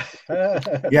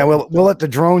 Yeah, we'll let the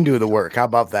drone do the work. How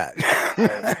about that?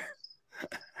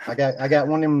 I got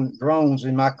one of them drones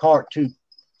in my cart too,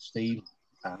 Steve.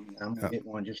 I'm gonna get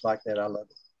one just like that. I love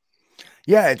it.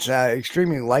 Yeah, it's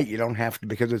extremely light. You don't have to,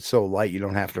 because it's so light, you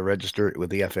don't have to register it with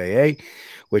the FAA,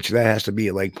 which that has to be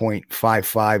at like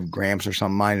 0.55 grams or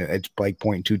something. Mine, it's like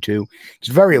 0.22. It's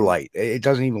very light. It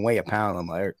doesn't even weigh a pound. I'm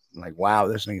like, wow,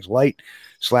 this thing's light.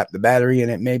 Slap the battery in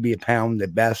it, maybe a pound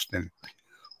at best, and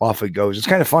off it goes. It's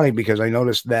kind of funny because I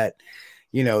noticed that,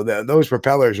 those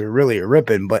propellers are really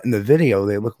ripping, but in the video,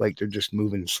 they look like they're just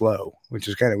moving slow, which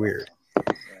is kind of weird.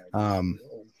 Man,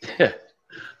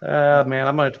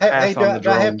 I'm going to pass Hey, on the do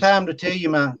I have drones. time to tell you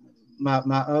my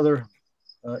other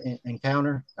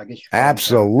encounter? I guess you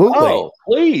Absolutely. Oh,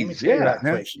 please, Let me tell you yeah. right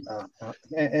quick.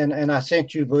 And I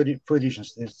sent you footage and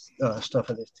this, stuff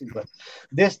of this too. But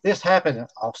this happened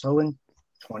also in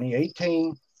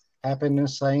 2018. Happened in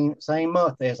the same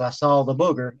month as I saw the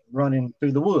booger running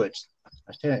through the woods.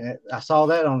 I saw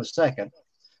that on the 2nd.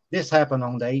 This happened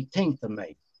on the 18th of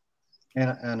May,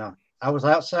 and I was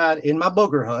outside in my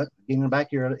booger hut, getting back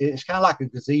here. It's kind of like a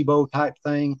gazebo type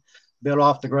thing, built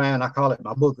off the ground. I call it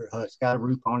my booger hut. It's got a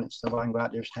roof on it, so I can go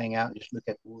out there, just hang out, and just look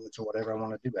at the woods or whatever I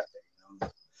want to do out there.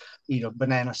 Eat a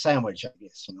banana sandwich, I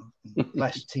guess,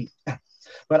 glass of tea.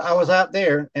 But I was out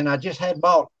there, and I just had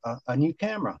bought a new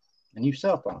camera, a new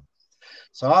cell phone.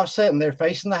 So I was sitting there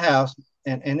facing the house,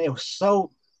 and it was so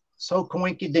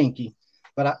coinky dinky.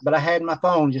 But I had my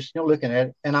phone just looking at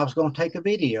it, and I was going to take a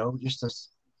video just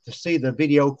to see the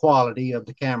video quality of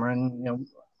the camera and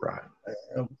Right.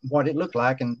 What it looked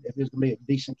like and if it was going to be a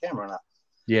decent camera or not.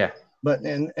 Yeah. But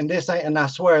and this ain't, and I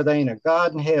swear there ain't a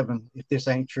God in heaven if this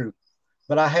ain't true.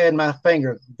 But I had my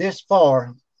finger this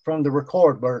far from the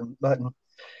record button,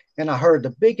 and I heard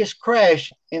the biggest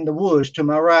crash in the woods to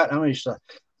my right. I mean,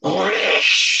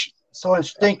 so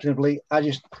instinctively I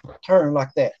just turned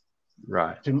like that.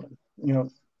 Right. I don't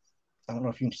know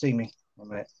if you can see me on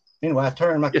that. Anyway, I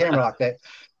turned my camera like that,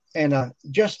 and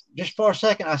just for a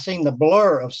second, I seen the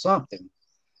blur of something,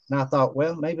 and I thought,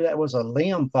 well, maybe that was a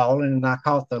limb falling, and I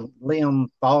caught the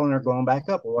limb falling or going back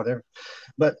up or whatever.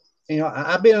 But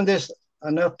I've been in this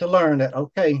enough to learn that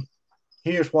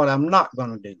here's what I'm not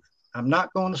going to do. I'm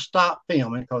not going to stop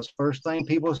filming because first thing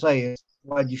people say is,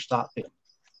 "Why'd you stop filming?"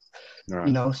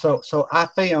 Right. So I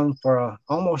filmed for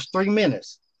almost 3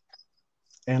 minutes,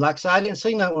 and like I said, I didn't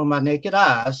see nothing with my naked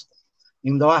eyes.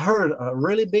 Even though I heard a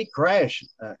really big crash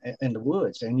in the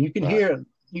woods, and you can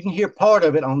hear part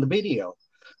of it on the video.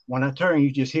 When I turn,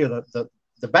 you just hear the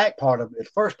back part of it. The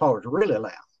first part was really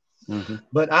loud. Mm-hmm.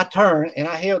 But I turned and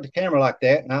I held the camera like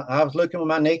that, and I was looking with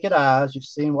my naked eyes,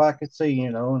 just seeing what I could see,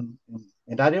 and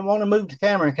I didn't want to move the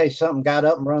camera in case something got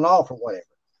up and run off or whatever.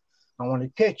 I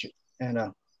wanted to catch it, and I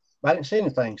didn't see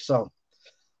anything. So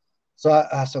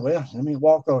I said, well, let me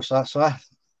walk over. So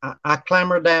I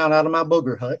clambered down out of my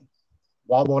booger hut.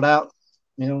 Wobbled out,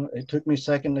 it took me a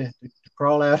second to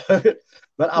crawl out of it,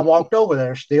 but I walked over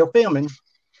there still filming,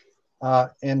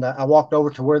 and I walked over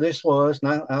to where this was,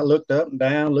 and I looked up and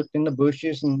down, looked in the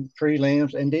bushes and tree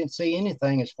limbs, and didn't see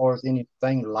anything as far as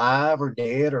anything live or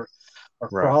dead or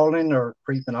crawling or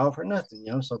creeping off or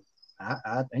nothing, so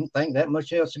I didn't think that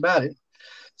much else about it.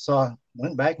 So I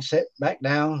went back and sat back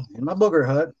down in my booger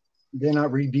hut. Then I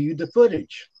reviewed the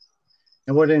footage,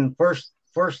 and within first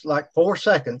like 4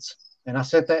 seconds, and I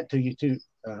sent that to you too.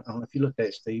 I don't know if you looked at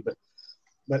it, Steve,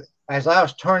 but as I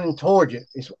was turning towards it,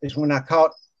 is when I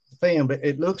caught the film. But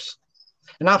it looks,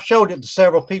 and I've showed it to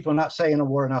several people, not saying a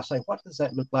word. And I'll say, "What does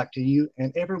that look like to you?"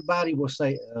 And everybody will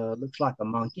say, "Looks like a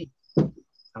monkey."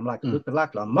 I'm like, "Looking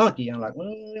like a monkey." I'm like, "Well,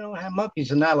 we don't have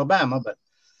monkeys in Alabama, but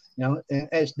and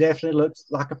it definitely looks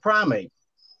like a primate."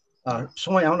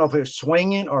 Swing. I don't know if it was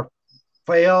swinging or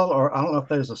fell, or I don't know if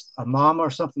there's a mama or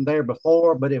something there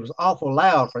before, but it was awful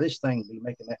loud for this thing to be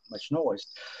making that much noise.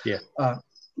 Yeah.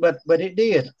 But it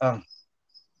did.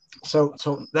 So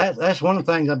that's one of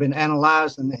the things I've been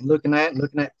analyzing and looking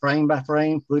at frame by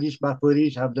frame, footage by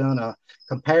footage. I've done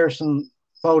comparison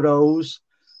photos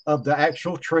of the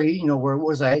actual tree, where it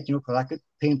was at, because I could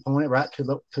pinpoint it right to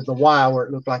the wire where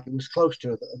it looked like it was close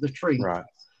to the tree. Right.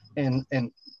 And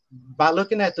by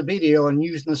looking at the video and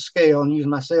using the scale and using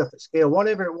myself at scale,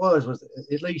 whatever it was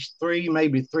at least 3,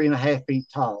 maybe 3.5 feet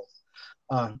tall.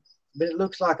 But it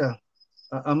looks like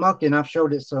a monkey, and I've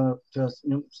showed it to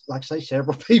like I say,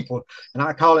 several people, and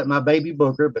I call it my baby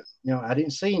booger. But I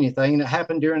didn't see anything, and it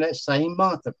happened during that same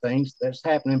month of things that's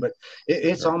happening. But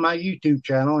it's on my YouTube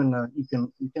channel, and you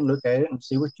can look at it and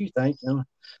see what you think.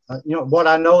 What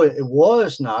I know, it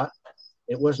was not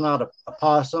a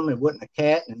possum, it wasn't a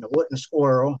cat, and it wasn't a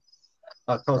squirrel,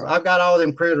 because I've got all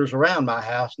them critters around my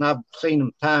house, and I've seen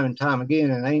them time and time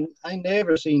again, and I ain't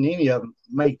never seen any of them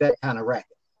make that kind of racket.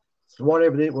 So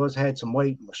whatever it was had some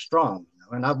weight and was strong.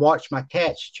 and I've watched my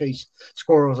cats chase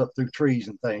squirrels up through trees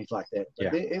and things like that.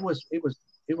 But it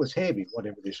was heavy,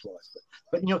 whatever this was.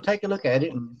 But take a look at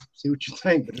it and see what you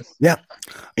think. But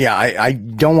yeah. I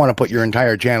don't want to put your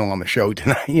entire channel on the show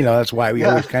tonight. That's why we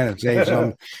always kind of save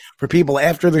some for people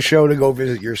after the show to go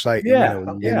visit your site.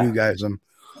 And, give you guys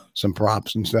some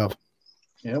props and stuff.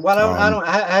 Yeah. Well,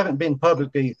 I haven't been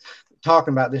publicly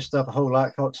talking about this stuff a whole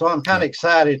lot, so I'm kind of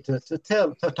excited to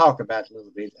talk about it a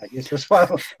little bit. I guess that's why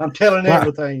I'm telling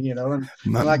everything, And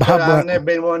like I've never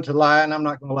been one to lie, and I'm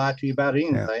not going to lie to you about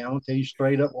anything. I'm going to tell you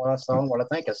straight up what I saw and what I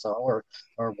think I saw, or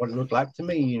what it looked like to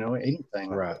me, anything.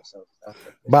 Like right. That. So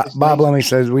Bob Lemmy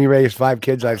says, we raised 5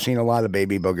 kids. I've seen a lot of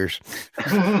baby boogers.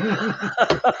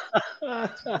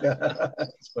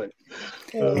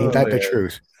 Ain't that the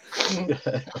truth?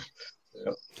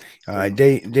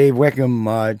 Dave Wickham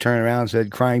turned around and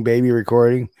said, crying baby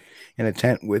recording in a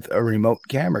tent with a remote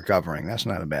camera covering. That's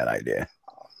not a bad idea.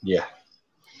 Yeah.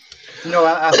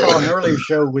 I saw an earlier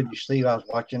show with you, Steve, I was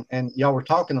watching, and y'all were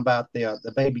talking about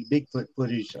the baby Bigfoot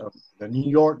footage, the New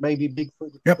York baby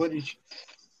Bigfoot footage.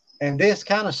 And this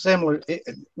kind of similar.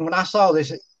 When I saw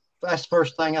this, that's the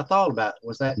first thing I thought about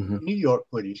was that New York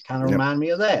footage. Kind of reminded me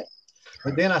of that.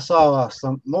 But then I saw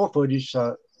some more footage.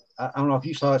 I don't know if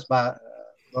you saw it.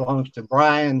 Belongs to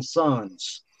Brian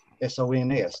Sons,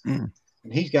 Sons, and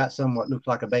he's got somewhat looks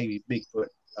like a baby Bigfoot,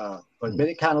 but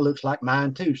it kind of looks like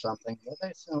mine too. Something, but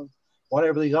that's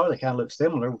whatever these are, they kind of look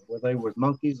similar. Whether they were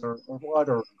monkeys or what,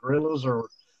 or gorillas or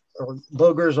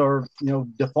boogers or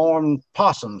deformed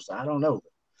possums, I don't know.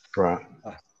 Right.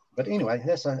 But anyway,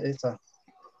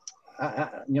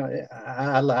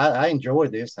 I enjoy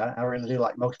this. I really do.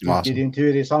 Like most people get into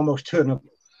it. It's almost to an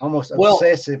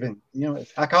obsessive, and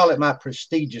I call it my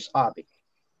prestigious hobby.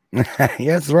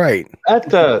 That's right.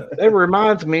 It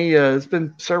reminds me. It's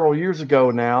been several years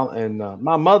ago now, and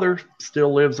my mother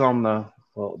still lives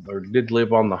did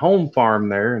live on the home farm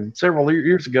there. And several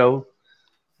years ago,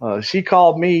 she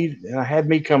called me and had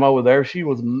me come over there. She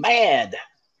was mad,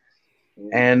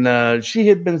 and she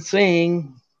had been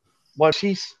seeing what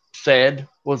she said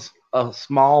was a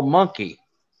small monkey,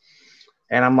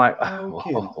 and I'm like,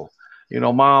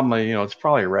 Mom, it's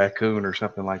probably a raccoon or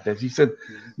something like that. She said,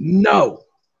 no,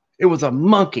 it was a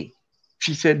monkey.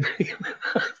 She said,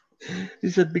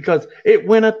 because it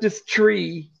went up this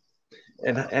tree,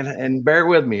 and bear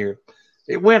with me here.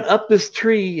 It went up this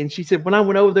tree, and she said, when I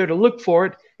went over there to look for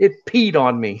it, it peed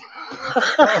on me.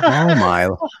 Oh, my.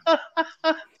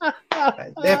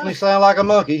 Definitely sound like a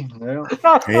monkey.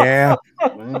 Yeah.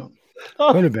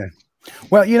 Could have been.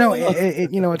 Well,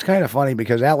 it's kind of funny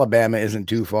because Alabama isn't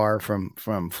too far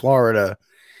from Florida,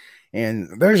 and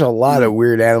there's a lot of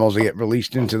weird animals that get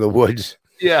released into the woods.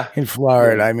 Yeah, in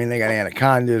Florida. I mean, they got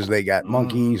anacondas, they got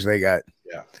monkeys, they got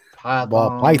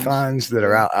ball pythons that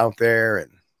are out there,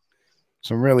 and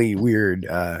some really weird.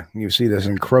 You see this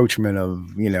encroachment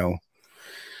of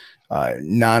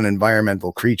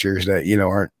non-environmental creatures that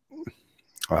aren't.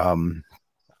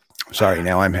 Sorry,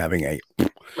 now I'm having a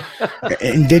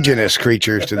indigenous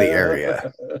creatures to the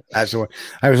area. That's what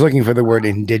I was looking for, the word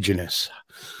indigenous.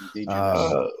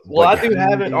 Well, I do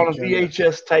have it on a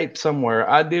VHS tape somewhere.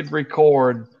 I did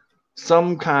record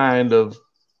some kind of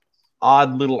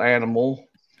odd little animal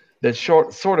that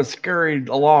sort of scurried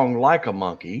along like a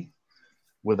monkey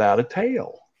without a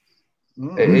tail.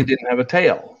 It didn't have a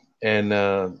tail. And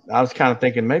I was kind of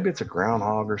thinking maybe it's a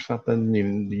groundhog or something.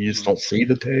 You just don't see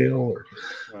the tail.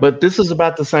 But this is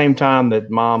about the same time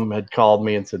that Mom had called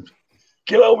me and said,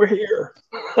 get over here.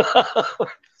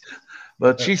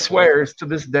 But she swears to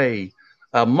this day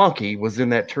a monkey was in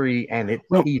that tree and it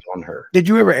peed on her. Did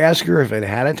you ever ask her if it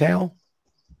had a tail?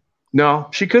 No,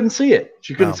 she couldn't see it.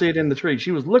 She couldn't see it in the tree.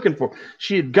 She was looking for it.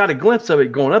 She had got a glimpse of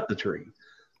it going up the tree.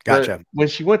 Gotcha. But when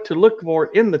she went to look for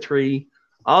it in the tree,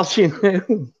 all she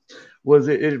knew was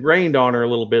it rained on her a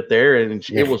little bit there, and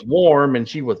it was warm, and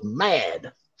she was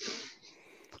mad.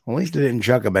 Well, at least it didn't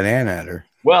chuck a banana at her.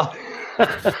 Well,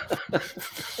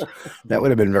 that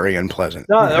would have been very unpleasant.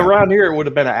 No, around here it would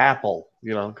have been an apple,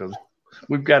 because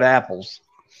we've got apples.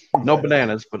 No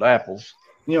bananas, but apples.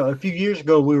 A few years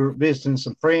ago, we were visiting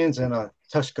some friends in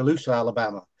Tuscaloosa,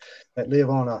 Alabama, that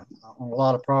live on a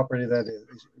lot of property that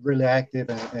is really active,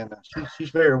 and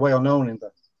she's very well known in the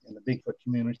Bigfoot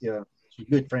community. She's a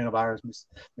good friend of ours, Miss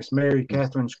Mary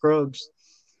Catherine Scruggs.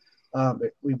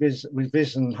 But we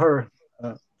visiting her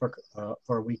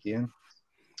for a weekend.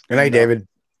 Good night, David.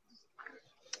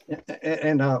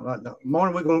 And the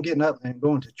morning we're going to get up and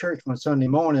going to church one Sunday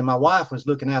morning. My wife was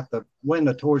looking out the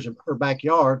window towards her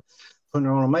backyard, putting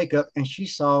her on her makeup, and she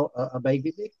saw a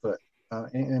baby Bigfoot.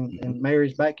 in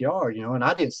Mary's backyard, you know, and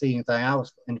I didn't see anything. I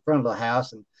was in front of the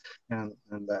house, and you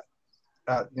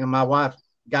know, my wife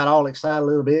got all excited a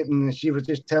little bit, and she was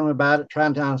just telling me about it,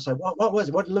 trying to say, what was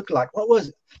it? What did it look like? What was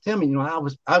it? Tell me. You know, I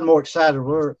was more excited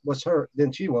was her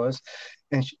than she was,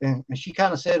 and she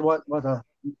kind of said what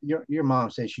your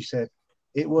mom said. She said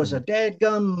it was a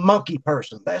dadgum monkey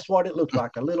person. That's what it looked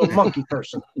like, a little monkey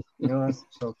person. You know,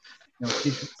 so you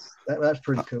know, that's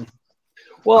pretty cool.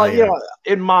 Well, you know,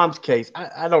 in Mom's case,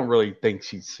 I don't really think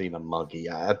she's seen a monkey.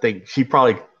 I think she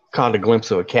probably caught a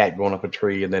glimpse of a cat going up a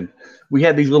tree, and then we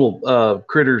had these little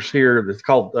critters here that's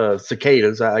called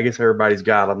cicadas. I guess everybody's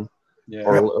got them,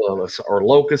 or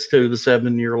locusts too, the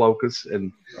 7-year locusts,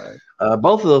 and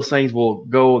both of those things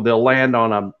they'll land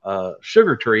on a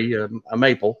sugar tree, a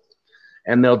maple,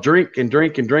 and they'll drink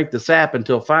the sap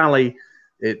until finally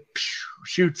it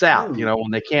shoots out. You know,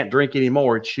 when they can't drink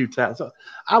anymore, it shoots out. So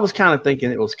I was kind of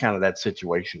thinking it was kind of that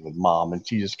situation with Mom, and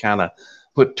she just kind of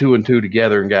put 2 and 2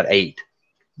 together and got 8.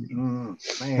 Man,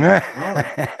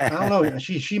 I don't know.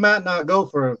 She might not go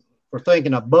for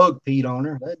thinking a bug peed on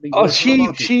her. That'd be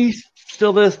she's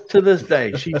still to this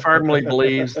day. She firmly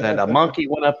believes that a monkey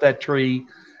went up that tree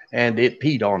and it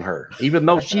peed on her, even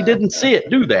though she didn't see it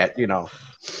do that. You know,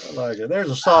 I like it. There's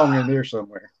a song in there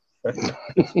somewhere.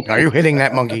 Are you hitting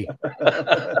that monkey?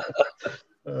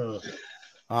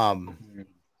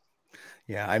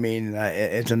 Yeah, I mean,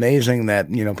 it's amazing that,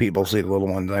 you know, people see the little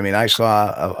ones. I mean, I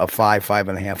saw a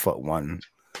 5.5 foot one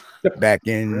back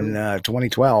in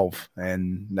 2012,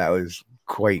 and that was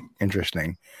quite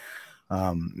interesting.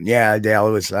 Yeah, Dale,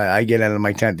 it was. I get out of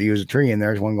my tent to use a tree, and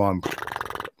there's one going,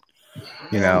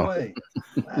 you know. No way.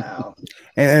 Wow.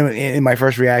 And my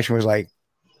first reaction was like,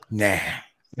 nah.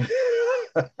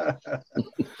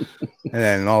 And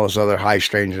then all this other high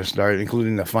strangeness started,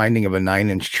 including the finding of a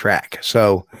 9-inch track.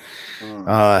 So,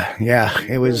 yeah,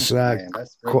 it was it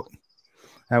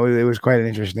was quite an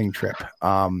interesting trip.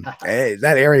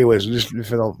 That area was just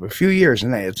for a few years,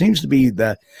 and it seems to be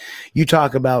that you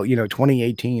talk about, you know,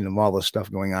 2018 of all this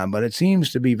stuff going on, but it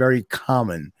seems to be very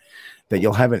common that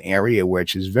you'll have an area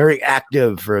which is very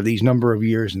active for these number of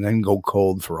years and then go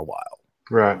cold for a while.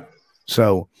 Right.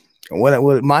 So,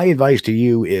 what my advice to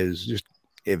you is just,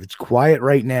 if it's quiet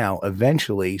right now,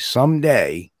 eventually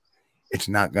someday it's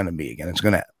not going to be again. It's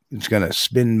going to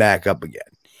spin back up again,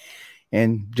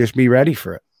 and just be ready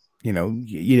for it. You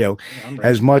know,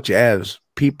 as much as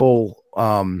people,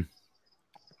 you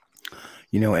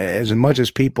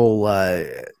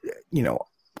know,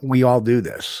 we all do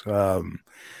this,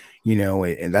 you know,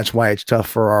 and that's why it's tough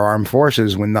for our armed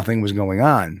forces when nothing was going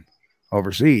on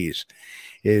overseas,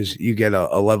 is you get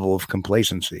a level of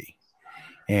complacency.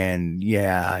 And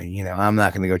yeah, you know, I'm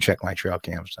not going to go check my trail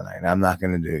cams tonight. I'm not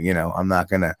going to do, you know, I'm not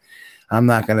going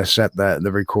to set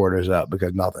the recorders up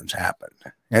because nothing's happened.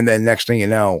 And then next thing you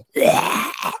know,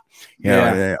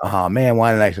 know, oh man,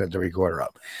 why did I set the recorder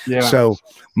up? Yeah. So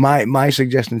my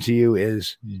suggestion to you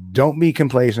is, don't be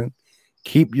complacent.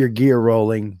 Keep your gear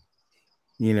rolling,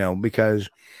 you know, because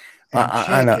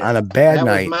on a bad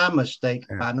night. That was my mistake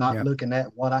by not looking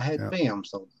at what I had filmed.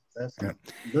 So that's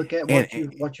look at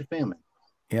what you're filming.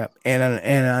 Yep.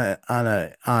 And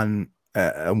on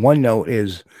one note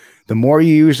is, the more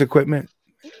you use equipment,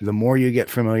 the more you get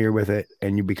familiar with it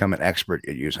and you become an expert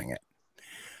at using it.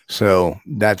 So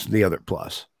that's the other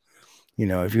plus. You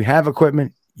know, if you have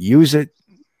equipment, use it.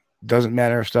 Doesn't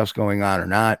matter if stuff's going on or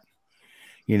not.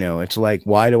 You know, it's like,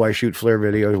 why do I shoot FLIR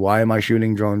videos? Why am I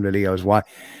shooting drone videos? Why?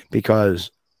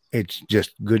 Because it's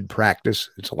just good practice.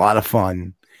 It's a lot of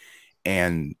fun.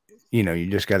 And, you know, you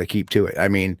just got to keep to it. I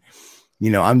mean,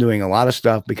 you know, I'm doing a lot of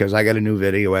stuff because I got a new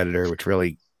video editor, which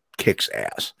really kicks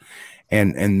ass.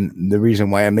 And the reason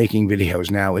why I'm making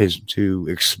videos now is to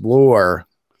explore,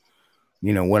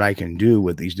 you know, what I can do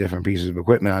with these different pieces of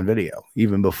equipment on video,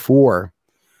 even before,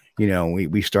 you know,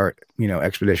 we start, you know,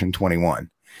 Expedition 21.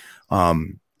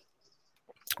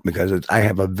 Because I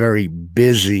have a very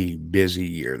busy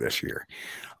year this year.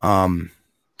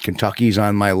 Kentucky's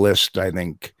on my list. I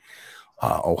think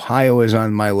Ohio is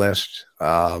on my list.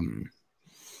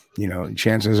 You know,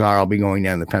 chances are I'll be going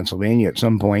down to Pennsylvania at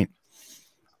some point.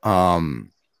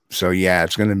 So yeah,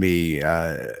 it's going to be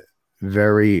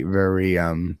very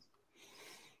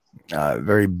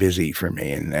busy for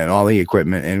me, and all the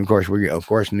equipment, and of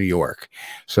course New York.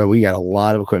 So we got a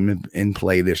lot of equipment in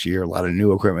play this year, a lot of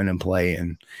new equipment in play,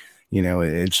 and you know,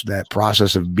 it's that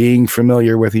process of being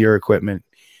familiar with your equipment,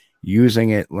 using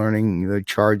it, learning the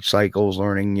charge cycles,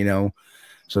 learning, you know,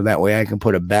 so that way I can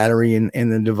put a battery in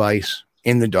the device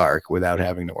in the dark without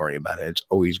having to worry about it. It's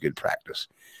always good practice.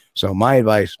 So my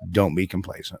advice, don't be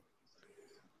complacent.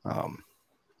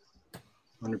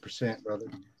 100%, brother.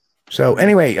 So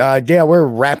anyway, Dale, we're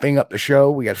wrapping up the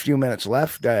show. We got a few minutes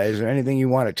left. Is there anything you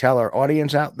want to tell our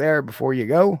audience out there before you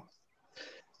go?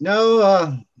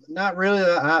 No, not really.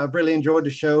 I've really enjoyed the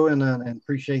show and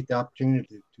appreciate the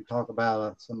opportunity to talk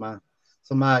about some of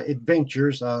my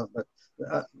adventures. But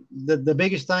the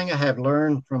biggest thing I have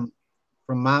learned from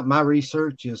my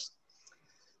research is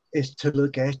to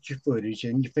look at your footage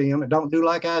and your film. Don't do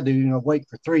like I do, wait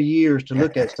for 3 years to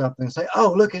look at something and say,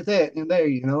 oh, look at that. And there,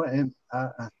 and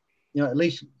at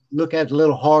least look at it a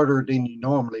little harder than you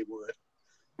normally would.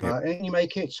 Yep. And you may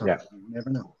catch something. Yep. You never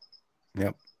know.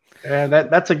 Yep. And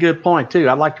that's a good point too.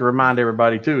 I'd like to remind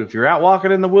everybody too, if you're out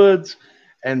walking in the woods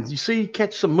and you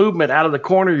catch some movement out of the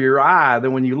corner of your eye,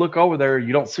 then when you look over there,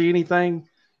 you don't see anything,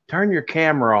 turn your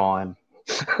camera on.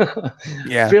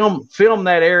 Yeah. Film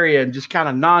that area and just kind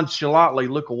of nonchalantly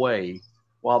look away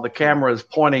while the camera is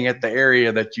pointing at the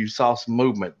area that you saw some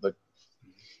movement. But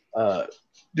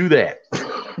do that.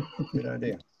 Good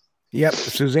idea. Yep.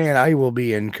 Suzanne, I will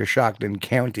be in Coshocton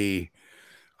County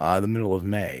the middle of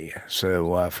May.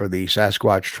 So for the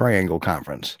Sasquatch Triangle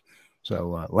Conference.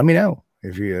 So let me know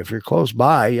if you're close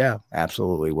by. Yeah,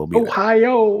 absolutely. We'll be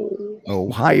Ohio.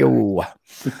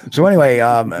 So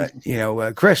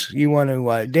anyway, Chris, you want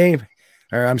to, Dale,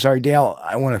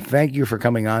 I want to thank you for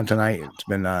coming on tonight. It's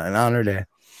been an honor to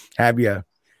have you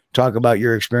talk about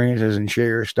your experiences and share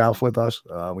your stuff with us.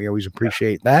 We always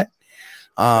appreciate that.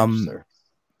 And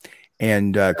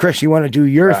Chris, you want to do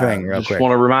your thing real quick? Just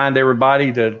want to remind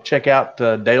everybody to check out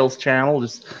Dale's channel.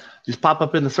 Just pop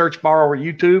up in the search bar over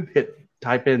YouTube,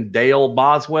 type in Dale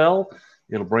Boswell.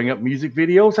 It'll bring up music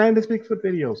videos and his Bigfoot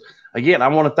videos. Again, I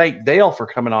want to thank Dale for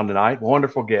coming on tonight.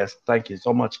 Wonderful guest. Thank you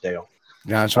so much, Dale.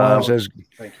 That's why it says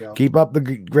keep up the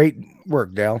great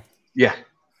work, Dale. Yeah. I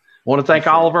want to thank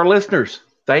all of our listeners.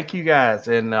 Thank you guys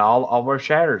and all of our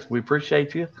chatters. We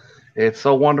appreciate you. It's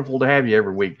so wonderful to have you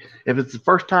every week. If it's the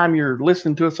first time you're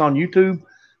listening to us on YouTube,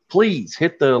 please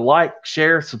hit the like,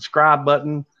 share, subscribe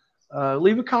button.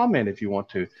 Leave a comment if you want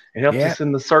to. It helps us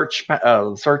in the search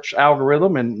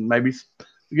algorithm and maybe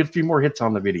we get a few more hits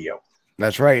on the video.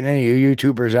 That's right. And any of you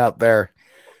YouTubers out there,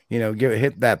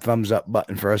 hit that thumbs up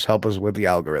button for us. Help us with the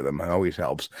algorithm. It always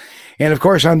helps. And of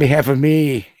course, on behalf of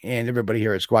me and everybody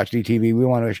here at Squatch DTV, we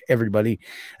want to wish everybody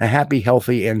a happy,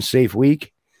 healthy, and safe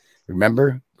week.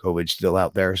 Remember, COVID's still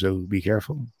out there, so be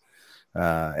careful.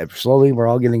 Slowly, we're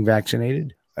all getting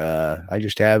vaccinated. I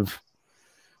just have,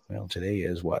 today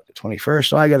is the 21st,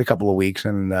 so I got a couple of weeks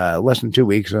and less than 2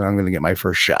 weeks, and I'm going to get my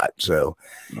first shot. So,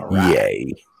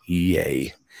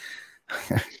 yay.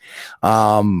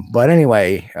 But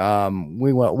anyway,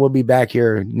 we'll be back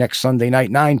here next Sunday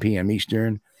night, 9 p.m.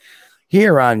 Eastern,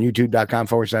 here on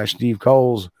youtube.com/Steve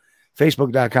Coles,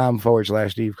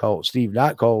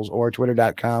 facebook.com/Steve.Coles, or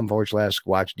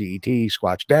twitter.com/SquatchDET,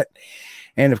 SquatchDet.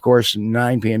 And of course,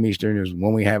 9 p.m. Eastern is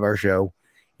when we have our show.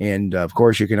 And of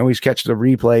course, you can always catch the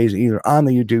replays either on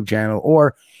the YouTube channel,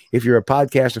 or if you're a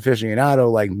podcast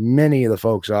aficionado, like many of the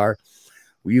folks are,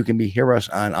 you can hear us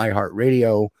on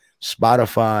iHeartRadio,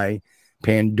 Spotify,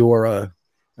 Pandora,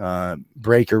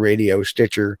 Breaker Radio,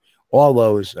 Stitcher, all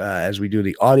those as we do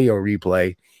the audio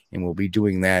replay. And we'll be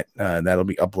doing that. That'll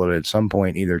be uploaded at some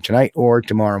point, either tonight or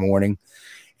tomorrow morning.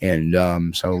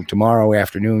 And so tomorrow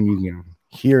afternoon, you can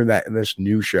hear this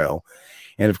new show.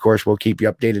 And of course, we'll keep you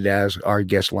updated as our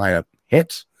guest lineup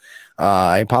hits.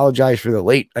 I apologize for the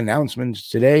late announcements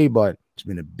today, but it's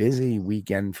been a busy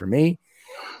weekend for me.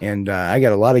 And I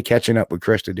got a lot of catching up with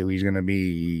Chris to do. He's going to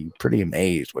be pretty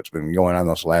amazed what's been going on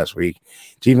this last week.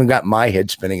 It's even got my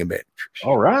head spinning a bit.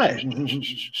 All right.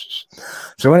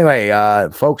 So anyway,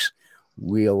 folks,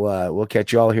 we'll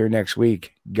catch you all here next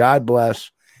week. God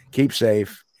bless. Keep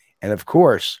safe. And of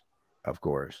course,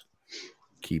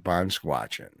 keep on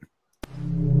squatching.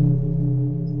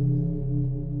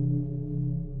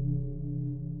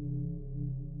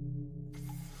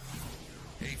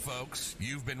 Folks,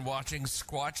 you've been watching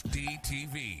Squatch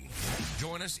DTV.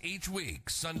 Join us each week,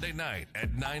 Sunday night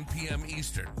at 9 p.m.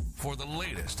 Eastern, for the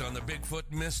latest on the Bigfoot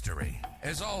mystery.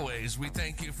 As always, we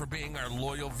thank you for being our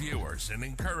loyal viewers and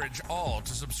encourage all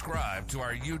to subscribe to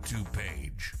our YouTube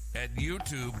page at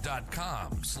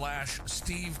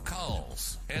youtube.com/Steve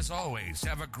Culls. As always,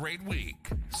 have a great week.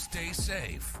 Stay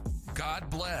safe. God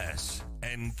bless.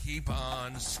 And keep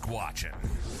on squatching.